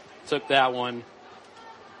 took that one.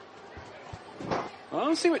 Well,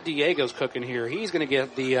 let's see what Diego's cooking here. He's going to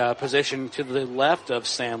get the position to the left of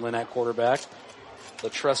Sandlin at quarterback. The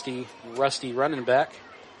trusty, rusty running back.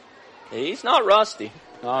 He's not rusty.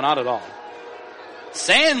 No, not at all.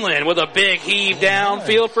 Sandlin with a big heave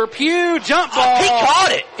downfield for Pugh. Jump ball. He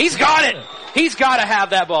caught it. He's got it. He's got to have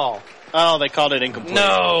that ball. Oh, they called it incomplete.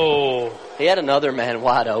 No. He had another man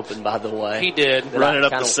wide open, by the way. He did. Running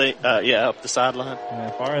up up the sideline. Yeah,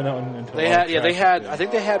 firing that one into I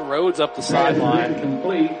think they had Rhodes up the sideline.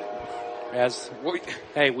 Complete.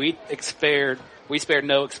 We spared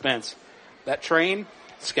no expense. That train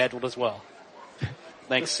scheduled as well.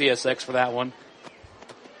 Thanks CSX for that one.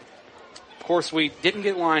 Of course, we didn't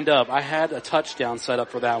get lined up. I had a touchdown set up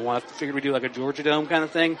for that one. I figured we'd do like a Georgia Dome kind of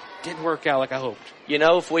thing. Didn't work out like I hoped. You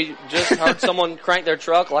know, if we just heard someone crank their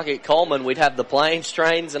truck like at Coleman, we'd have the planes,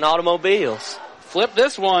 trains, and automobiles. Flip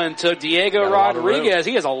this one to Diego Rodriguez.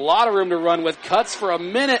 He has a lot of room to run with. Cuts for a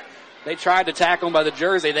minute. They tried to tackle him by the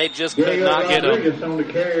jersey. They just could not get him. On the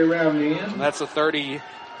carry around the end. That's a 30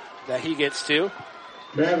 that he gets to.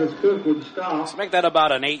 Travis Cook would stop. Let's make that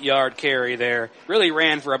about an 8-yard carry there. Really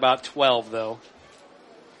ran for about 12, though.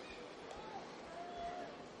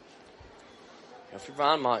 If you're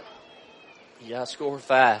Vinemont, you got to score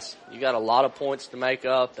fast. You got a lot of points to make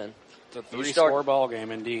up. And it's a 3-score ball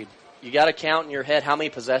game, indeed. You got to count in your head, how many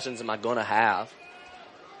possessions am I going to have?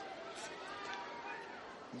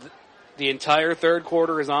 The entire third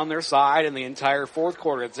quarter is on their side, and the entire fourth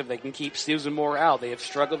quarter, it's if they can keep Susan Moore out. They have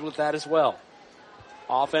struggled with that as well.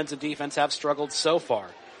 Offense and defense have struggled so far.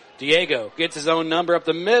 Diego gets his own number up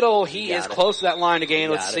the middle. He is close to that line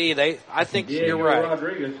again. Let's see. I think you're right.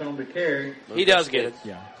 Rodriguez on the carry. He does get it.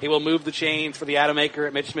 Yeah. He will move the chains for the Adamaker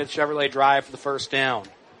at Mitch Smith Chevrolet Drive for the first down.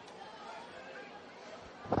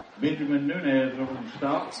 Benjamin Nunez over the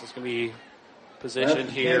stop. This is going to be positioned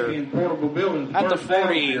here at the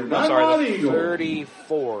 40. I'm sorry, the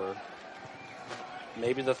 34.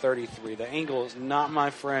 Maybe the 33. The angle is not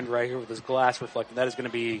my friend right here with his glass reflected. That is going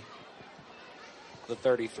to be the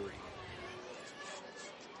 33.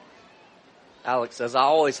 Alex says, I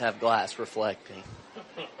always have glass reflecting.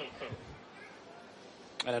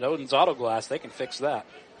 And at Odin's Auto Glass, they can fix that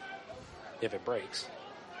if it breaks.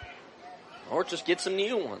 Or just get some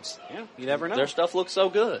new ones. Yeah, you never know. Their stuff looks so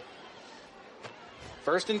good.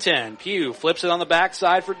 1st and 10. Pugh flips it on the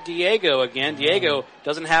backside for Diego again. Diego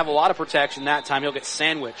doesn't have a lot of protection that time. He'll get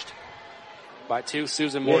sandwiched by 2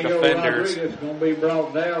 Susan Moore defenders. Rodriguez going to be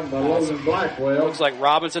brought down by Logan Blackwell. Looks like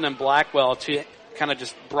Robinson and Blackwell kind of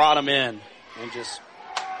just brought him in and just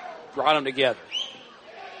brought them together.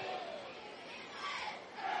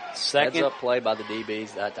 Second heads up play by the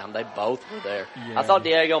DBs that time. They both were there. Yeah. I thought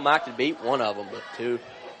Diego Mack could beat one of them, but 2.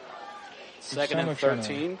 2nd and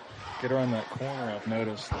 13. Get around that corner, I've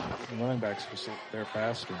noticed. The running backs were there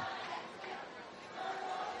faster.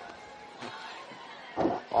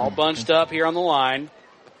 All bunched up here on the line.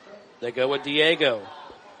 They go with Diego.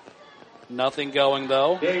 Nothing going,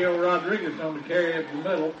 though. Diego Rodriguez on the carry up the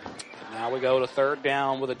middle. Now we go to 3rd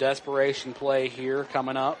down with a desperation play here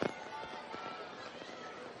coming up.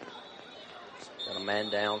 Got a man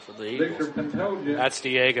down for the Eagles. Victor Pantoja. That's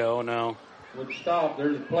Diego, no. Would stop.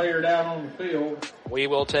 There's a player down on the field. We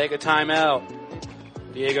will take a timeout.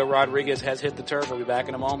 Diego Rodriguez has hit the turf. We'll be back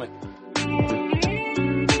in a moment.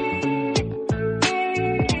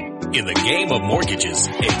 In the game of mortgages,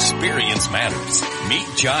 experience matters. Meet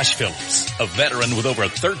Josh Phillips, a veteran with over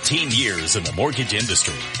 13 years in the mortgage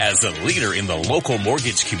industry. As a leader in the local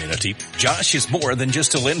mortgage community, Josh is more than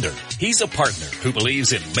just a lender. He's a partner who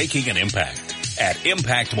believes in making an impact. At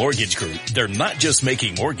Impact Mortgage Group, they're not just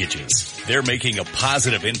making mortgages. They're making a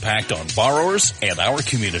positive impact on borrowers and our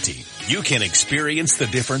community. You can experience the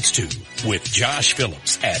difference too with Josh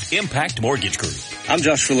Phillips at Impact Mortgage Group. I'm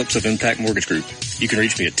Josh Phillips of Impact Mortgage Group. You can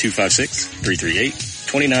reach me at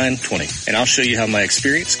 256-338-2920, and I'll show you how my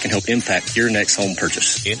experience can help impact your next home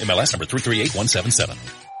purchase. In MLS number 338177.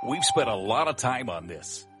 We've spent a lot of time on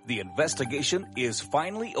this. The investigation is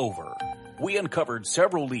finally over. We uncovered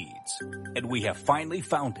several leads, and we have finally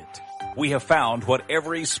found it. We have found what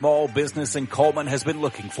every small business in Coleman has been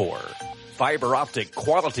looking for. Fiber optic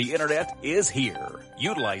quality internet is here.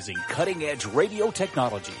 Utilizing cutting-edge radio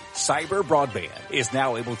technology, Cyber Broadband is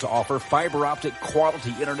now able to offer fiber optic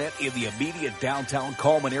quality internet in the immediate downtown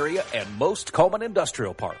Coleman area and most Coleman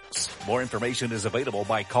industrial parks. More information is available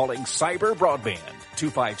by calling Cyber Broadband,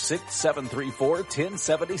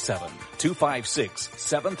 256-734-1077,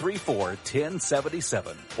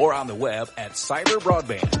 256-734-1077, or on the web at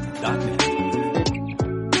cyberbroadband.net.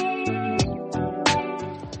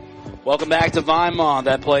 Welcome back to Vinemont.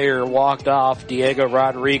 That player walked off. Diego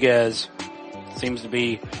Rodriguez seems to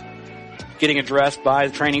be getting addressed by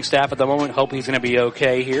the training staff at the moment. Hope he's going to be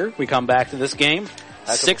okay here. We come back to this game.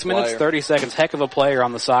 6 minutes, 30 seconds. Heck of a player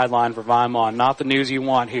on the sideline for Vinemont. Not the news you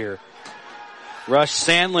want here. Rush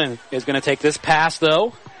Sandlin is going to take this pass,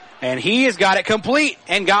 though. And he has got it complete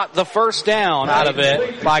and got the first down out of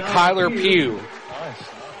it by Kyler Pugh.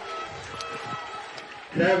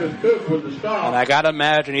 Travis Cook with the stop. And I got to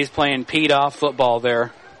imagine he's playing Pete-off football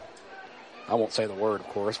there. I won't say the word, of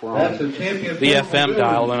course. We're on the FM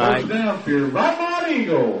dial tonight.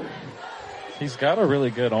 He's got a really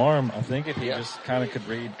good arm. I think if he just kind of could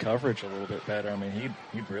read coverage a little bit better, I mean,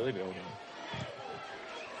 he'd really be able to.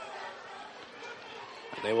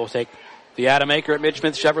 They will take the Adam Aker at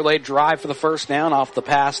Midge-Smith Chevrolet drive for the first down off the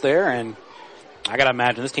pass there. And I got to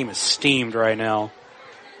imagine this team is steamed right now.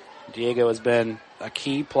 Diego has been a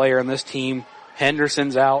key player in this team.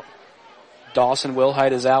 Henderson's out. Dawson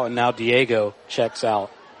Wilhite is out, and now Diego checks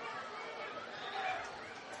out.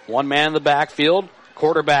 One man in the backfield.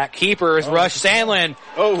 Quarterback keeper is Rush Sandlin.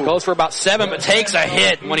 Goes for about 7, but takes a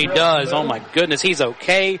hit when he does. Oh, my goodness, he's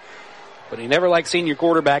okay. But he never likes seeing your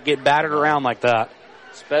quarterback get battered around like that.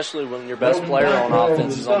 Especially when your best player on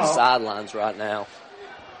offense is on the sidelines right now.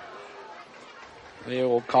 They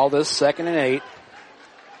will call this 2nd and 8.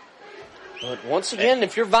 But once again,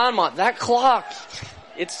 if you're Vinemont, that clock,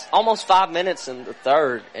 it's almost 5 minutes in the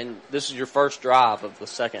third, and this is your first drive of the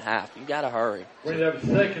second half. You got to hurry. We have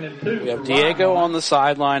 2nd and 2. We have Diego on the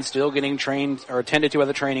sideline, still getting trained or attended to by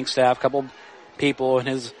the training staff. A couple people in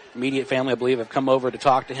his immediate family, I believe, have come over to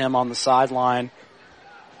talk to him on the sideline.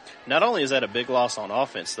 Not only is that a big loss on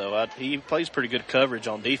offense, though, he plays pretty good coverage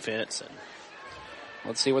on defense. And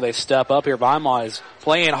let's see where they step up here. Vinemont is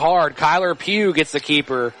playing hard. Kyler Pugh gets the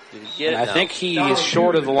keeper. And I think he is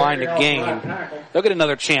short of the line to gain. They'll get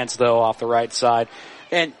another chance, though, off the right side.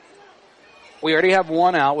 And we already have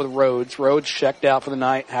one out with Rhodes. Rhodes checked out for the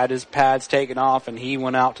night, had his pads taken off, and he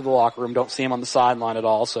went out to the locker room. Don't see him on the sideline at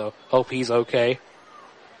all, so hope he's okay.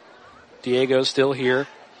 Diego's still here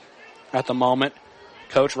at the moment.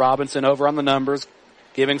 Coach Robinson over on the numbers,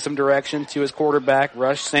 giving some direction to his quarterback,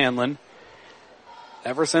 Rush Sandlin.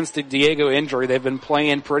 Ever since the Diego injury, they've been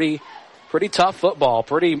playing pretty tough football,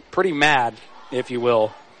 pretty mad, if you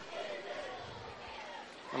will.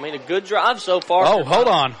 I mean, a good drive so far. Oh, hold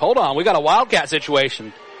on. We got a Wildcat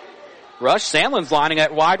situation. Rush Sandlin's lining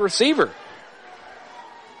at wide receiver.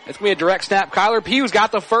 It's going to be a direct snap. Kyler Pugh's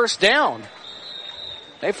got the first down.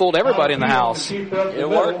 They fooled everybody in the house. It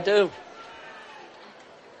worked, too.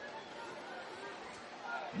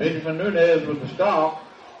 Benjamin Nunez with the stop.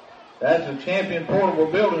 That's a Champion Portable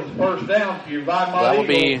Buildings first down for your Vinemont That will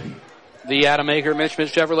Eagles. be the Adam Aker Mitch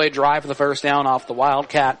Chevrolet drive for the first down off the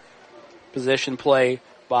Wildcat position play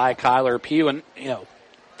by Kyler Pugh. And,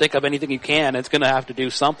 think of anything you can. It's going to have to do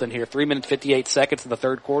something here. 3 minutes, 58 seconds in the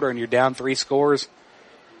third quarter, and you're down 3 scores.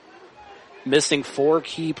 Missing 4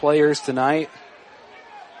 key players tonight.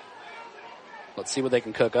 Let's see what they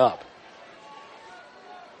can cook up.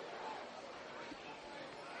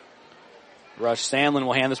 Rush Sandlin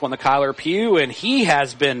will hand this one to Kyler Pugh, and he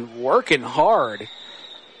has been working hard.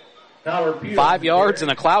 5 yards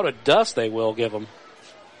and a cloud of dust they will give him.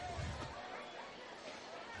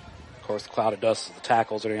 Of course, the cloud of dust is the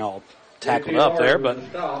tackles are all tackled up there, but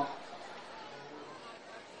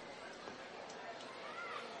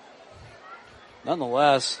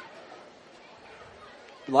nonetheless,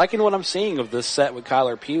 liking what I'm seeing of this set with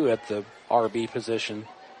Kyler Pugh at the RB position.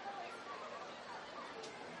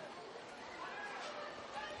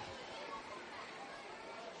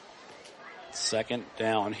 Second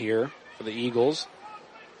down here for the Eagles.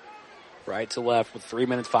 Right to left with 3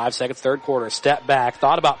 minutes, 5 seconds, third quarter. Step back,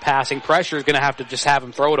 thought about passing. Pressure is going to have to just have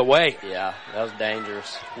him throw it away. Yeah, that was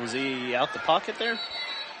dangerous. Was he out the pocket there?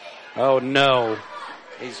 Oh, no.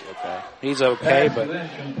 He's okay. He's okay, but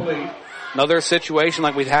another situation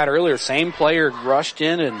like we had earlier. Same player rushed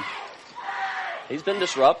in, and he's been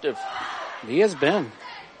disruptive. He has been.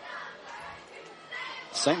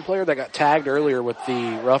 Same player that got tagged earlier with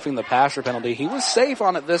the roughing the passer penalty. He was safe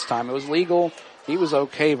on it this time. It was legal. He was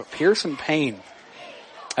okay, but Pearson Payne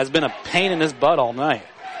has been a pain in his butt all night,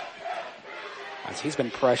 as he's been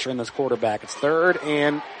pressuring this quarterback. It's third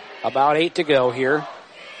and about 8 to go here.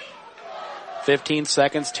 15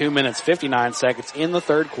 seconds, 2 minutes, 59 seconds in the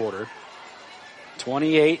third quarter.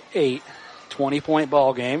 28-8, 20-point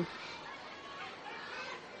ball game.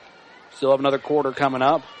 Still have another quarter coming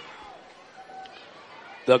up.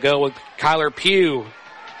 They'll go with Kyler Pugh.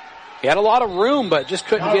 He had a lot of room, but just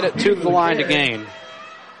couldn't get it to the line to gain.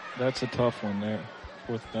 That's a tough one there.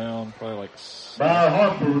 Fourth down, probably like...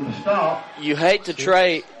 Harper with the stop. You hate to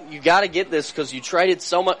trade. You got to get this because you traded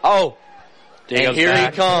so much. Oh, and here he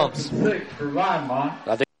comes. 6 for Vinemont.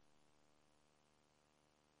 I think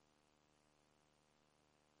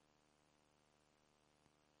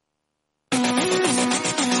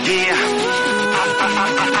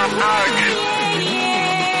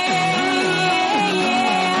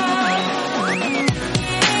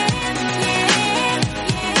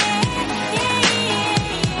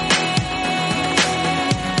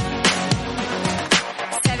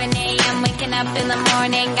up in the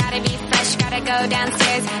morning, gotta be fresh, gotta go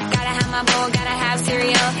downstairs, gotta have my bowl, gotta have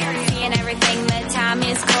cereal, seeing everything, the time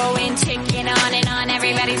is going, ticking on and on,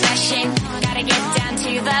 everybody's rushing, gotta get down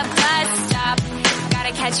to the bus stop,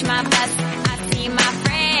 gotta catch my bus, I see my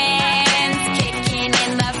friends, kicking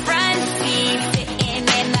in the front seat, sitting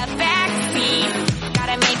in the back seat,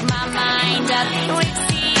 gotta make my mind up, which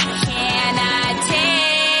seat can I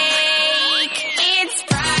take? It's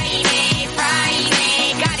Friday,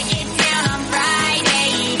 gotta get down on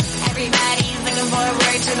Friday. Everybody's looking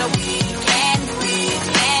forward to the weekend.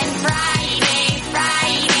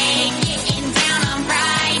 Friday, getting down on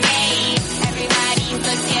Friday. Everybody's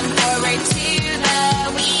looking forward to the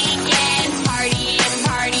weekend. Partying,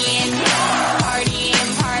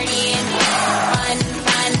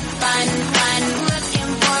 fun.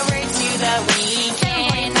 Looking forward to the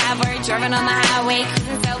weekend. We're driving on the highway,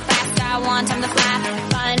 cruising so fast, I want time to fly.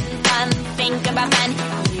 Fun, think about fun.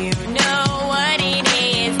 You know what it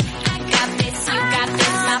is. I got this, you got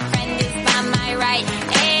this. My friend is by my right.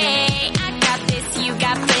 Hey, I got this, you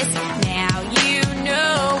got this. Now you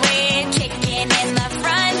know it. Kicking in the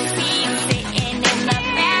front seat, sitting in the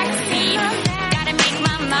back seat. Gotta make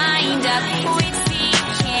my mind up. Which seat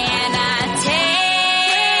can I take?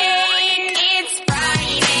 It's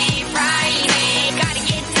Friday. Gotta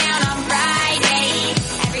get down on Friday.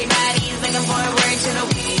 Everybody's looking forward to the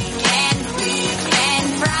weekend.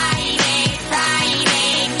 Friday,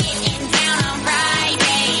 getting down on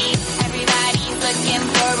Friday. Everybody's looking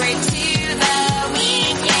forward to the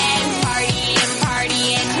weekend.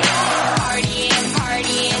 Partying.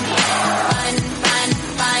 Fun.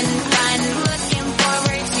 Looking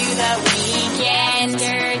forward to the weekend.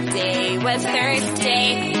 Thursday was Thursday.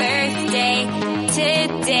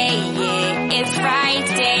 Today, yeah, it's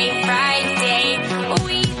Friday.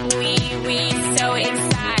 We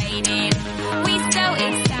so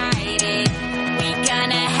excited. We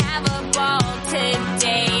gonna have a ball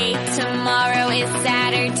today. Tomorrow is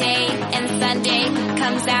Saturday and Sunday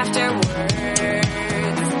comes afterwards.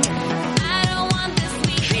 I don't want this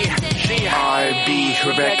weekend to end. R&B,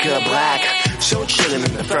 Rebecca Black. So chillin'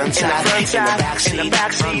 in the front side, in the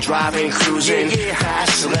backseat. I'm driving, cruising,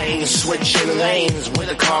 fast lane, switching lanes with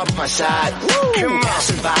a car by my side. Come on,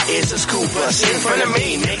 passing by is a school bus in front of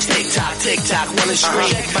me. Makes tick-tock, wanna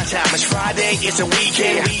street. Check my time, it's Friday, it's a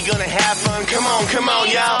weekend. We gonna have fun, come on,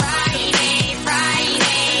 y'all.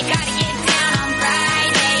 Friday, gotta get down on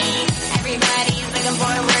Friday. Everybody's looking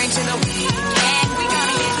forward to the weekend. We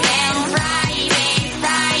gonna get down Friday,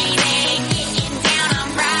 getting down on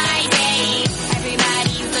Friday.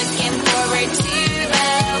 Everybody's looking forward to the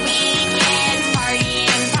weekend.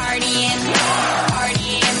 Partying.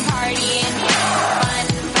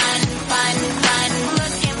 Fun.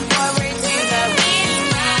 Looking forward to the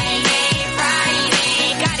weekend. Friday,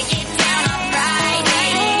 gotta get down on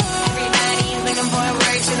Friday. Everybody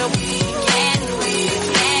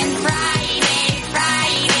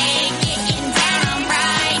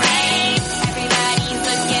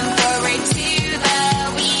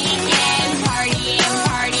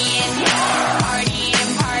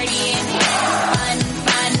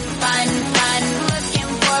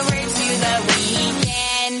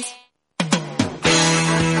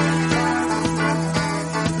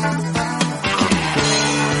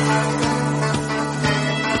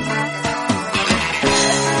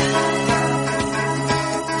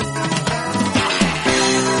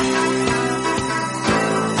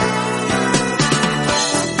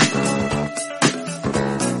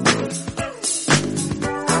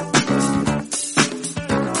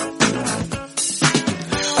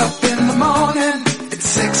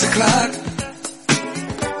o'clock,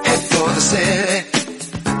 head for the city.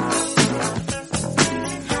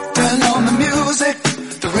 Turn on the music,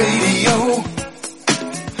 the radio.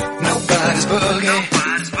 Nobody's boogie.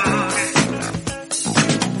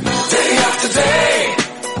 Day after day,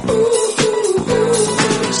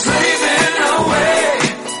 slaving away.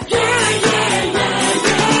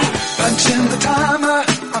 Punching the timer,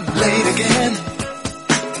 I'm late again.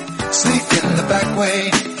 Sneak in the back way.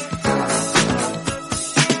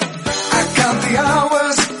 I count the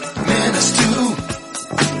hours, minutes too.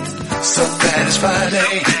 So glad it's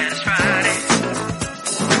Friday.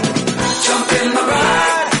 Jump in my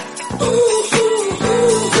ride.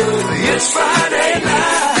 It's Friday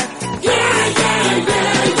night.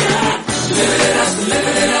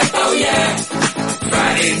 Living it up, oh yeah.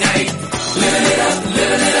 Friday night. Living it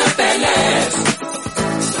up at last.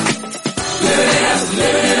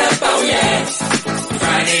 Living it up, oh yeah.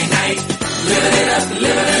 Friday night.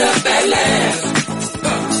 Living it up at last.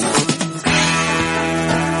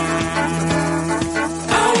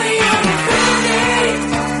 Only on a Friday.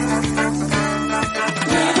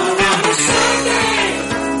 Never on a Sunday.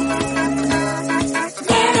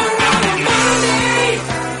 Never on a Monday.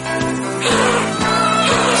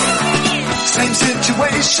 Same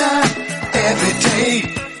situation every day.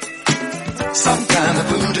 Some kind of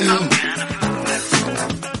voodoo.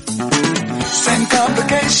 Same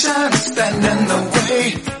complications stand in the way.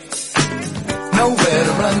 Nowhere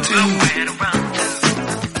to run to.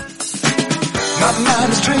 My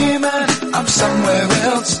mind is dreaming I'm somewhere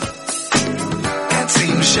else. Can't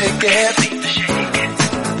seem to shake it.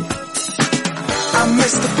 I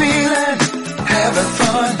miss the feeling, having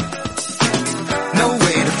fun. No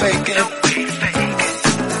way to fake it.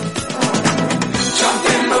 Jump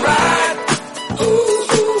in my ride.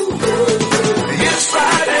 It's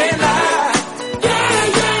Friday night.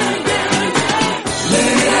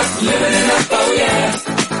 Living it up, oh yeah.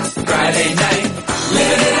 Friday night.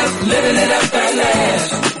 Living it up at last.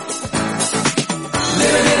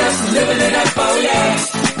 Living it up, oh yeah.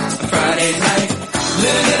 Friday night.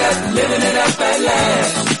 Living it up at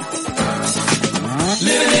last.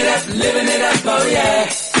 Living it up, oh yeah.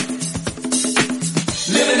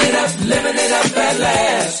 Living it up at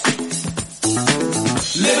last.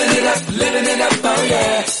 Living it up, oh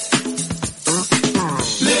yeah.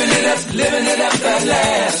 Living it up at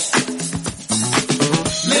last.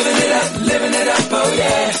 Living it up, oh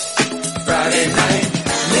yeah. Friday night.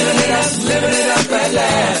 Living it up at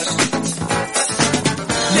last.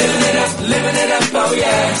 Living it up, oh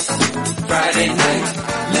yeah. Friday night.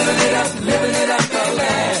 Living it up at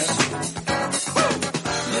last.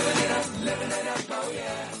 Living it up, oh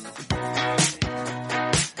yeah.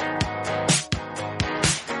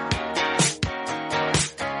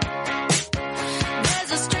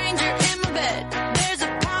 There's a stranger in my bed. There's a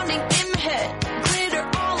pounding in my head. Glitter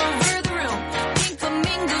all over the room. Pink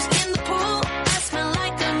flamingos in the pool. I smell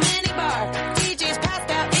like a minibar. DJ's passed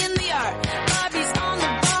out in the yard. Bobby's on the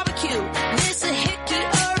barbecue. This a hickey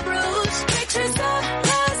or a bruise. Pictures of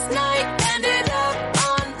last night and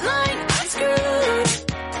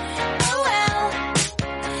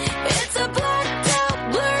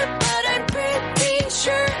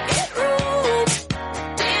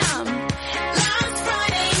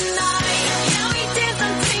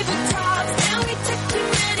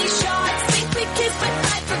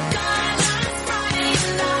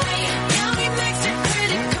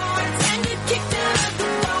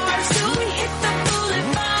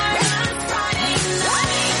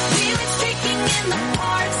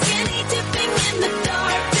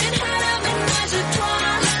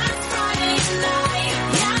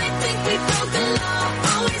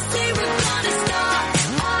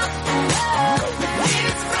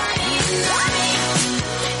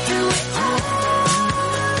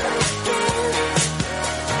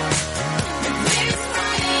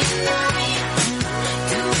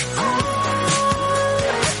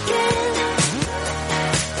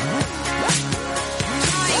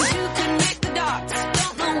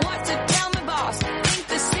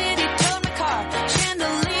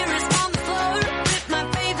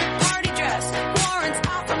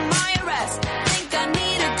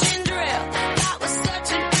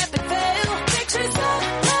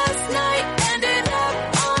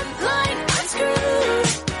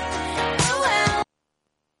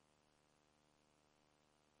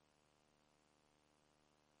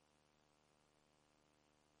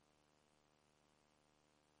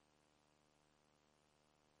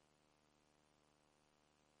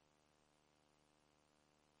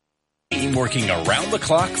team working around the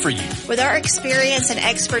clock for you. With our experience and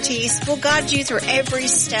expertise, we'll guide you through every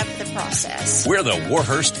step of the process. We're the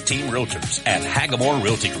Warhurst Team Realtors at Hagamore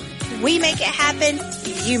Realty Group. We make it happen,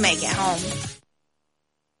 you make it home.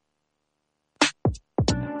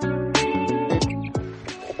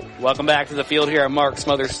 Welcome back to the field here at Mark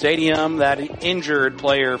Smothers Stadium. That injured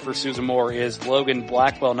player for Susan Moore is Logan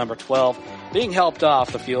Blackwell, number 12, being helped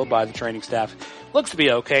off the field by the training staff. Looks to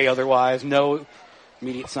be okay otherwise. No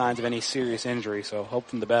immediate signs of any serious injury, so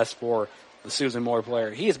hoping the best for the Susan Moore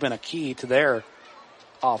player. He has been a key to their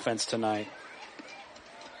offense tonight.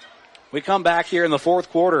 We come back here in the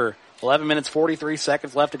fourth quarter. 11 minutes, 43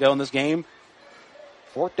 seconds left to go in this game.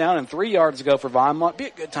 4th down and 3 yards to go for Vinemont. Be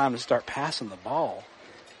a good time to start passing the ball.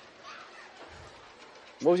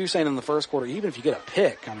 What was you saying in the first quarter? Even if you get a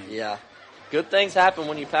pick, I mean. Yeah. Good things happen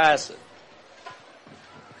when you pass it.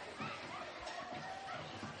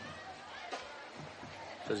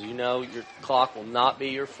 Because you know your clock will not be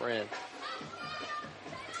your friend.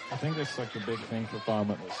 I think that's like the big thing for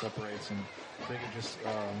Vinemont that separates them. They could just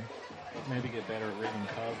maybe get better at reading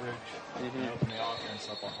coverage and open the offense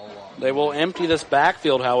up a whole lot. They will empty this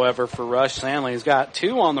backfield, however, for Rush Sandley. He's got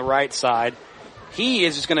 2 on the right side. He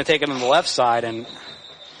is just going to take it on the left side, and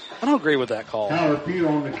I don't agree with that call. Tyler Pugh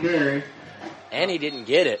on the carry. And he didn't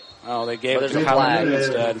get it. Oh, they gave it there's to a flag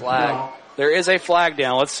instead. Flag. There is a flag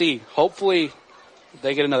down. Let's see. Hopefully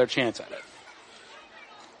they get another chance at it.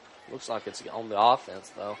 Looks like it's on the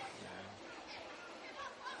offense, though.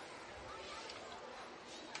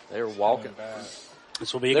 They were walking.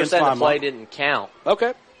 This will be They're against saying the Vinemont. play didn't count.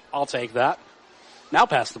 Okay, I'll take that. Now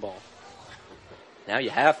pass the ball. Now you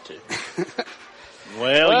have to.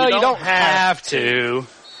 Well, you don't have to.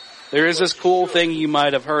 There is this cool thing you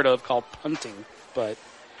might have heard of called punting, but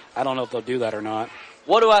I don't know if they'll do that or not.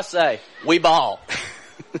 What do I say? We ball.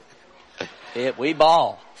 We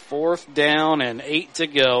ball. 4th down and 8 to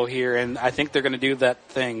go here, and I think they're going to do that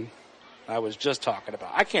thing I was just talking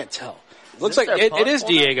about. I can't tell. Looks like it is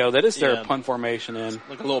Diego. That is their punt formation in.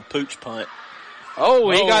 Like a little pooch punt. Oh,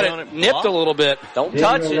 he got it nipped a little bit. Don't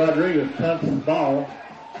touch it. Rodriguez punts the ball.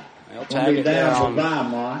 They'll tag it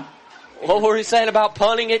down. What were you saying about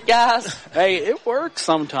punting it, guys? Hey, it works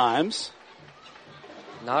sometimes.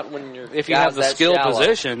 Not when you're if you have the skill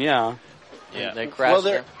position, yeah. Yeah. They crash.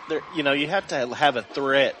 Well, you have to have a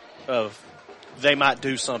threat of they might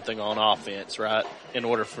do something on offense, right? In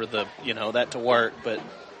order for that to work, but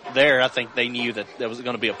there, I think they knew that there was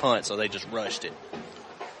going to be a punt, so they just rushed it.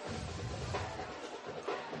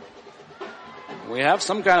 We have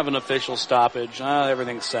some kind of an official stoppage.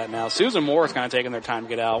 Everything's set now. Susan Moore is kind of taking their time to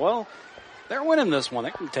get out. Well, they're winning this one.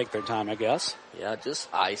 They can take their time, I guess. Yeah, just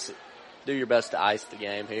ice it. Do your best to ice the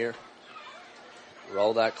game here.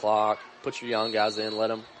 Roll that clock. Put your young guys in. Let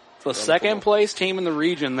them. The second place team in the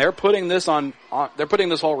region. They're putting this they're putting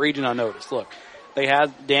this whole region on notice. Look, they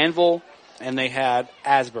had Danville and they had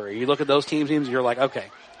Asbury. You look at those teams, you're like, okay.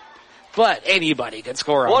 But anybody could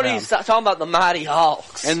score on them. What are you talking about, the Mighty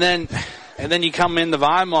Hawks? And then you come into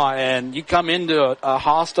Vinemont and you come into a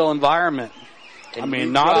hostile environment. And I mean,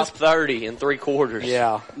 you not drop as 30 in 3 quarters.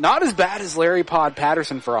 Yeah, not as bad as Larry Pod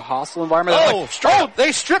Patterson for a hostile environment.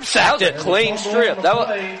 They strip sacked it. That was a clean strip.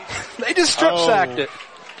 They just strip sacked it.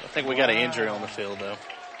 I think we got an injury on the field though.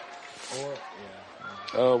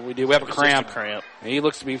 Oh, we do. We have a cramp. He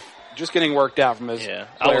looks to be just getting worked out from his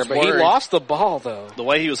player, but he lost the ball though. The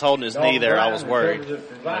way he was holding his knee there, I was worried.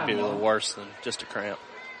 It might be a little worse than just a cramp.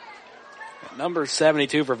 Number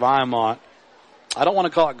 72 for Vinemont. I don't want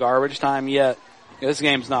to call it garbage time yet. This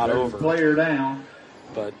game's not over. Player down.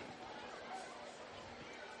 But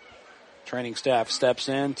training staff steps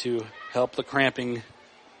in to help the cramping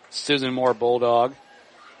Susan Moore Bulldog.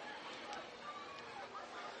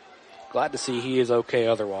 Glad to see he is okay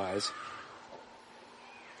otherwise.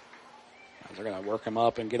 They're going to work him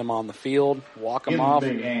up and get him on the field, walk him off.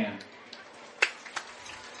 Big hand.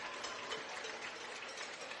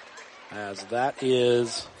 As that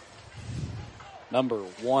is number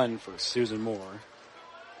 1 for Susan Moore,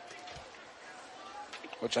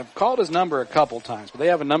 which I've called his number a couple times, but they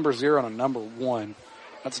have a number 0 and a number 1.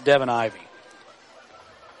 That's Devin Ivey.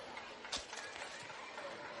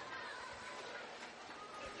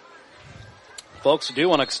 Folks, I do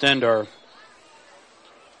want to extend our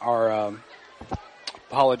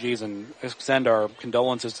apologies and extend our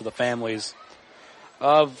condolences to the families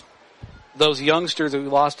of those youngsters that we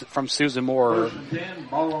lost from Susan Moore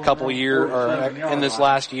a couple years, or in this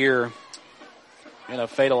last year, in a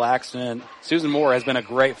fatal accident. Susan Moore has been a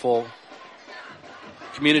grateful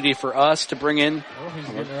community for us to bring in. Oh, he's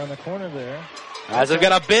getting around the corner there. As they've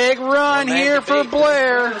got a big run here for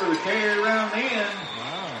Blair.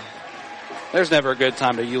 There's never a good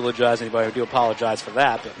time to eulogize anybody. I do apologize for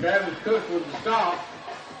that. But Travis Cook with the stop.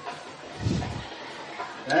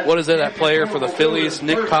 what is it, that player for the Phillies,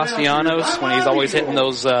 Nick Castellanos, when he's always hitting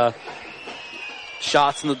those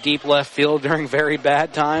shots in the deep left field during very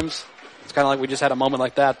bad times? It's kind of like we just had a moment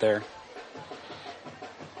like that there.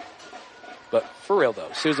 But for real,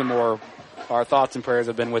 though, Susan Moore, our thoughts and prayers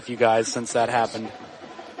have been with you guys since that happened.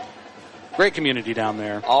 Great community down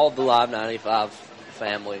there. All of the Live 95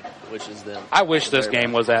 family, which is them. I wish this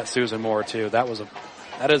game was at Susan Moore too. That is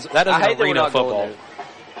I an hate that we're arena not going football. there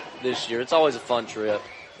this year. It's always a fun trip.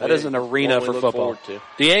 That is an arena One we for look football. forward to.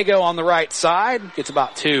 Diego on the right side gets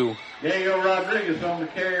about 2. Diego Rodriguez on the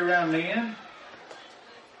carry around the end.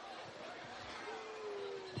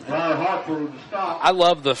 Ron Harper with the stop. I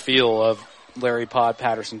love the feel of Larry Pod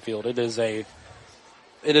Patterson Field. It is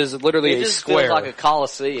literally It a just square. feels like a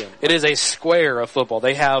coliseum. It is a square of football.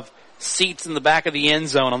 They have seats in the back of the end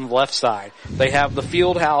zone on the left side. They have the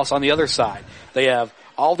field house on the other side. They have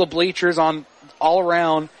all the bleachers on all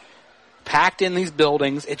around, packed in these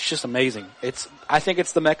buildings. It's just amazing. I think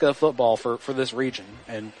it's the mecca of football for this region.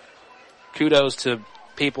 And kudos to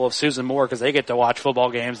people of Susan Moore because they get to watch football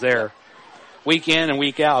games there week in and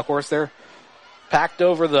week out. Of course, they're packed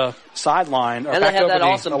over the sideline. Or And they packed have over that the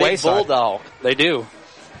awesome away big side. bulldog. They do.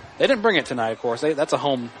 They didn't bring it tonight, of course. That's a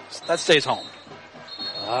home. That stays home.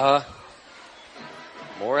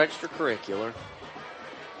 More extracurricular.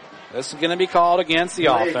 This is going to be called against the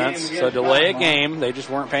offense. So delay a game. They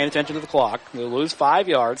just weren't paying attention to the clock. They'll lose 5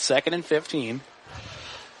 yards, 2nd and 15.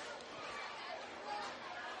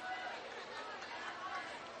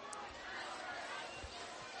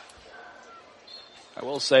 I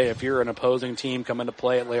will say, if you're an opposing team coming to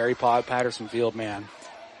play at Larry Pod Patterson Field, man,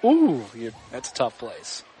 that's a tough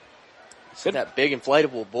place. See that big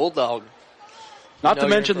inflatable bulldog. Not to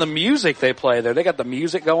mention the music they play there. They got the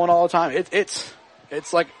music going all the time.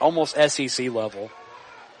 It's like almost SEC level.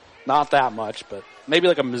 Not that much, but maybe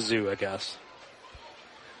like a Mizzou, I guess.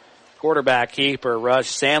 Quarterback keeper Rush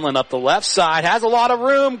Sandlin up the left side, has a lot of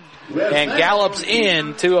room, and gallops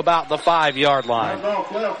in to about the 5-yard line.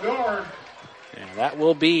 And that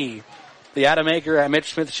will be the Adamaker at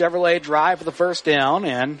Mitch Smith Chevrolet drive for the first down,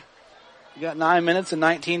 and you got 9 minutes and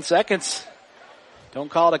 19 seconds. Don't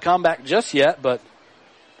call it a comeback just yet, but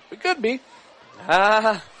it could be.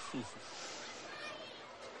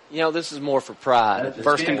 This is more for pride.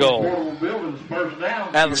 First and goal.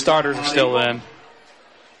 And the starters are still in.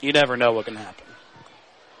 You never know what can happen.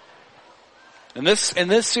 In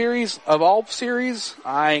this series, of all series,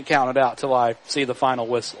 I ain't counting it out till I see the final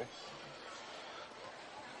whistle.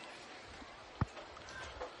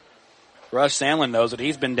 Rush Sandlin knows it.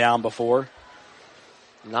 He's been down before.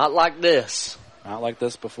 Not like this. Not like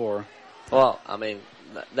this before. Well, I mean,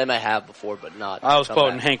 they may have before, but not. I was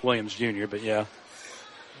quoting Hank Williams Jr., but yeah.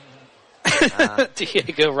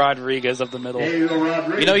 Diego Rodriguez up the middle. He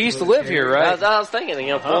used to live here, right? I was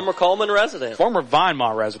thinking, former Coleman resident. Former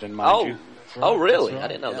Vinemont resident, mind you. Oh, really? I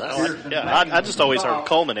didn't know that. Yeah, I just always heard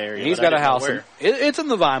Coleman area. He's got a house. It's in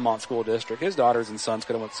the Vinemont School District. His daughters and sons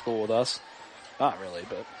could have went to school with us. Not really,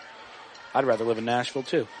 but I'd rather live in Nashville,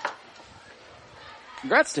 too.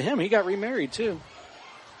 Congrats to him. He got remarried, too.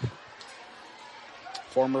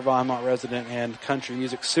 Former Vinemont resident and country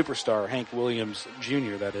music superstar, Hank Williams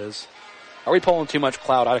Jr., that is. Are we pulling too much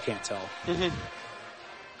clout? I can't tell. Mm-hmm.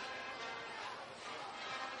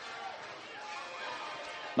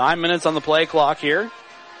 9 minutes on the play clock here.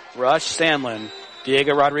 Rush Sandlin.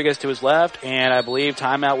 Diego Rodriguez to his left, and I believe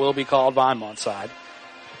timeout will be called Vinemont side.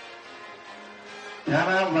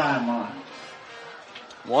 Timeout Vinemont.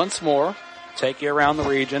 Once more, take you around the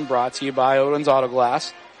region, brought to you by Odin's Auto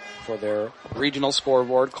Glass for their regional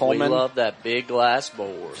scoreboard. Coleman. We love that big glass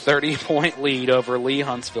board. 30-point lead over Lee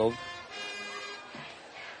Huntsville.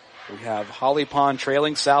 We have Holly Pond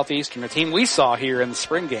trailing Southeastern, a team we saw here in the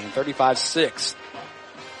spring game, 35-6.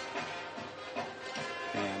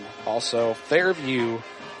 And also Fairview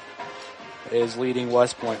is leading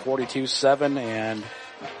West Point 42-7, and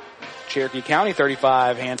Cherokee County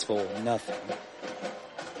 35, Hansville nothing.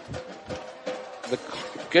 The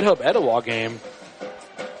Good Hope Etowah game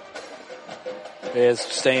is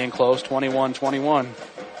staying close, 21-21.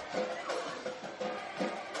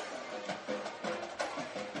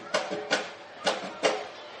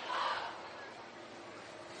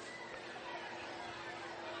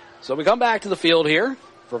 So we come back to the field here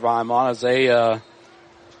for Vinemont as they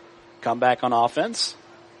come back on offense.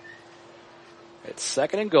 It's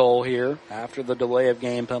 2nd and goal here after the delay of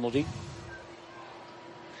game penalty.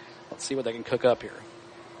 Let's see what they can cook up here.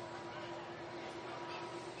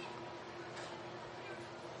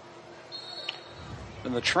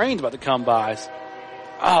 And the train's about to come by.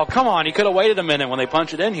 Oh, come on. You could have waited a minute when they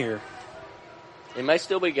punch it in here. It may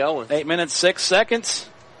still be going. 8 minutes, 6 seconds.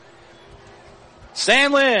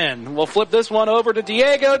 Sandlin will flip this one over to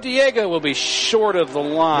Diego. Diego will be short of the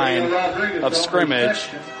line of scrimmage.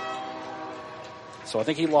 So I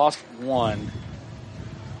think he lost one.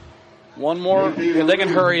 One more. If they can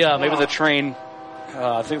hurry up, maybe the train,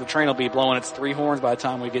 I think the train will be blowing its 3 horns by the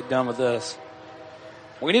time we get done with this.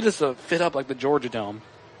 We need this to fit up like the Georgia Dome.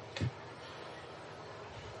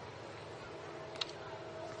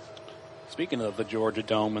 Speaking of the Georgia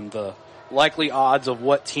Dome and the likely odds of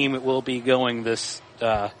what team it will be going this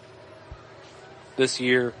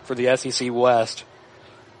year for the SEC West.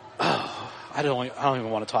 Oh, I don't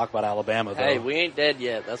even want to talk about Alabama though. Hey, we ain't dead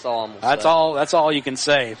yet. That's all I'm gonna say. That's all you can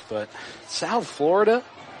say. But South Florida,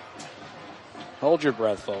 hold your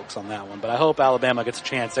breath, folks, on that one. But I hope Alabama gets a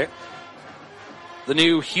chance. The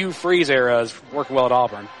new Hugh Freeze era is working well at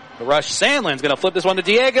Auburn. The rush, Sandlin's going to flip this one to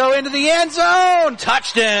Diego into the end zone.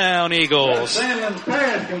 Touchdown, Eagles. Sandlin's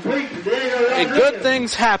pass complete to Diego. And good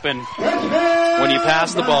things happen when you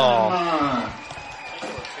pass the ball.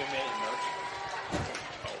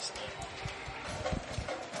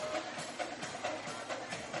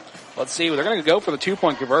 Let's see. They're going to go for the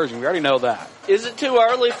 2-point conversion. We already know that. Is it too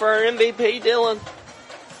early for our MVP, Dylan?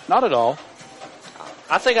 Not at all.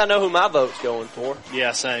 I think I know who my vote's going for.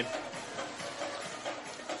 Yeah, same.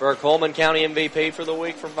 For a Coleman County MVP for the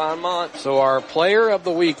week for Vinemont. So our player of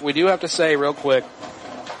the week, we do have to say real quick,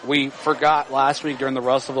 we forgot last week during the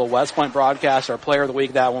Russellville West Point broadcast, our player of the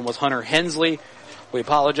week, that one was Hunter Hensley. We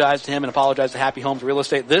apologize to him and apologize to Happy Homes Real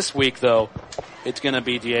Estate. This week, though, it's going to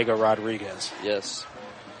be Diego Rodriguez. Yes.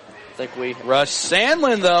 I think we... Rush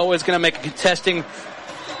Sandlin, though, is going to make a contesting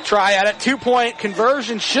try at it. 2-point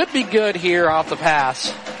conversion should be good here off the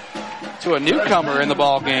pass to a newcomer in the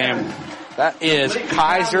ball game. That is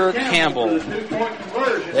Kaiser Campbell.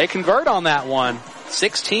 They convert on that one,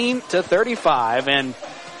 16-35, and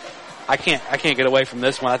I can't get away from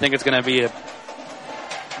this one. I think it's going to be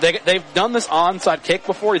they've done this onside kick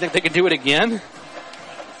before. You think they could do it again?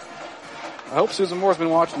 I hope Susan Moore's been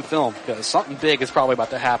watching film because something big is probably about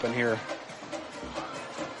to happen here.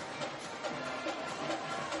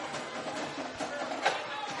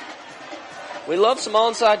 We love some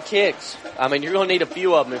onside kicks. I mean, you're going to need a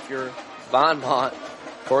few of them if you're Vinemont.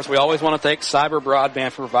 Of course, we always want to thank Cyber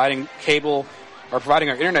Broadband for providing cable or providing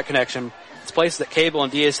our internet connection. It's places that cable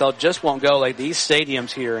and DSL just won't go, like these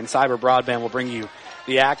stadiums here, and Cyber Broadband will bring you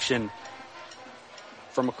the action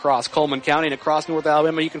from across Coleman County and across North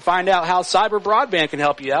Alabama. You can find out how Cyber Broadband can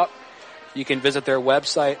help you out. You can visit their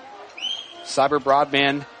website,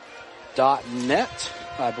 cyberbroadband.net,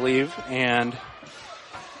 I believe, and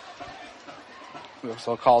we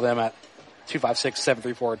also call them at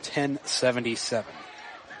 256-734-1077.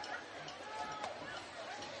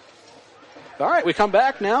 All right, we come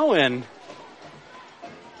back now, and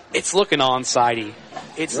it's looking onside-y.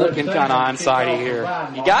 It's looking kind of onside-y here.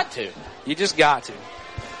 You got to. You just got to.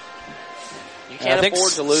 You can't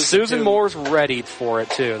afford to lose. Susan Moore's ready for it,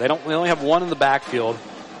 too. They only have one in the backfield.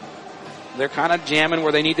 They're kind of jamming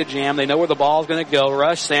where they need to jam. They know where the ball's going to go.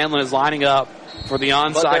 Rush Sandlin is lining up for the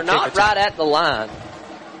onside kick. But they're not right at the line.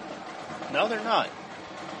 No, they're not.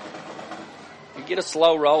 You get a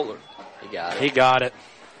slow roller. He got it. He got it.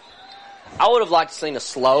 I would have liked to seen a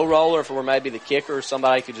slow roller if it were maybe the kicker or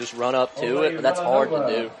somebody could just run up to it, but that's hard to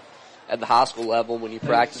do at the high school level when you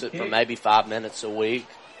practice it for maybe 5 minutes a week.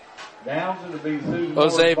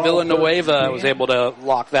 Jose Villanueva was able to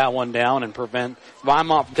lock that one down and prevent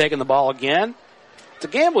Vinemont from taking the ball again. It's a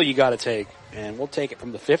gamble you got to take, and we'll take it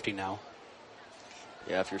from the 50 now.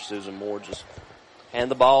 Yeah, if you're Susan Moore, just hand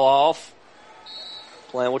the ball off,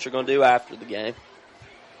 plan what you're going to do after the game.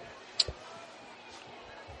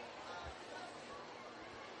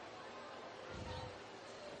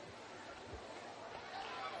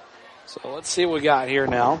 So let's see what we got here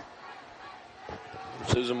now.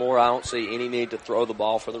 For Susan Moore, I don't see any need to throw the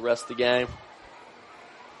ball for the rest of the game.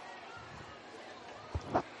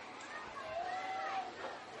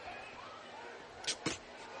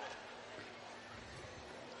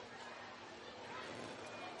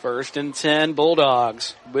 First and 10,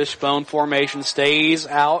 Bulldogs. Wishbone formation stays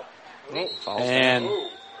out. And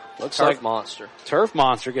looks like Turf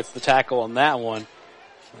Monster gets the tackle on that one.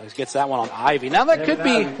 Gets that one on Ivy. Now that could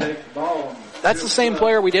be, that's the same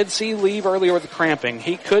player we did see leave earlier with the cramping.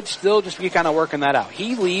 He could still just be kind of working that out.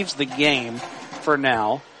 He leaves the game for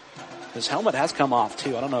now. His helmet has come off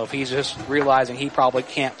too. I don't know if he's just realizing he probably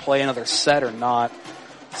can't play another set or not.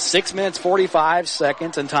 6 minutes, 45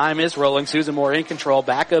 seconds, and time is rolling. Susan Moore in control.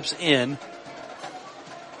 Backups in.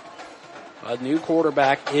 A new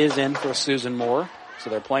quarterback is in for Susan Moore. So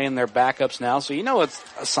they're playing their backups now. So you know it's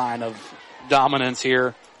a sign of dominance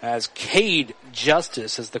here as Cade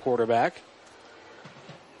Justice is the quarterback.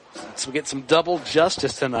 So we get some double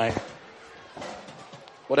justice tonight.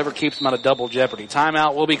 Whatever keeps them out of double jeopardy.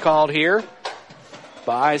 Timeout will be called here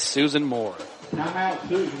by Susan Moore. Timeout,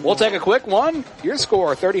 Susan. We'll take a quick one. Your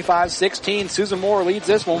score, 35-16. Susan Moore leads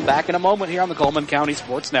this one. Back in a moment here on the Coleman County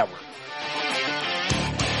Sports Network.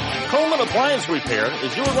 Coleman Appliance Repair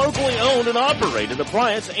is your locally owned and operated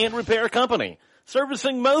appliance and repair company.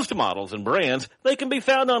 Servicing most models and brands, they can be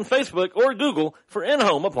found on Facebook or Google for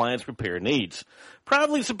in-home appliance repair needs.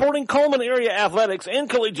 Proudly supporting Coleman area athletics and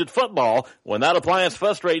collegiate football, when that appliance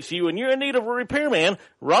frustrates you and you're in need of a repairman,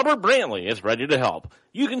 Robert Brantley is ready to help.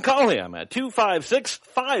 You can call him at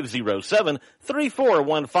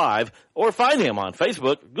 256-507-3415 or find him on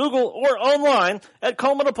Facebook, Google, or online at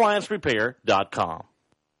ColemanApplianceRepair.com.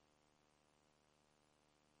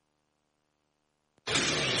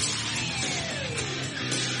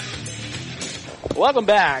 Welcome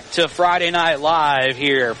back to Friday Night Live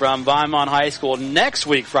here from Vinemont High School. Next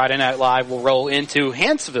week, Friday Night Live will roll into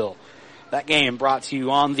Hanceville. That game brought to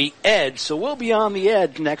you on the edge, so we'll be on the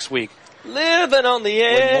edge next week. Living on the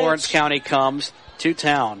edge. When Lawrence County comes to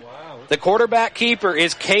town. Wow. The quarterback keeper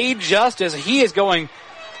is Cade Justice. He is going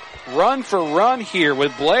run for run here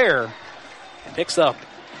with Blair. Picks up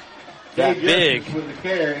that big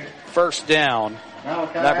first down.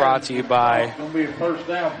 That brought to you by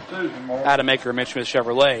Adamaker and Mitchell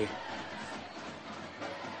Chevrolet.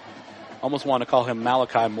 Almost want to call him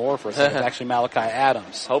Malachi Moore for a second. It's actually Malachi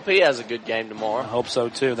Adams. Hope he has a good game tomorrow. I hope so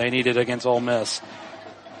too. They need it against Ole Miss.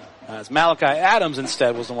 As Malachi Adams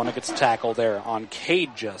instead was the one that gets tackled there on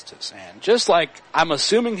Cade Justice. And just like I'm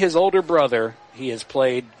assuming his older brother, he has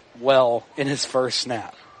played well in his first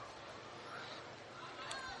snap.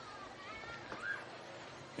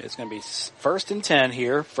 It's going to be 1st and 10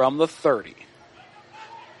 here from the 30.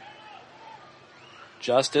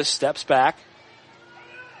 Justice steps back.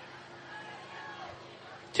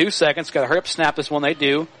 2 seconds. Got to hurry up, snap this one. They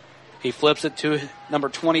do. He flips it to number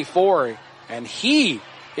 24, and he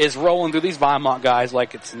is rolling through these Vinemont guys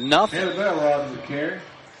like it's nothing. Caleb Elrod with the carry.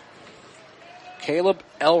 Caleb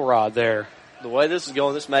Elrod there. The way this is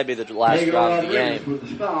going, this may be the last drive of the game. With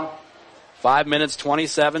the stop. 5 minutes,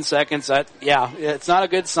 27 seconds. It's not a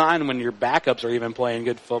good sign when your backups are even playing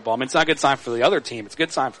good football. I mean, it's not a good sign for the other team. It's a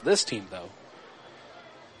good sign for this team, though.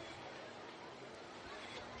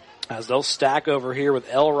 As they'll stack over here with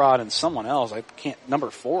Elrod and someone else. Number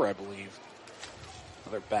 4, I believe.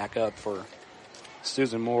 Another backup for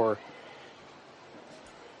Susan Moore.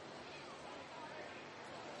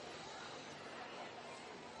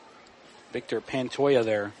 Victor Pantoya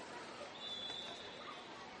there.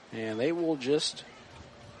 And they will just,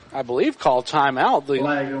 I believe, call timeout. The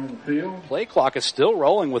flag on the field. Play clock is still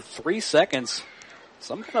rolling with 3 seconds.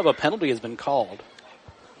 Some kind of a penalty has been called.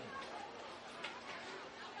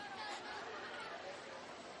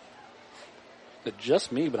 It's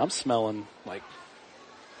just me, but I'm smelling like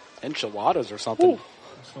enchiladas or something. I'm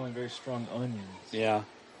smelling very strong onions. Yeah.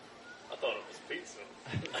 I thought it was pizza.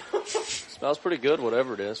 Smells pretty good,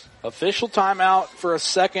 whatever it is. Official timeout for a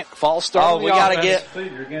second. False start. Oh, we got to get.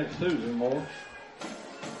 Against Susan Moore.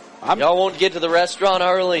 Y'all won't get to the restaurant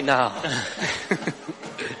early? No.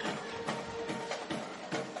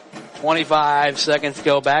 25 seconds to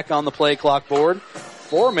go back on the play clock board.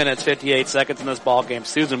 4 minutes, 58 seconds in this ball game.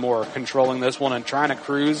 Susan Moore controlling this one and trying to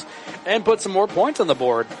cruise and put some more points on the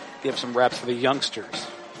board. Give some reps for the youngsters.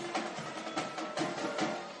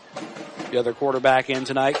 The other quarterback in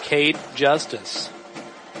tonight, Cade Justice.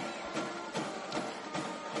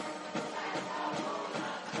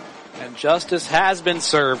 And Justice has been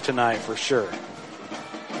served tonight for sure.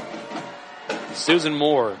 Susan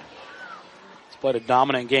Moore has played a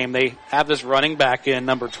dominant game. They have this running back in,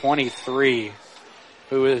 number 23,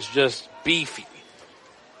 who is just beefy.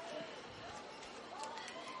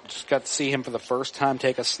 Just got to see him for the first time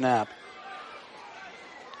take a snap.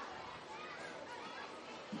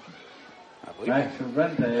 Max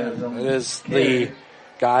Cervantes. It is the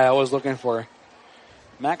guy I was looking for.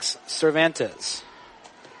 Max Cervantes.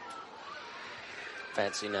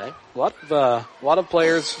 Fancy name. A lot of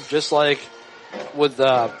players, just like with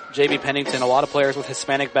J.B. Pennington, a lot of players with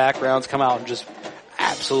Hispanic backgrounds come out and just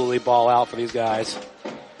absolutely ball out for these guys.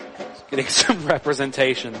 Getting some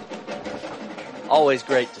representation. Always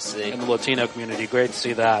great to see. In the Latino community. Great to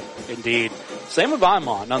see that, indeed. Same with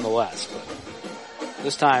Vinemont, nonetheless.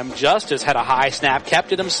 This time, Justice had a high snap,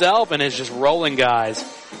 kept it himself, and is just rolling guys.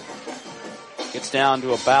 Gets down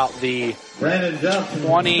to about the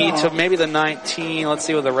 20 to maybe the 19. Let's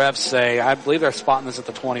see what the refs say. I believe they're spotting this at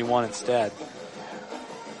the 21 instead.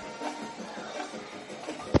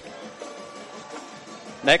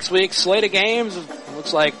 Next week's slate of games,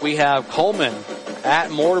 looks like we have Coleman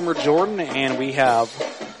at Mortimer Jordan, and we have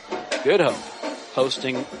Good Hope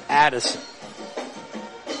hosting Addison.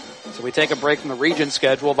 So we take a break from the region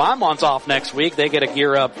schedule. Vinemont's off next week. They get a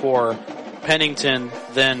gear up for Pennington,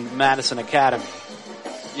 then Madison Academy.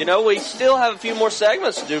 You know, we still have a few more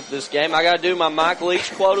segments to do for this game. I got to do my Mike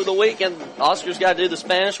Leach quote of the week, and Oscar's got to do the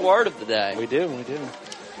Spanish word of the day. We do.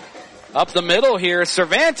 Up the middle here,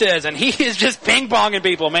 Cervantes, and he is just ping-ponging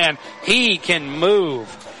people, man. He can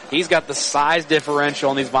move. He's got the size differential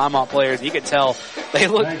on these Vinemont players. You can tell they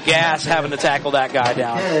look gassed having to tackle that guy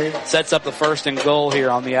down. Sets up the first and goal here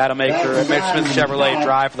on the Adam Smith Chevrolet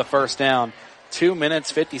drive for the first down. 2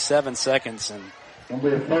 minutes, 57 seconds. And for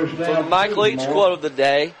the Mike Leach quote of the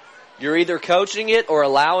day, you're either coaching it or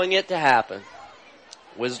allowing it to happen.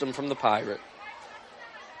 Wisdom from the Pirate.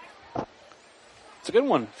 It's a good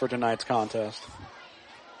one for tonight's contest.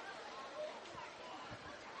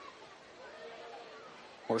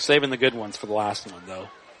 We're saving the good ones for the last one, though.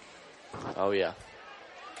 Oh, yeah.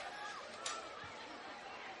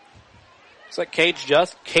 Looks like Cade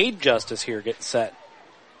Justice here getting set.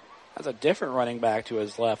 Has a different running back to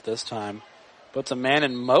his left this time. Puts a man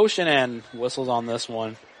in motion and whistles on this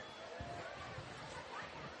one.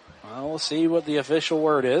 Well, we'll see what the official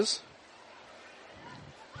word is.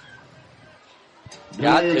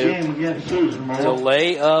 Got to.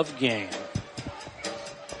 Delay of game.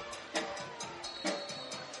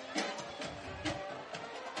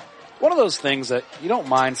 One of those things that you don't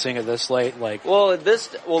mind seeing it this late, like. Well,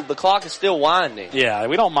 the clock is still winding. Yeah,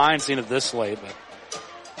 we don't mind seeing it this late, but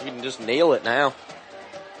you can just nail it now.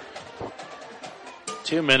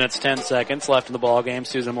 2 minutes, 10 seconds left in the ball game.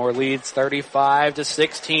 Susan Moore leads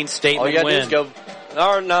 35-16. Statement all you gotta win. do is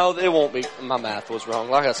go. No, it won't be. My math was wrong.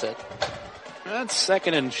 Like I said, that's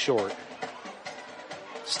second and short.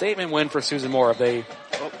 Statement win for Susan Moore.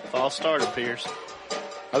 False starter, Pierce.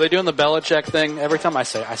 Are they doing the Belichick thing? Every time I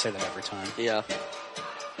say that every time. Yeah.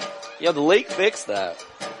 Yeah, the league fixed that.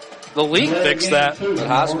 The league fixed that. But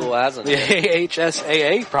high school hasn't. The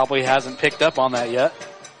AHSAA probably hasn't picked up on that yet.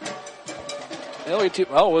 It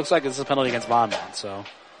looks like it's a penalty against Vinemont, so.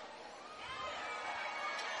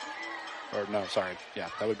 Or no, sorry. Yeah,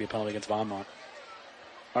 that would be a penalty against Vinemont.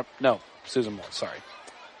 No, Susan Moore, sorry.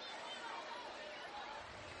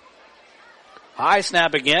 High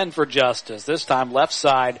snap again for Justice. This time left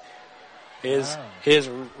side is his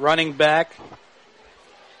running back.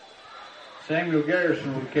 Samuel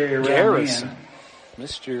Garrison will carry around. Garrison.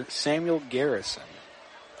 Mr. Samuel Garrison.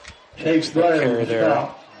 Chase Blair there.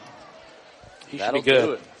 He That'll should be good.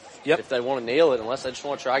 Do it. Yep. If they want to nail it, unless they just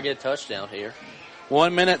want to try to get a touchdown here.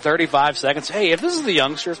 1 minute, 35 seconds. Hey, if this is the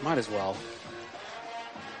youngsters, might as well.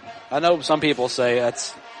 I know some people say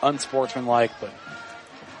that's unsportsmanlike, but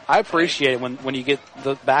I appreciate it when you get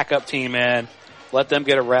the backup team in, let them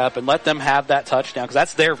get a rep and let them have that touchdown,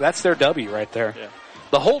 because that's their W right there. Yeah.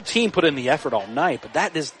 The whole team put in the effort all night, but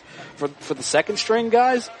that is for the second string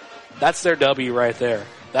guys, that's their W right there.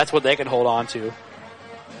 That's what they can hold on to.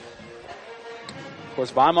 Of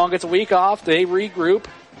course, Vinemont gets a week off. They regroup.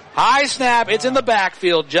 High snap. It's in the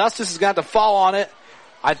backfield. Justice has got to fall on it.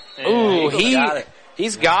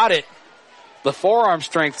 He's got it. The forearm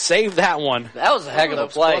strength saved that one. That was a heck of a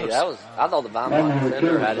play. I thought the Vinemont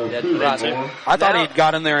defender had it dead right. I thought he'd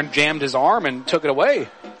got in there and jammed his arm and took it away.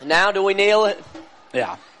 Now do we nail it?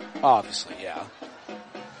 Yeah. Obviously, yeah.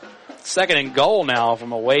 Second and goal now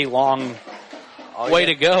from a way long way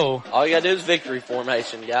to go. All you gotta do is victory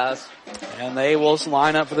formation, guys. And they will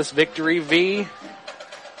line up for this victory V.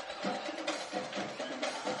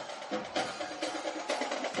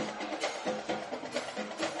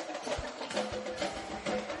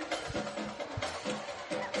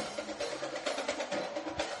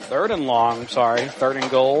 Third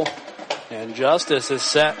and goal. And Justice is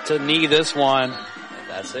set to knee this one.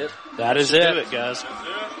 That's it. That is it. Do it, guys.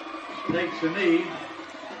 Takes the knee.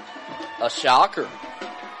 A shocker.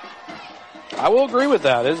 I will agree with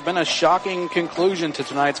that. It's been a shocking conclusion to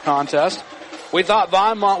tonight's contest. We thought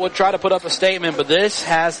Vinemont would try to put up a statement, but this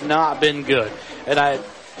has not been good. And I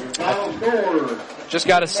just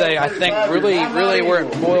got to say, I think really where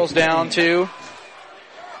it boils down to,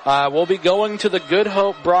 we'll be going to the Good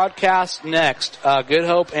Hope broadcast next. Good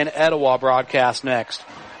Hope and Etowah broadcast next.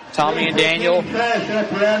 Tommy and Daniel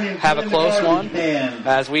have a close one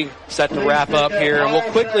as we set to wrap up here. And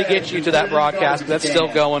we'll quickly get you to that broadcast, because that's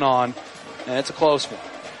still going on. And it's a close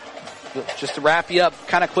one. Just to wrap you up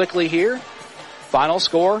kind of quickly here, Final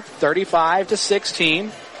score,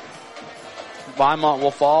 35-16. Vinemont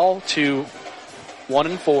will fall to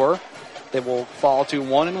 1-4. They will fall to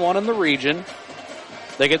 1-1 in the region.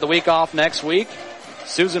 They get the week off next week.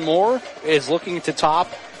 Susan Moore is looking to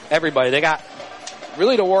top everybody. They got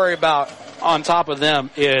really to worry about on top of them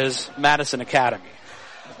is Madison Academy.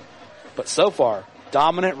 But so far,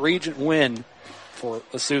 dominant region win for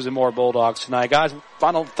the Susan Moore Bulldogs tonight. Guys,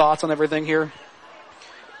 final thoughts on everything here?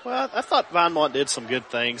 Well, I thought Vinemont did some good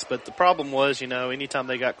things, but the problem was, anytime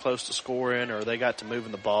they got close to scoring or they got to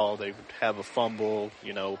moving the ball, they would have a fumble,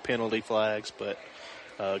 penalty flags. But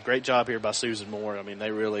great job here by Susan Moore. I mean, they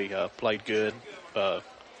really played good,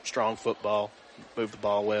 strong football, moved the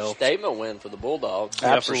ball well. Statement win for the Bulldogs.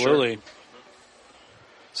 Absolutely. Yeah, for sure.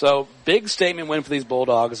 So, big statement win for these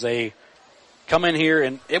Bulldogs. They come in here,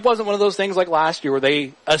 and it wasn't one of those things like last year where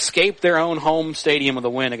they escaped their own home stadium with a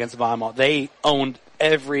win against Vinemont. They owned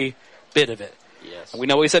every bit of it. Yes. And we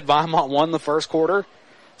know we said Vinemont won the first quarter.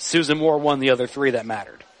 Susan Moore won the other three that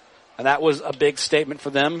mattered. And that was a big statement for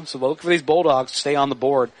them. So we'll look for these Bulldogs to stay on the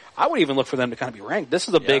board. I would even look for them to kind of be ranked. This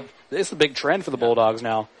is a big trend for the Bulldogs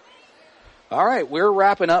now. All right, we're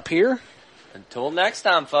wrapping up here. Until next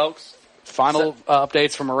time, folks. Final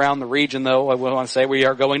updates from around the region, though. I want to say we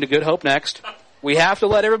are going to Good Hope next. We have to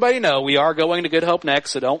let everybody know we are going to Good Hope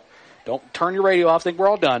next, so don't turn your radio off. Think we're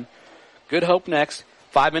all done. Good Hope next.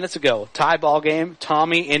 5 minutes ago, tie ball game.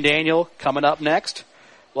 Tommy and Daniel coming up next.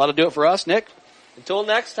 Well, that'll do it for us, Nick. Until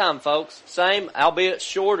next time, folks. Same, albeit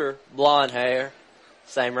shorter, blonde hair.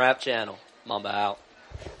 Same rap channel. Mamba out.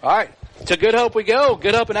 All right, to Good Hope we go.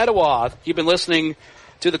 Good Hope in Etowah. You've been listening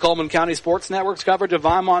to the Coleman County Sports Network's coverage of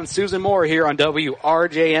Vinemont and Susan Moore here on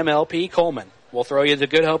WRJMLP Coleman. We'll throw you to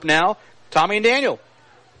Good Hope now. Tommy and Daniel.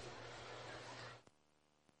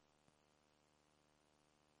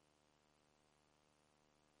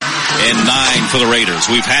 And 9 for the Raiders.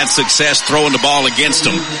 We've had success throwing the ball against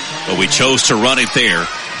them, but we chose to run it there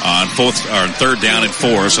on third down and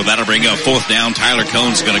 4, so that'll bring up fourth down. Tyler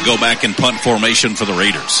Cohn's going to go back in punt formation for the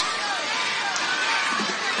Raiders.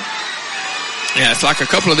 Yeah, it's like a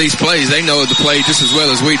couple of these plays, they know the play just as well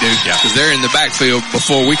as we do, because they're in the backfield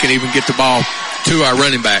before we can even get the ball to our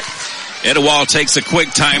running back. Etowah takes a quick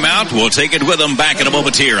timeout. We'll take it with them back in a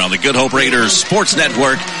moment here on the Good Hope Raiders Sports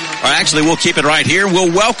Network. Or actually, we'll keep it right here.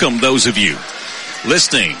 We'll welcome those of you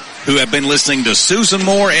listening who have been listening to Susan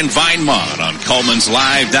Moore and Vinemont on Coleman's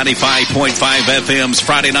Live 95.5 FM's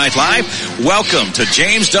Friday Night Live. Welcome to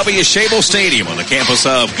James W. Shabel Stadium on the campus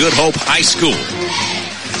of Good Hope High School.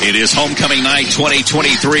 It is homecoming night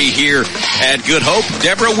 2023 here at Good Hope.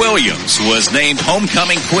 Deborah Williams was named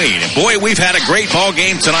homecoming queen. And boy, we've had a great ball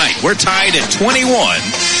game tonight. We're tied at 21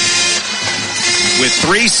 with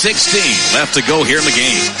 3:16 left to go here in the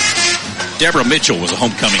game. Deborah Mitchell was a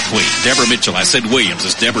homecoming queen. Deborah Mitchell. I said Williams.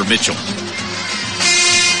 It's Deborah Mitchell.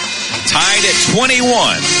 Tied at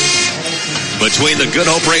 21 between the Good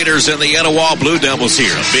Hope Raiders and the Etowah Blue Devils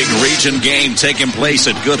here. A big region game taking place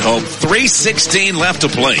at Good Hope. 3:16 left to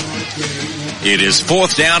play. It is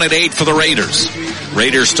fourth down at 8 for the Raiders.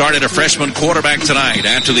 Raiders started a freshman quarterback tonight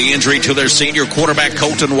after the injury to their senior quarterback,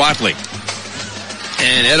 Colton Watley.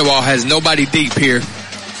 And Etowah has nobody deep here.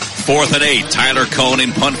 Fourth and 8. Tyler Cohn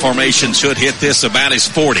in punt formation should hit this about his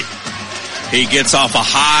 40. He gets off a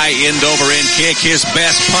high end-over-end kick, his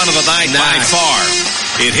best punt of the night by far.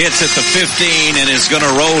 It hits at the 15 and is going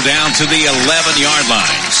to roll down to the 11-yard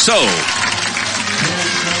line. So,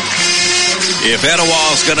 if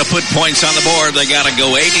Etowah's going to put points on the board, they got to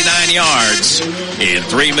go 89 yards in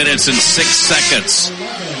 3 minutes and 6 seconds.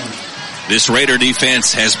 This Raider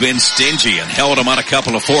defense has been stingy and held them on a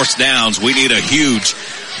couple of fourth downs. We need a huge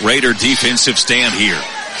Raider defensive stand here.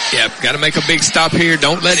 Yep, got to make a big stop here.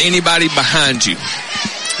 Don't let anybody behind you.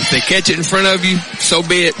 If they catch it in front of you, so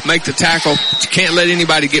be it. Make the tackle. But you can't let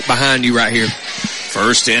anybody get behind you right here.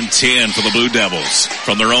 First and 10 for the Blue Devils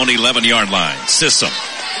from their own 11-yard line. Sissom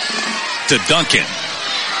to Duncan.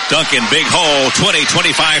 Duncan, big hole, 20,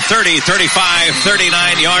 25, 30, 35,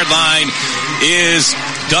 39-yard line is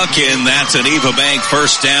Duncan. That's an Eva Bank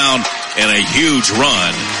first down and a huge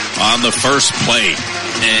run on the first play.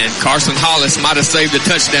 And Carson Hollis might have saved a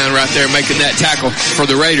touchdown right there making that tackle for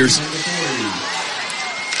the Raiders.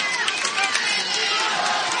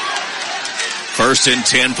 First and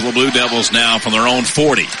 10 for the Blue Devils now from their own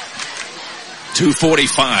 40.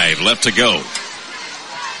 2:45 left to go.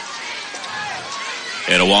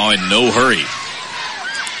 Etowah in no hurry.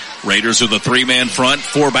 Raiders with a 3-man front,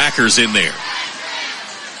 4 backers in there.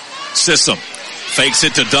 Sissom fakes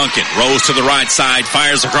it to Duncan, rolls to the right side,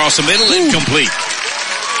 fires across the middle, incomplete.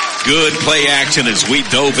 Good play action as we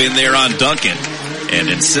dove in there on Duncan. And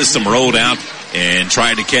then Sissom rolled out and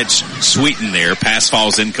tried to catch Sweeten there. Pass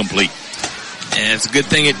falls incomplete. And it's a good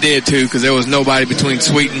thing it did, too, because there was nobody between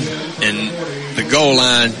Sweeten and the goal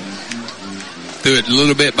line. Threw it a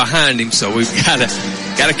little bit behind him, so we've got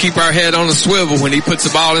to keep our head on a swivel. When he puts the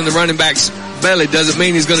ball in the running back's belly, doesn't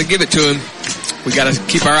mean he's going to give it to him. We got to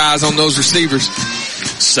keep our eyes on those receivers.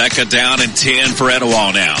 Second down and 10 for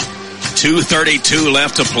Etowah now. 2:32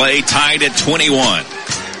 left to play, tied at 21.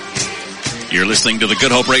 You're listening to the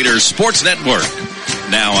Good Hope Raiders Sports Network.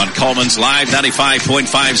 Now on Coleman's Live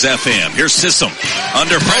 95.5's FM. Here's Sissom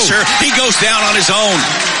under pressure. He goes down on his own.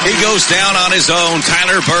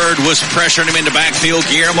 Tyler Bird was pressuring him into backfield.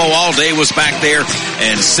 Guillermo Alday was back there,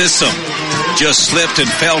 and Sissom just slipped and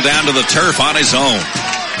fell down to the turf on his own.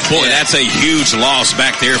 Boy, that's a huge loss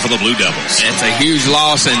back there for the Blue Devils. It's a huge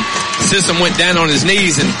loss, and Sissom went down on his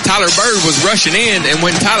knees, and Tyler Bird was rushing in, and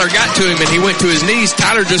when Tyler got to him and he went to his knees,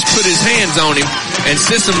 Tyler just put his hands on him, and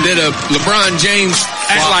Sissom did a LeBron James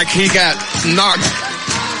act like he got knocked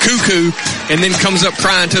cuckoo, and then comes up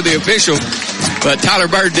crying to the official. But Tyler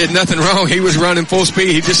Bird did nothing wrong. He was running full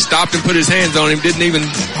speed. He just stopped and put his hands on him, didn't even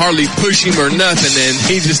hardly push him or nothing, and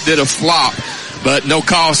he just did a flop. But no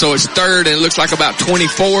call, so it's third, and it looks like about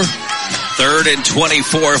 24. Third and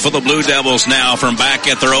 24 for the Blue Devils now from back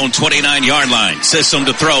at their own 29-yard line. Sissom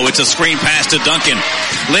to throw. It's a screen pass to Duncan.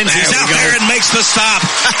 Lindsey's out there and makes the stop.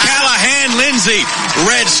 Callahan, Lindsey.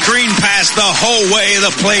 Red screen pass the whole way. The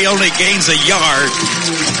play only gains a yard.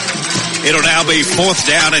 It'll now be fourth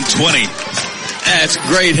down and 20. That's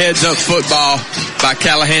great heads-up football by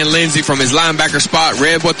Callahan Lindsey from his linebacker spot.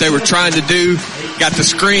 Read what they were trying to do. Got the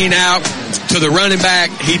screen out to the running back.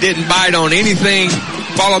 He didn't bite on anything.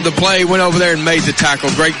 Followed the play, went over there and made the tackle.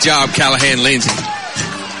 Great job, Callahan Lindsey.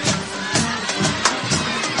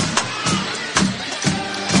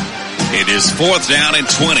 It is fourth down and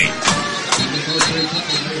 20.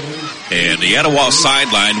 And the Etowah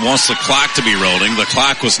sideline wants the clock to be rolling. The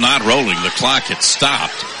clock was not rolling. The clock had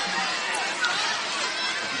stopped.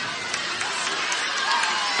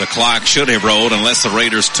 The clock should have rolled unless the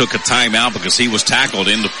Raiders took a timeout because he was tackled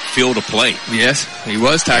in the field of play. Yes, he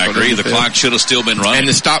was tackled. I agree. The clock should have still been running. And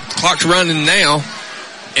the clock's running now,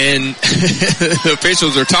 and the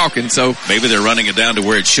officials are talking, so. Maybe they're running it down to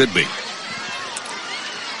where it should be.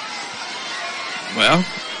 Well,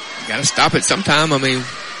 got to stop it sometime. I mean.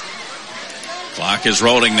 Clock is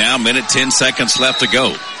rolling now. Minute 10 seconds left to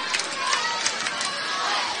go.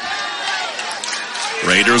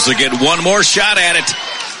 Raiders will get one more shot at it.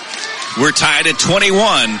 We're tied at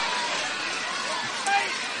 21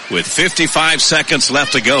 with 55 seconds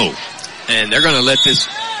left to go. And they're going to let this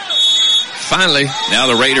finally. Now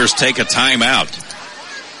the Raiders take a timeout.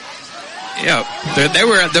 Yeah,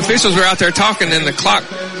 the officials were out there talking, and the clock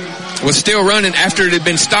was still running after it had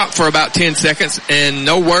been stopped for about 10 seconds, and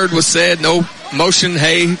no word was said, no motion,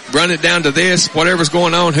 hey, run it down to this, whatever's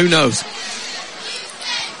going on, who knows.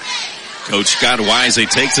 Coach Scott wisely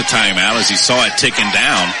takes a timeout as he saw it ticking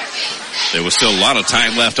down. There was still a lot of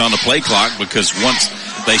time left on the play clock because once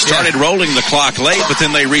they started rolling the clock late, but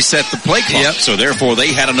then they reset the play clock. Yep. So therefore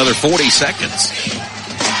they had another 40 seconds.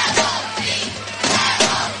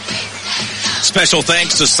 Special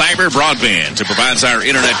thanks to Cyber Broadband, who provides our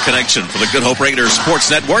internet connection for the Good Hope Raiders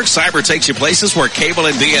Sports Network. Cyber takes you places where cable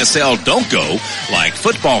and DSL don't go, like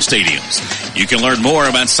football stadiums. You can learn more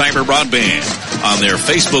about Cyber Broadband on their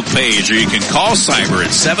Facebook page, or you can call Cyber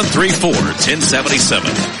at 734-1077.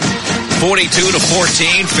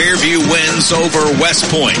 42-14, Fairview wins over West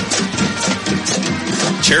Point.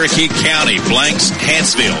 Cherokee County blanks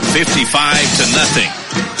Hansville 55-0.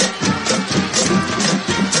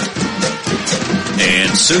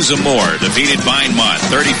 And Susan Moore defeated Vinemont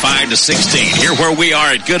 35-16. Here where we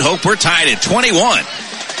are at Good Hope, we're tied at 21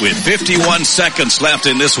 with 51 seconds left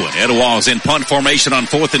in this one. Etowah is in punt formation on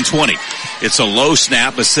 4th and 20. It's a low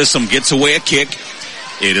snap as Sissom gets away a kick.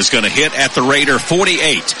 It is going to hit at the Raider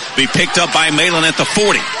 48. Be picked up by Malin at the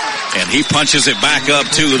 40. And he punches it back up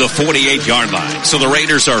to the 48-yard line. So the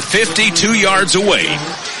Raiders are 52 yards away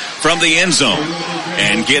from the end zone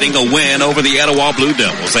and getting a win over the Etowah Blue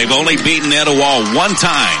Devils. They've only beaten Etowah one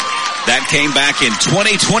time. That came back in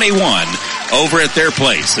 2021 over at their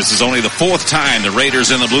place. This is only the fourth time the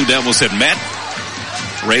Raiders and the Blue Devils have met.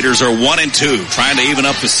 Raiders are 1-2, trying to even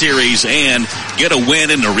up the series and get a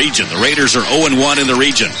win in the region. The Raiders are 0-1 in the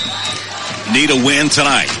region. Need a win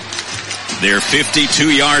tonight. They're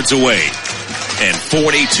 52 yards away and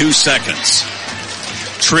 42 seconds.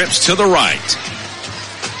 Trips to the right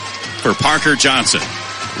for Parker Johnson.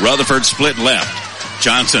 Rutherford split left.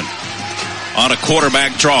 Johnson on a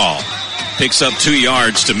quarterback draw. Picks up 2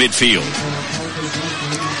 yards to midfield.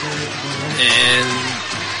 And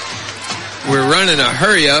We're running a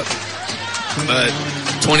hurry up, but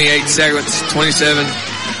 28 seconds, 27.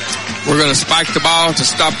 We're going to spike the ball to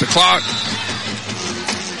stop the clock.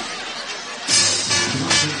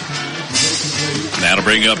 That'll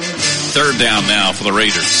bring up third down now for the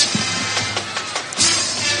Raiders.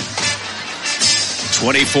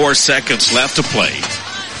 24 seconds left to play.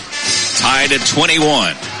 Tied at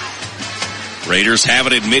 21. Raiders have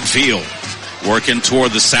it in midfield. Working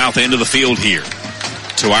toward the south end of the field here.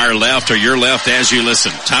 To our left or your left as you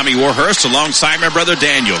listen. Tommy Warhurst alongside my brother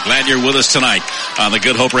Daniel. Glad you're with us tonight on the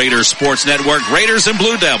Good Hope Raiders Sports Network. Raiders and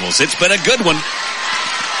Blue Devils. It's been a good one.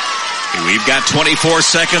 We've got 24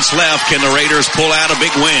 seconds left. Can the Raiders pull out a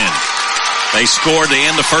big win? They scored to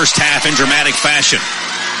end the first half in dramatic fashion.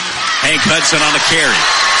 Hank Hudson on the carry.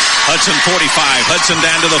 Hudson 45. Hudson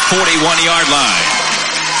down to the 41-yard line.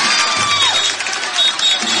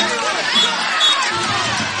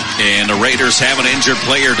 And the Raiders have an injured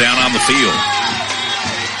player down on the field.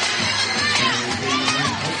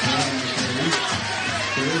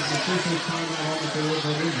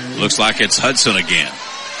 Looks like it's Hudson again.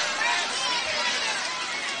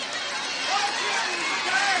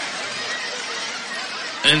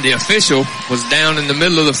 And the official was down in the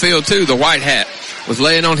middle of the field too. The white hat was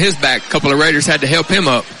laying on his back. A couple of Raiders had to help him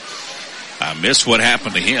up. I missed what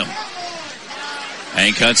happened to him.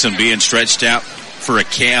 Hank Hudson being stretched out for a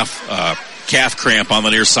calf cramp on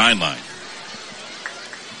the near sideline.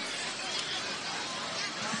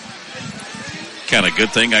 Kind of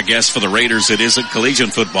good thing, I guess, for the Raiders. It isn't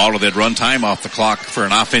collegiate football, or they'd run time off the clock for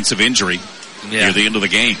an offensive injury near the end of the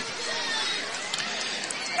game.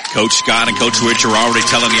 Coach Scott and Coach Rich are already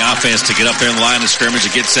telling the offense to get up there in the line of scrimmage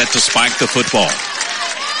and get set to spike the football.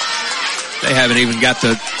 They haven't even got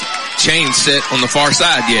the chain set on the far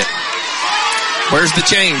side yet. Where's the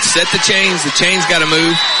chains? Set the chains. The chains got to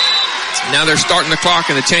move. Now they're starting the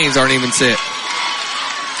clock and the chains aren't even set.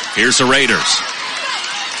 Here's the Raiders.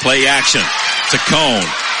 Play action to Cone.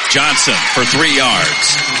 Johnson for 3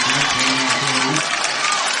 yards.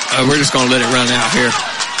 We're just going to let it run out here.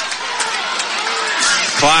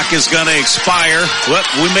 Clock is going to expire. Well,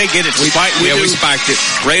 we may get it spiked. We spiked it.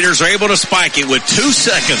 Raiders are able to spike it with 2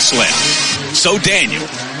 seconds left. So, Daniel,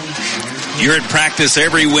 you're at practice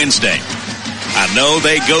every Wednesday. I know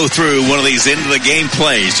they go through one of these end-of-the-game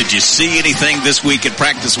plays. Did you see anything this week at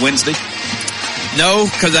practice Wednesday? No,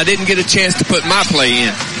 because I didn't get a chance to put my play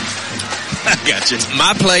in. I got you.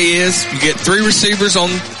 My play is you get 3 receivers on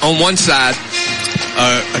one side,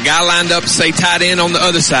 a guy lined up, say tight end on the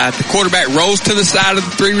other side. The quarterback rolls to the side of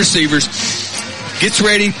the 3 receivers, gets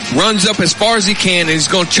ready, runs up as far as he can, and he's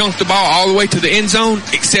going to chunk the ball all the way to the end zone,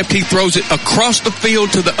 except he throws it across the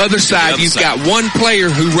field to the other side. You've got one player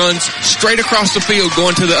who runs straight across the field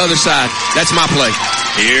going to the other side. That's my play.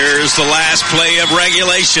 Here's the last play of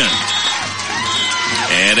regulation.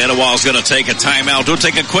 And Etowah's going to take a timeout. We'll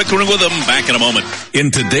take a quick one with them. Back in a moment.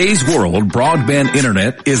 In today's world, broadband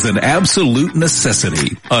internet is an absolute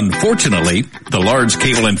necessity. Unfortunately, the large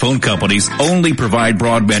cable and phone companies only provide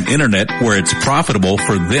broadband internet where it's profitable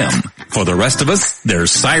for them. For the rest of us,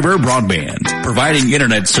 there's Cyber Broadband. Providing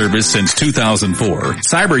internet service since 2004,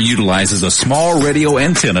 Cyber utilizes a small radio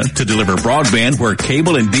antenna to deliver broadband where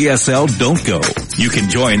cable and DSL don't go. You can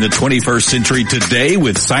join the 21st century today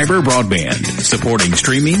with Cyber Broadband, supporting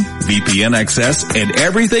streaming, VPN access, and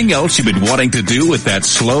everything else you've been wanting to do with that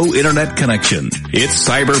slow internet connection. It's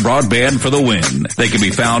Cyber Broadband for the win. They can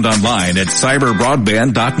be found online at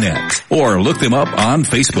cyberbroadband.net or look them up on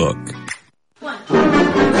Facebook.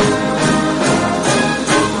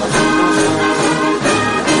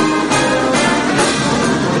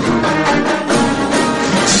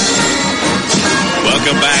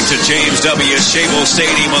 Welcome back to James W. Schaebel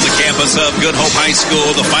Stadium on the campus of Good Hope High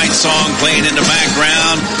School. The fight song playing in the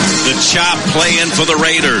background. The chop playing for the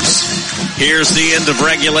Raiders. Here's the end of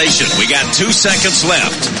regulation. We got 2 seconds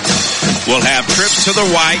left. We'll have trips to the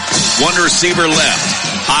right, one receiver left.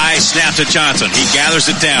 High snap to Johnson. He gathers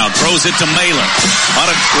it down, throws it to Malin. On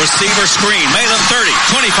a receiver screen. Malin 30,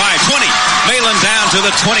 25, 20. Malin down to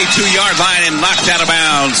the 22-yard line and knocked out of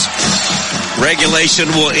bounds. Regulation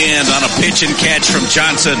will end on a pitch and catch from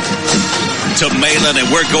Johnson to Malin,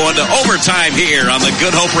 and we're going to overtime here on the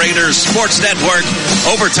Good Hope Raiders Sports Network.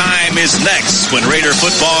 Overtime is next when Raider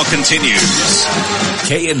football continues.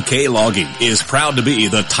 K&K Logging is proud to be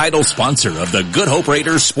the title sponsor of the Good Hope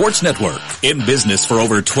Raiders Sports Network. In business for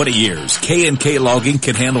over 20 years, K&K Logging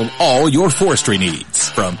can handle all your forestry needs.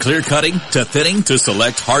 From clear cutting to thinning to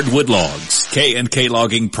select hardwood logs, K&K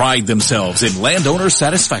Logging pride themselves in landowner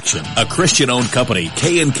satisfaction. A Christian-owned company,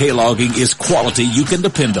 K&K Logging is quality you can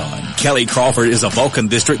depend on. Kelly Crawford is a Vulcan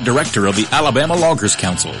District Director of the Alabama Loggers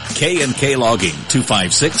Council. K&K Logging,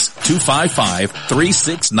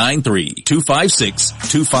 256-255-3693.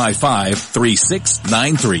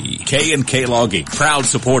 256-255-3693. K&K Logging, proud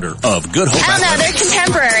supporter of Good Hope. I don't know, they're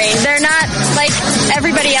contemporary. They're not like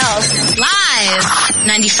everybody else. Live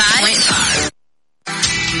 95.5.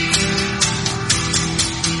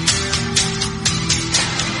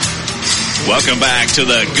 Welcome back to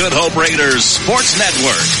the Good Hope Raiders Sports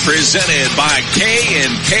Network, presented by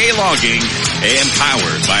K&K Logging and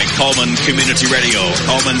powered by Coleman Community Radio.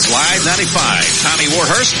 Coleman's Live 95. Tommy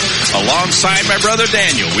Warhurst alongside my brother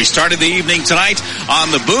Daniel. We started the evening tonight on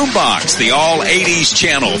the Boombox, the all-80s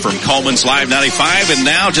channel from Coleman's Live 95. And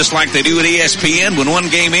now, just like they do at ESPN, when one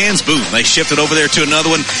game ends, boom, they shift it over there to another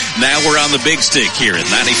one. Now we're on the big stick here at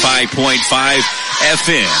 95.5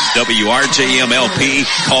 FM, WRJMLP,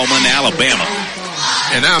 Coleman, Alabama.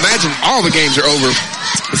 And I imagine all the games are over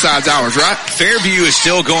besides ours, right? Fairview is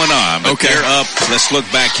still going on, but they're up. Let's look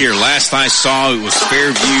back here. Last I saw, it was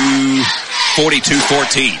Fairview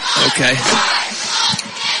 42-14. Okay.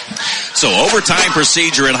 So overtime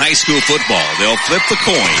procedure in high school football. They'll flip the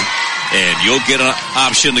coin, and you'll get an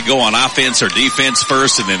option to go on offense or defense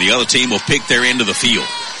first, and then the other team will pick their end of the field.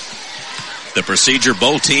 The procedure,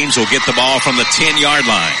 both teams will get the ball from the 10-yard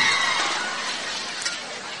line.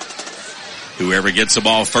 Whoever gets the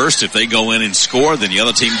ball first, if they go in and score, then the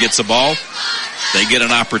other team gets the ball. They get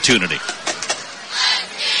an opportunity.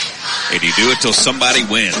 And you do it till somebody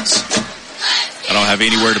wins. I don't have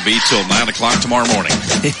anywhere to be till 9 o'clock tomorrow morning.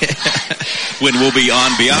 When we'll be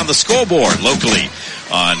on Beyond the Scoreboard locally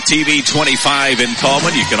on TV 25 in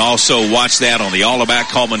Coleman. You can also watch that on the All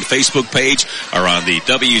About Coleman Facebook page or on the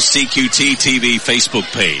WCQT TV Facebook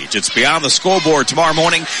page. It's Beyond the Scoreboard tomorrow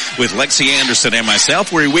morning with Lexi Anderson and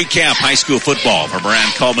myself, where we recap high school football from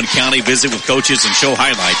around Coleman County, visit with coaches and show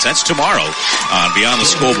highlights. That's tomorrow on Beyond the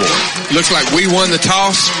Scoreboard. Looks like we won the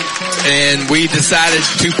toss and we decided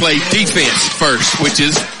to play defense first, which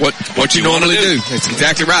is what you normally do. That's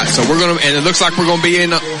exactly right. So we're going to, and it looks like we're going to be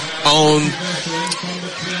in on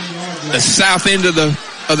the south end of the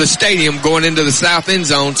stadium, going into the south end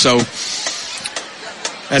zone. So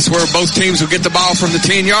that's where both teams will get the ball from the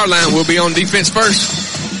 10-yard line. We'll be on defense first.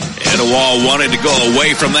 Etowah wanted to go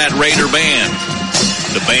away from that Raider band.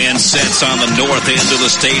 The band sets on the north end of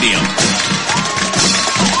the stadium.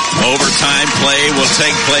 Overtime play will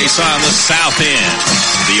take place on the south end.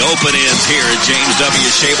 The open ends here at James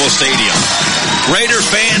W. Shable Stadium. Raider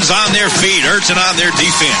fans on their feet, urging on their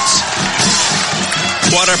defense.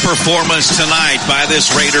 What a performance tonight by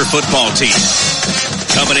this Raider football team.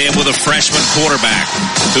 Coming in with a freshman quarterback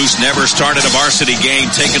who's never started a varsity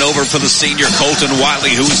game, taking over for the senior Colton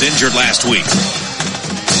Watley, who was injured last week.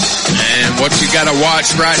 And what you got to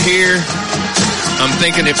watch right here, I'm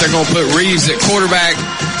thinking if they're going to put Reeves at quarterback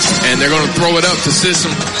and they're going to throw it up to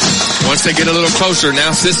Sissom once they get a little closer.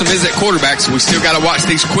 Now Sissom is at quarterback, so we still got to watch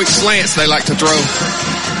these quick slants they like to throw.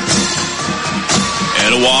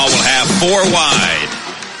 Etowah will have 4 wide.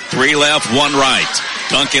 3 left, 1 right.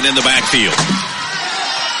 Duncan in the backfield.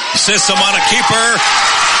 Sissom on a keeper.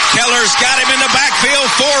 Keller's got him in the backfield.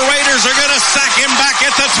 4 Raiders are going to sack him back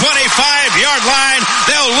at the 25-yard line.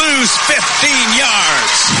 They'll lose 15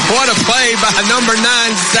 yards. What a play by number 9,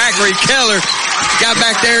 Zachary Keller. Got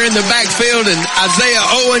back there in the backfield, and Isaiah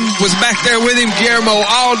Owen was back there with him. Guillermo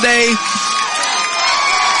Alday.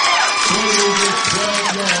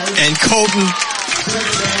 And Colton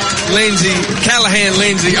Callahan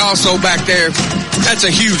Lindsay also back there. That's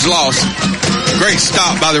a huge loss. Great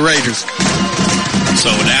stop by the Raiders. So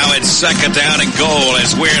now it's 2nd down and goal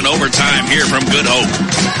as we're in overtime here from Good Hope.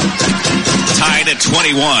 Tied at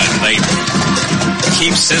 21. They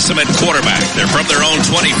keep Sissom at quarterback. They're from their own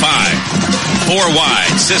 25. 4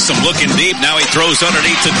 wide. Sissom looking deep. Now he throws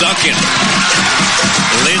underneath to Duncan.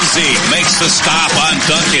 Lindsay makes the stop on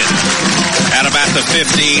Duncan at about the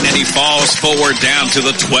 15, and he falls forward down to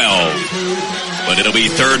the 12. But it'll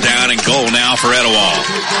be 3rd down and goal now for Etowah.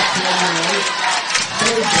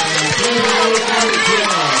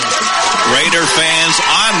 Raider fans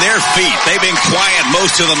on their feet. They've been quiet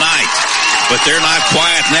most of the night, but they're not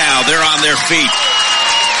quiet now. They're on their feet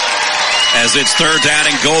as it's 3rd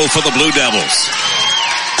down and goal for the Blue Devils.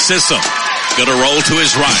 Sissom gonna roll to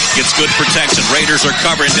his right, gets good protection. Raiders are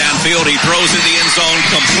covering downfield. He throws in the end zone,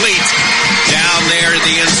 complete down there in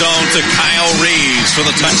the end zone to Kyle Reeves for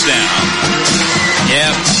the touchdown.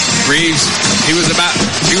 Yeah, Reeves, he was about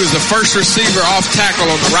He was the first receiver off tackle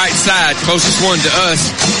on the right side, closest one to us.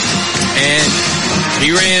 And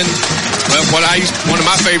he ran, one of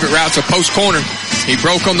my favorite routes, a post corner. He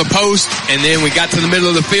broke on the post, and then we got to the middle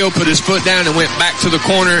of the field, put his foot down, and went back to the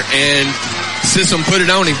corner, and Sissom put it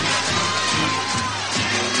on him.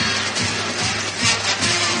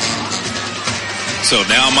 So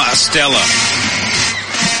now Mastella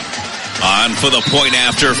on for the point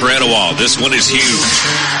after for Etowah. This one is huge.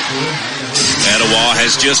 Etowah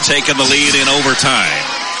has just taken the lead in overtime.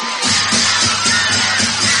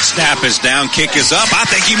 Snap is down, kick is up. I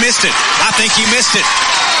think he missed it.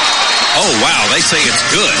 Oh, wow, they say it's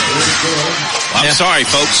good. I'm sorry,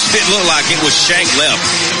 folks. It looked like it was shank left.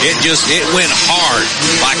 It went hard.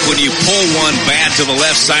 Like when you pull one bad to the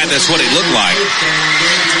left side, that's what it looked like.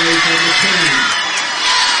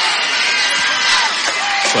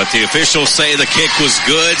 But the officials say the kick was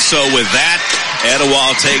good, so with that,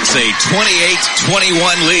 Etowah takes a 28-21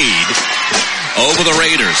 lead over the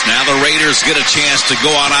Raiders. Now the Raiders get a chance to go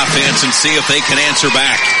on offense and see if they can answer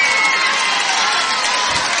back.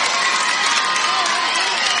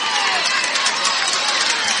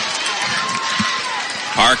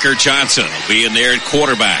 Parker Johnson will be in there at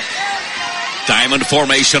quarterback. Diamond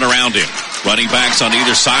formation around him. Running backs on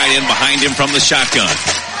either side and behind him from the shotgun.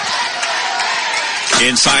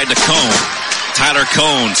 Inside the Cone. Tyler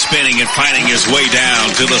Cone spinning and finding his way down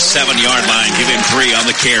to the 7-yard line. Give him 3 on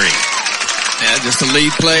the carry. Yeah, just a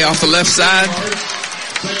lead play off the left side.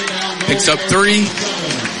 Picks up 3.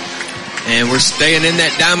 And we're staying in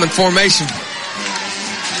that diamond formation.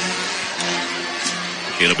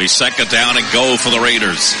 It'll be second down and goal for the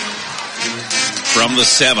Raiders. From the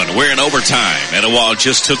 7. We're in overtime. Etowah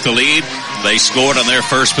just took the lead. They scored on their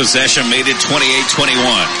first possession, made it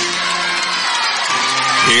 28-21.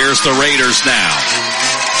 Here's the Raiders now.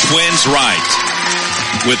 Twins right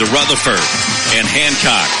with Rutherford and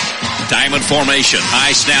Hancock. Diamond formation.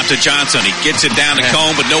 High snap to Johnson. He gets it down to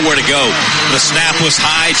Cone, but nowhere to go. The snap was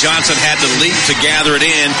high. Johnson had to leap to gather it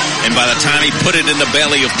in, and by the time he put it in the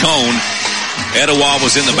belly of Cone, Etowah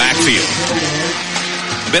was in the backfield.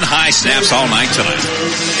 Been high snaps all night tonight.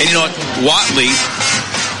 And you know what? Watley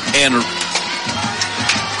and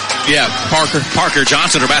Parker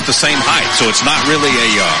Johnson are about the same height, so it's not really a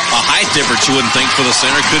height difference you wouldn't think for the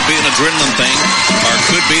center. Could be an adrenaline thing, or it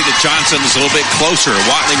could be that Johnson is a little bit closer.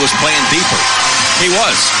 Watley was playing deeper. He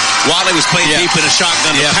was. Watley was playing deep in a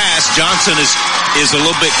shotgun to pass. Johnson is a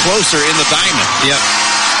little bit closer in the diamond. Yep.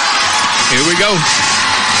 Here we go.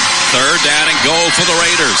 Third down and goal for the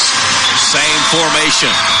Raiders. Same formation.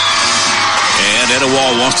 And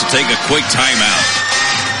Etowah wants to take a quick timeout.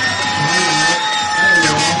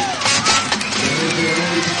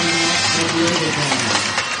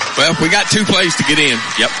 Well, we got 2 plays to get in.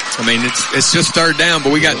 Yep. I mean, it's just third down,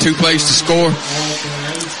 but we got 2 plays to score.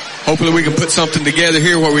 Hopefully we can put something together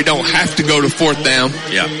here where we don't have to go to fourth down.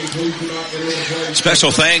 Yeah.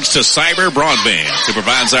 Special thanks to Cyber Broadband, who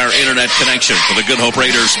provides our internet connection for the Good Hope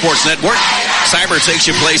Raiders Sports Network. Cyber takes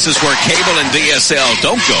you places where cable and DSL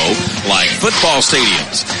don't go, like football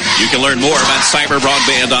stadiums. You can learn more about Cyber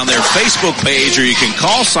Broadband on their Facebook page, or you can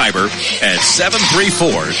call Cyber at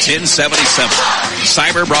 734-1077.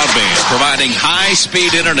 Cyber Broadband, providing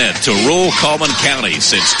high-speed internet to rural Coleman County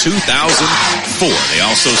since 2004. They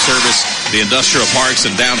also service the industrial parks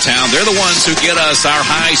in downtown. They're the ones who get us our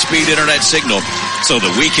high-speed internet signal so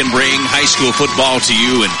that we can bring high school football to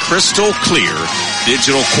you in crystal clear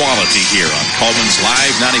digital quality here on Coleman's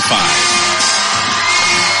Live 95.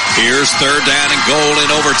 Here's third down and goal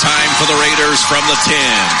in overtime for the Raiders from the 10.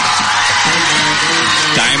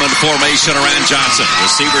 Diamond formation around Johnson.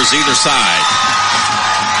 Receivers either side.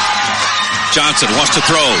 Johnson wants to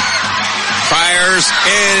throw. Fires.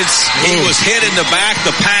 He was hit in the back.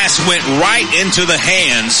 The pass went right into the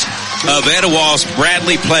hands of Etowah's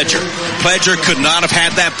Bradley Pledger. Pledger could not have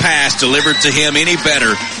had that pass delivered to him any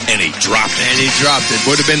better, and he dropped it.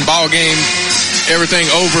 Would have been ball game, everything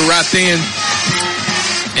over right then.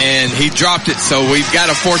 And he dropped it, so we've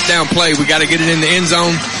got a fourth down play. We got to get it in the end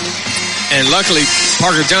zone. And luckily,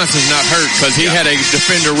 Parker Johnson's not hurt because he had a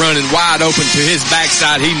defender running wide open to his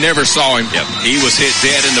backside. He never saw him. Yep. He was hit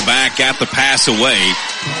dead in the back, got the pass away,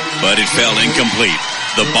 but it fell incomplete.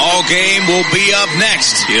 The ball game will be up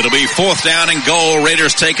next. It'll be fourth down and goal.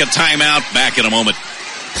 Raiders take a timeout. Back in a moment.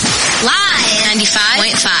 Live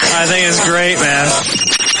 95.5. I think it's great, man.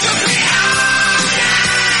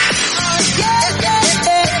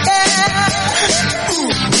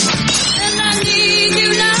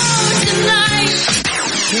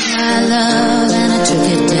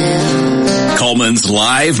 Coleman's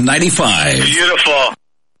Live 95. Beautiful.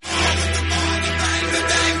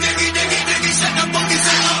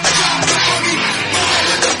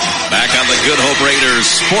 Good Hope Raiders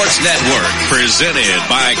Sports Network, presented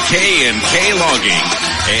by K&K Logging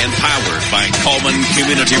and powered by Coleman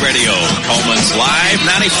Community Radio. Coleman's Live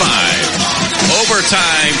 95.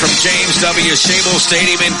 Overtime from James W. Shable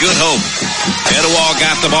Stadium in Good Hope. Etowah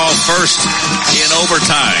got the ball first in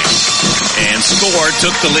overtime and scored,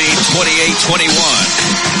 took the lead 28-21.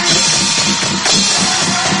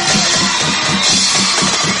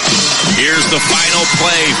 Here's the final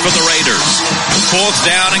play for the Raiders. 4th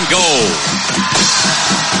down and goal.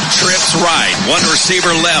 Trips right. One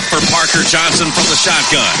receiver left for Parker Johnson from the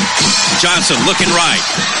shotgun. Johnson looking right.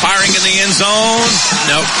 Firing in the end zone.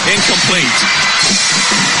 Nope. Incomplete.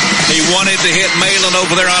 He wanted to hit Malin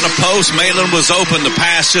over there on a post. Malin was open. The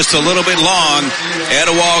pass just a little bit long.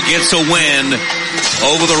 Etowah gets a win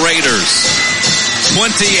over the Raiders.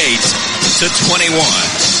 28-21.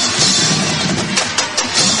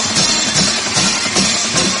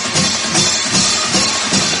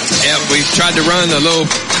 Yeah, we tried to run a little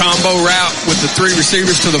combo route with the 3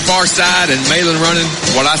 receivers to the far side and Malin running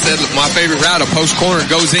what I said my favorite route, a post corner,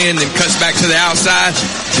 goes in and cuts back to the outside.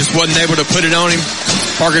 Just wasn't able to put it on him.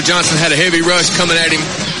 Parker Johnson had a heavy rush coming at him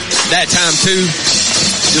that time too.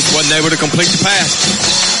 Just wasn't able to complete the pass.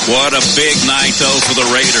 What a big night though for the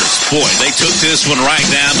Raiders. Boy, they took this one right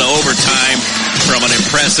down to overtime from an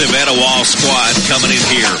impressive Etowah squad coming in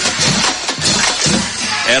here.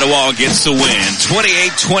 Etowah gets the win,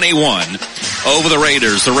 28-21 over the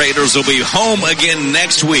Raiders. The Raiders will be home again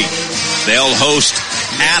next week. They'll host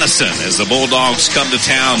Addison as the Bulldogs come to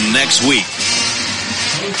town next week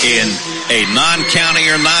in a non-county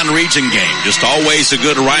or non-region game. Just always a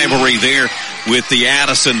good rivalry there with the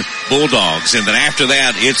Addison Bulldogs. And then after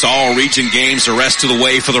that, it's all region games the rest of the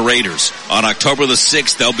way for the Raiders. On October the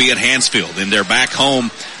 6th, they'll be at Hansfield. And they're back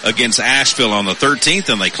home against Asheville on the 13th.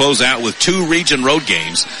 And they close out with 2 region road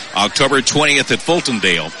games, October 20th at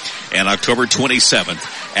Fultondale and October 27th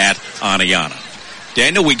at Aniana.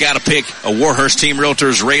 Daniel, we got to pick a Warhurst Team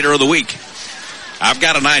Realtors Raider of the Week. I've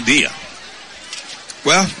got an idea.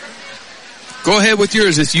 Well, go ahead with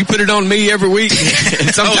yours. If you put it on me every week,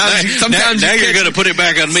 and sometimes you're going to put it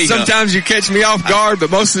back on me. Sometimes you catch me off guard, but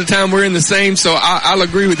most of the time we're in the same. So I'll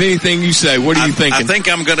agree with anything you say. What are you thinking? I think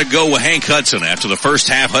I'm going to go with Hank Hudson. After the first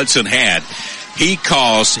half Hudson had, he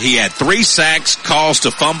had 3 sacks, caused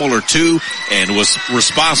a fumble or 2, and was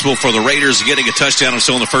responsible for the Raiders getting a touchdown or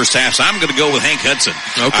so in the first half. So I'm going to go with Hank Hudson,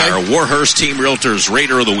 our Warhurst Team Realtors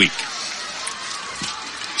Raider of the Week.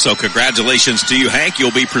 So congratulations to you, Hank. You'll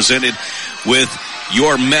be presented with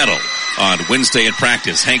your medal on Wednesday at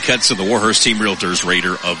practice. Hank Hudson, the Warhurst Team Realtors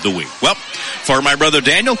Raider of the Week. Well, for my brother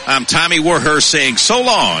Daniel, I'm Tommy Warhurst saying so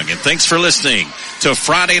long, and thanks for listening to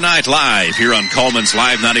Friday Night Live here on Coleman's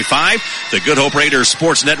Live 95. The Good Hope Raiders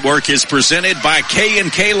Sports Network is presented by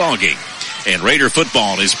K&K Logging. And Raider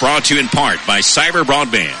football is brought to you in part by Cyber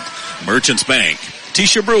Broadband, Merchants Bank,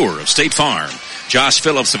 Tisha Brewer of State Farm, Josh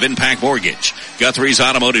Phillips of Impact Mortgage, Guthrie's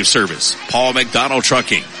Automotive Service, Paul McDonald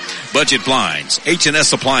Trucking, Budget Blinds,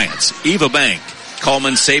 H&S Appliance, Eva Bank,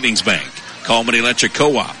 Coleman Savings Bank, Coleman Electric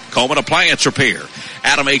Co-op, Coleman Appliance Repair,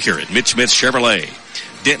 Adam Aker at Mitch Smith Chevrolet,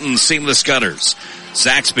 Denton Seamless Gutters,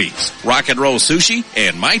 Zaxby's, Rock and Roll Sushi,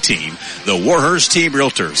 and my team, the Warhurst Team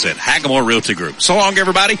Realtors at Hagamore Realty Group. So long,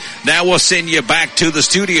 everybody. Now we'll send you back to the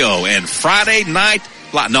studio and Friday night.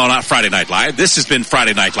 No, not Friday Night Live. This has been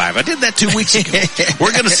Friday Night Live. I did that 2 weeks ago.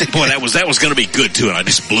 We're going to see, boy, that was going to be good too, and I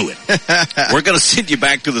just blew it. We're going to send you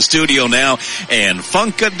back to the studio now and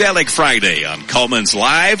Funkadelic Friday on Coleman's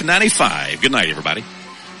Live 95. Good night, everybody.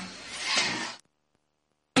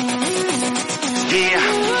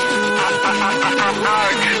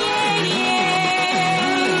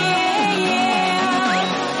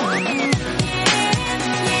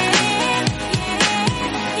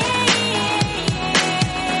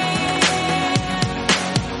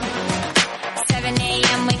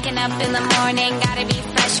 Up in the morning, gotta be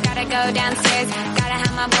fresh, gotta go downstairs, gotta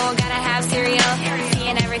have my bowl, gotta have cereal,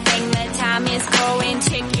 seeing everything, the time is going,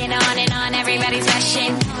 ticking on and on, everybody's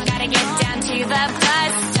rushing, gotta get down to the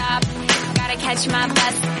bus stop, gotta catch my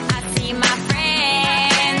bus, I see my